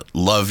going to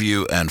love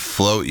you and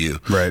float you,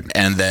 right,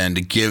 and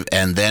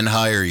then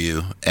hire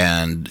you,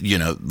 and, you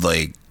know,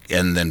 like,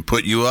 and then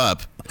put you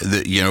up,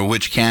 you know,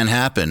 which can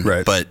happen,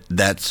 right, but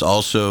that's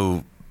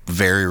also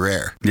very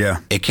rare. Yeah.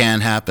 It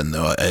can happen,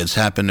 though. It's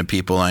happened to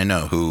people I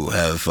know who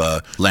have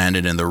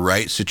landed in the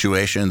right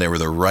situation. They were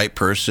the right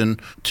person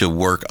to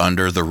work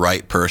under the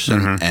right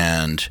person,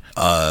 and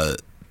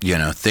you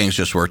know, things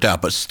just worked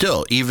out. But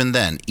still, even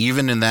then,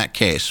 even in that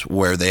case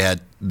where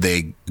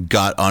they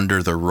got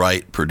under the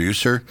right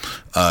producer,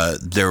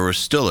 there was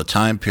still a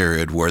time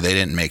period where they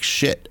didn't make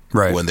shit,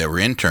 right, when they were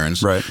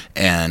interns, right,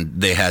 and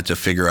they had to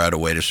figure out a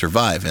way to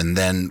survive. And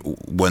then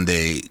when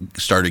they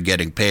started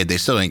getting paid, they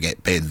still didn't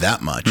get paid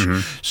that much.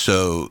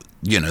 So,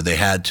 you know, they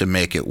had to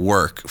make it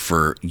work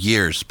for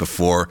years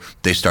before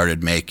they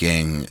started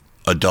making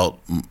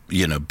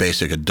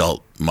basic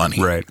adult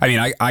money. Right. I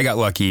mean, I got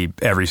lucky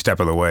every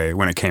step of the way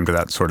when it came to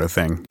that sort of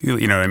thing.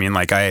 You know what I mean?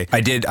 Like I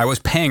was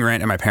paying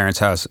rent at my parents'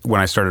 house when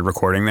I started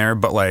recording there,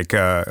 but like,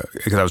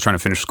 because I was trying to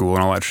finish school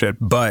and all that shit.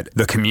 But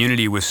the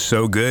community was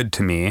so good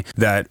to me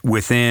that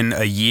within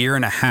a year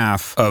and a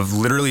half of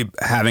literally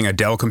having a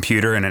Dell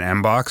computer and an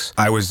M-Box,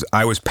 I was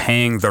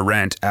paying the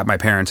rent at my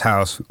parents'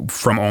 house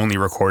from only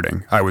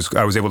recording. I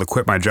was able to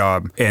quit my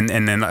job. And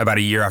then about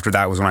a year after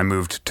that was when I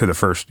moved to the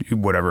first,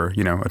 whatever,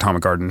 you know,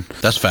 Atomic Garden.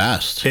 That's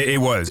fast. It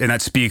was. And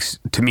that speaks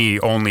to me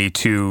only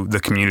to the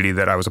community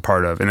that I was a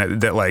part of, and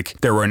that like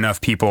there were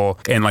enough people,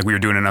 and like we were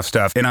doing enough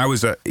stuff, and I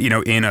was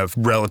in a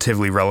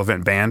relatively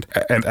relevant band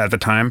at the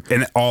time,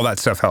 and all that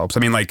stuff helps. I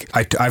mean, like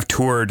I've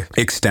toured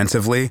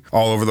extensively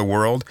all over the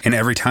world, and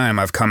every time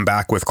I've come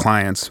back with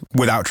clients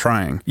without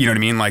trying. You know what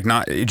I mean? Like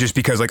not just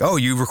because like, oh,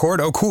 you record,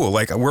 oh cool,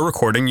 like we're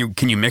recording,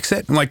 can you mix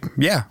it? I'm like,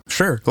 yeah,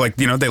 sure. Like,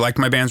 you know, they liked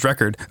my band's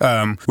record,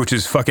 which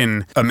is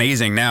fucking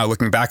amazing now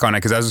looking back on it,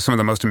 because those are some of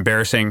the most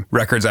embarrassing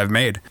records I've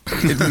made.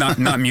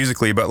 Not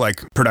musically, but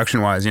like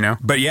production wise, you know?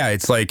 But yeah,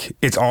 it's like,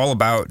 it's all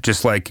about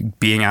just like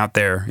being out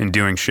there and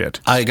doing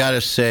shit. I gotta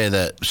say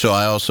that, so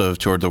I also have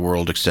toured the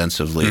world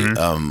extensively,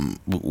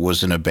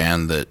 was in a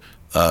band that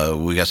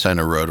we got signed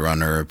to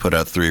Roadrunner, put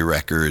out 3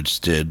 records,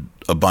 did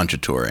a bunch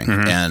of touring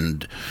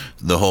and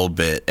the whole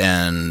bit,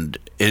 and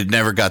it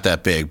never got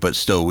that big, but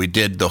still we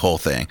did the whole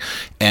thing.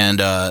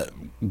 And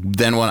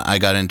then when I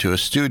got into a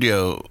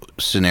studio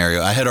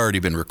scenario, I had already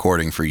been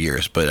recording for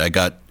years, but I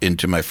got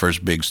into my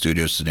first big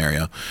studio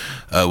scenario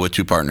with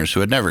 2 partners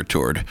who had never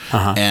toured.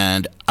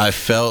 And I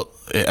felt,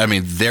 I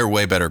mean, they're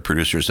way better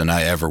producers than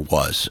I ever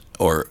was,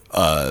 or,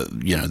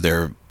 you know,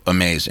 they're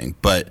amazing.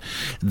 But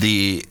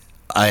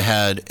I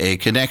had a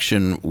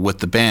connection with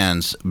the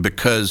bands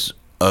because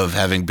of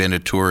having been a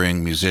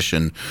touring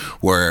musician,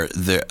 where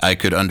I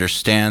could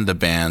understand the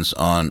bands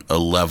on a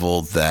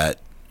level that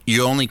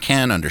you only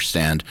can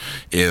understand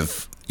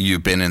if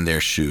you've been in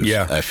their shoes.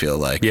 Yeah. I feel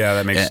like. Yeah,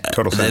 that makes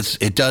total sense.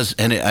 It does,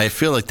 and I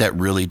feel like that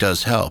really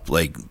does help.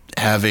 Like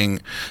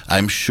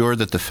I'm sure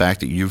that the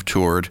fact that you've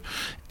toured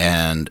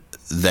and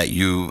that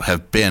you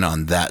have been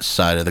on that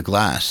side of the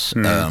glass,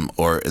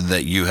 or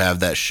that you have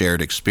that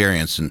shared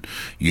experience and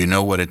you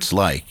know what it's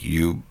like.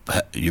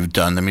 You've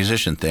done the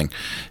musician thing.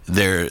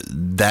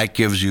 That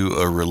gives you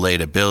a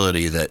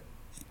relatability that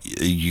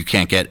you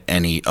can't get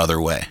any other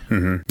way.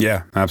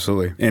 Yeah,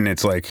 absolutely. And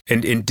it's like,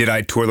 and did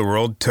I tour the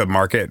world to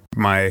market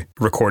my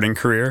recording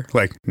career?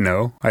 Like,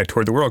 no, I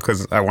toured the world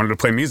because I wanted to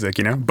play music,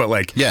 you know? But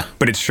like, yeah,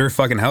 but it sure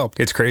fucking helped.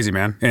 It's crazy,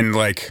 man. And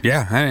like,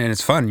 yeah, and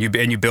it's fun. You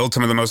build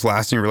some of the most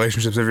lasting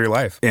relationships of your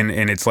life. And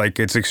it's like,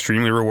 it's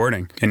extremely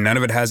rewarding. And none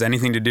of it has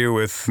anything to do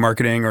with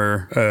marketing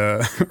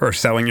or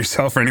selling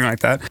yourself or anything like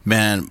that.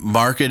 Man,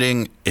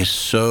 marketing is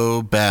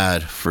so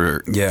bad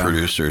for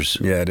producers.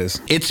 Yeah, it is.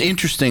 It's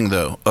interesting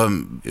though.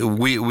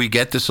 We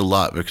get this a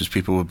lot because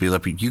people would be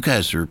like, you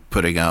guys are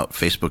putting out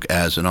Facebook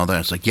ads and all that.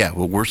 It's like, yeah,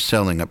 well, we're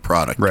selling a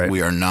product. Right.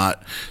 We are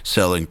not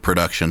selling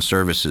production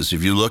services.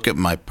 If you look at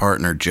my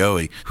partner,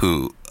 Joey,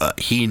 who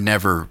he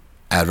never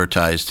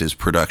advertised his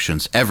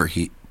productions ever.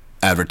 He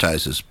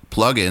advertises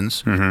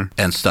plugins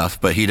and stuff,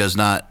 but he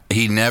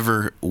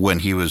never, when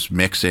he was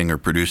mixing or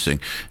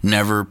producing,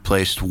 never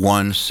placed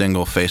one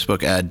single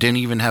Facebook ad, didn't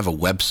even have a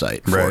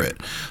website for it.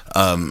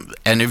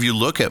 And if you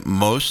look at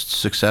most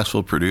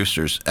successful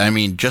producers, I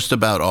mean, just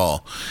about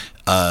all,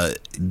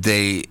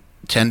 they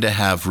tend to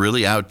have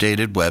really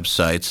outdated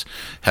websites,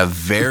 have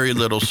very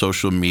little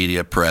social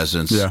media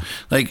presence. Yeah.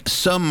 Like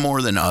some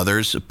more than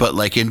others, but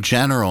like in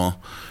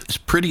general, it's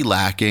pretty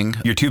lacking.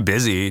 You're too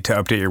busy to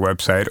update your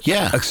website.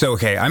 Yeah. So,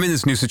 okay, I'm in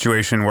this new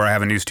situation where I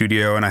have a new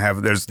studio and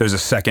there's a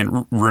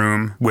second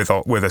room with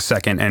a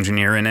second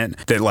engineer in it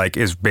that like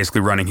is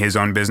basically running his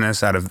own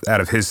business out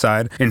of his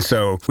side. And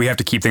so we have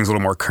to keep things a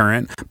little more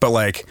current.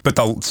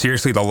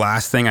 Seriously, the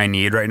last thing I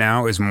need right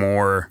now is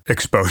more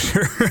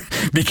exposure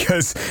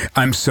because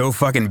I'm so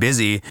fucking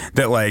busy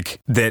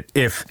that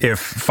if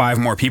 5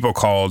 more people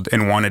called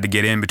and wanted to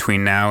get in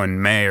between now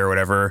and May or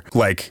whatever,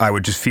 like I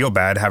would just feel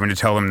bad having to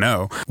tell them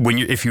no.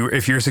 If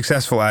you're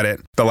successful at it,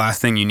 the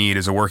last thing you need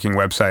is a working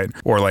website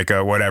or like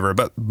a whatever.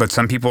 But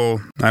some people,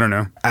 I don't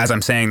know. As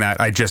I'm saying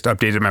that, I just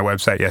updated my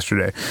website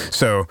yesterday.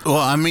 So, well,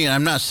 I mean,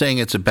 I'm not saying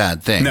it's a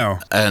bad thing. No.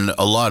 And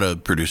a lot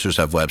of producers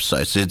have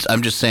websites.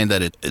 I'm just saying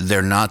that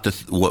they're not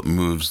what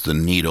moves the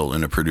needle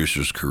in a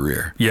producer's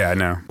career. Yeah,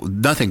 no.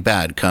 Nothing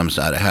bad comes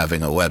out of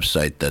having a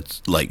website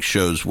that's like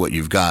shows what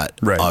you've got,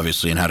 right,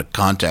 obviously, and how to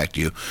contact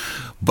you.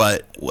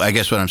 But I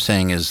guess what I'm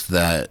saying is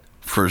that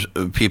for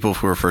people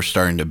who are first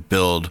starting to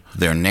build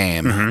their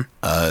name,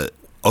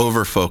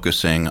 over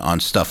focusing on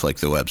stuff like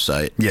the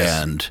website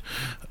and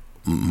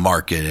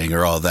marketing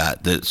or all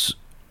that's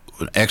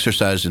an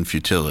exercise in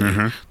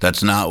futility.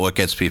 That's not what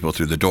gets people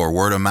through the door.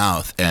 Word of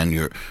mouth and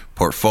your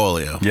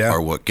portfolio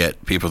are what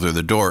get people through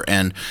the door.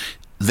 And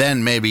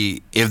then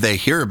maybe if they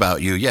hear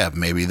about you,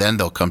 maybe then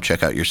they'll come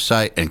check out your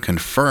site and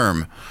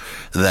confirm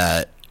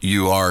that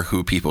you are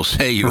who people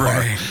say you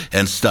are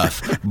and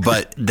stuff.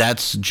 But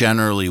that's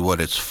generally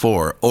what it's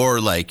for. Or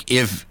like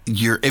if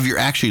you're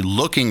actually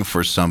looking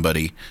for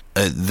somebody,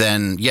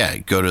 then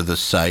go to the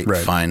site,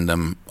 find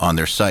them on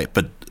their site.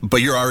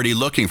 But you're already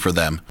looking for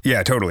them.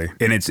 Yeah, totally.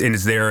 And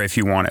it's there if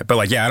you want it. But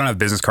like, I don't have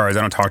business cards.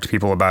 I don't talk to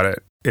people about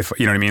it. If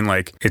you know what I mean,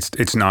 like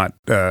it's not.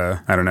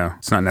 I don't know.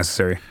 It's not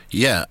necessary.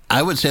 Yeah,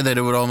 I would say that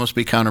it would almost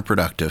be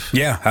counterproductive.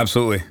 Yeah,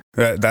 absolutely.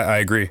 That I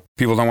agree.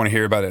 People don't want to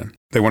hear about it.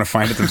 They want to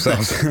find it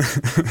themselves.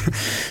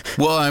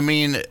 Well, I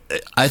mean,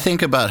 I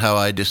think about how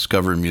I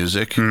discover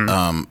music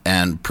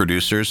and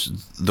producers.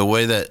 The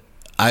way that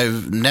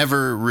I've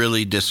never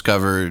really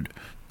discovered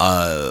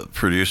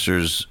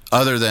producers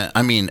other than,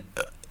 I mean,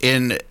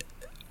 in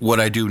what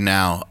I do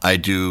now, I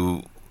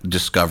do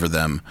discover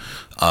them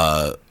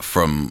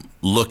from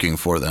looking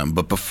for them.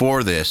 But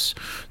before this,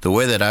 the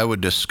way that I would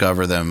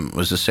discover them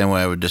was the same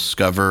way I would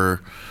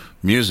discover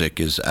music.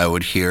 Is I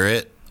would hear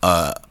it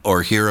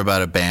or hear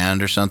about a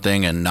band or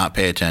something and not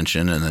pay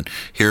attention, and then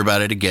hear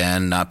about it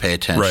again, not pay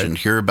attention,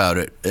 hear about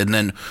it, and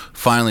then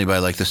finally by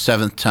like the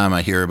 7th time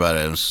I hear about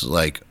it, it's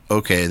like,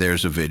 okay,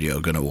 there's a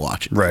video, gonna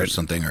watch it or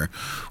something,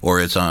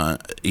 or it's on,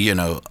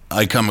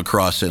 I come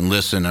across it and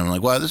listen, and I'm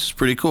like, wow, this is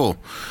pretty cool.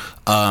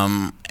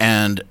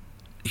 And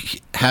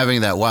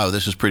having that, wow,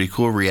 this is pretty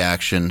cool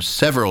reaction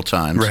several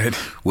times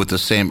with the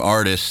same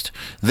artist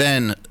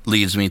then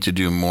leads me to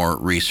do more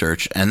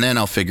research, and then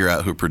I'll figure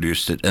out who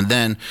produced it, and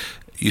then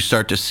you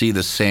start to see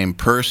the same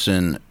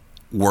person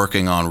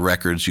working on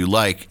records you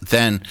like,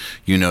 then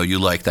you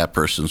like that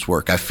person's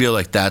work. I feel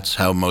like that's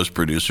how most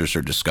producers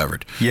are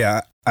discovered. Yeah,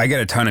 I get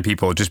a ton of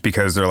people just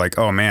because they're like,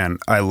 oh man,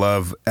 I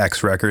love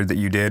X record that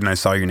you did and I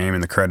saw your name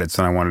in the credits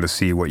and I wanted to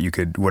see what you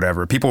could,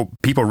 whatever. People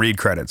read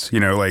credits,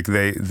 like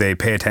they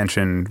pay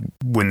attention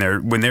when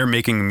they're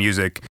making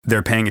music,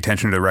 they're paying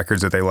attention to the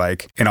records that they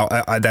like. And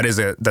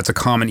that's a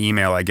common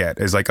email I get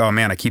is like, oh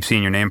man, I keep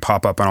seeing your name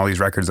pop up on all these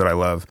records that I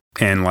love.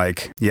 And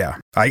like,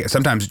 I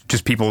sometimes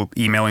just people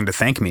emailing to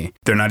thank me.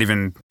 They're not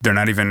even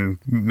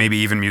maybe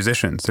even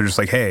musicians. They're just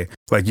like, hey,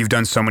 like you've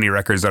done so many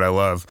records that I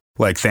love.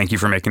 Like, thank you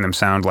for making them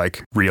sound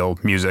like real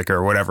music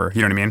or whatever.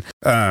 You know what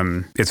I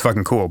mean? It's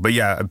fucking cool. But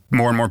yeah,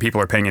 more and more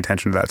people are paying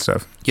attention to that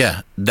stuff.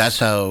 Yeah, that's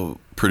how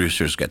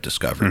producers get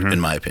discovered,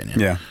 in my opinion.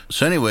 Yeah.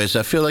 So anyways,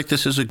 I feel like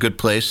this is a good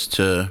place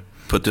to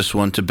put this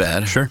one to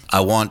bed. Sure. I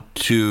want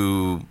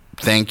to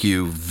thank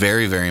you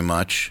very, very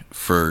much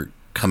for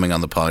coming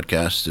on the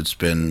podcast. It's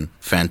been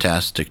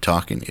fantastic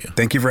talking to you.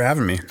 Thank you for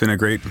having me. It's been a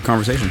great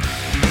conversation.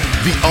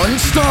 The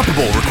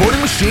Unstoppable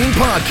Recording Machine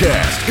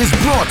Podcast is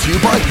brought to you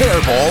by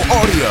Hairball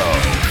Audio.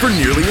 For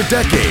nearly a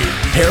decade,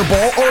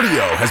 Hairball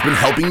Audio has been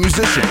helping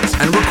musicians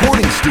and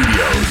recording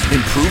studios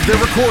improve their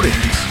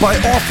recordings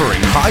by offering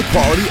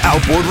high-quality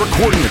outboard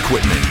recording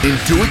equipment in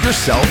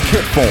do-it-yourself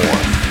kit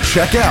form.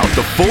 Check out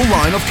the full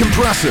line of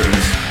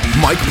compressors,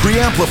 mic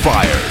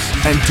preamplifiers,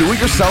 and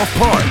do-it-yourself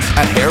parts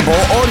at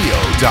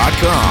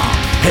hairballaudio.com.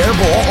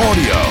 Hairball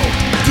Audio.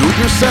 Do it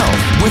yourself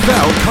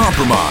without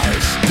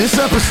compromise. This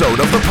episode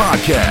of the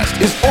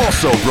podcast is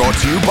also brought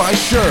to you by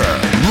Shure.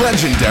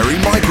 Legendary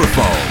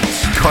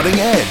microphones,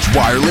 cutting-edge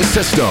wireless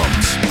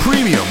systems,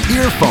 premium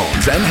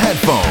earphones and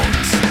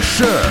headphones.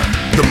 Shure,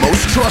 the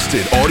most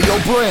trusted audio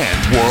brand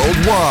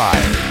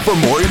worldwide. For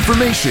more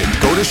information,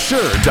 go to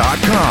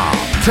Shure.com.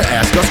 To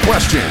ask us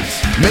questions,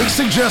 make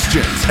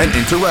suggestions, and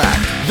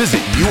interact,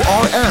 visit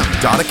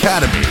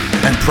urm.academy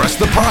and press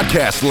the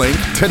podcast link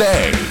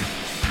today.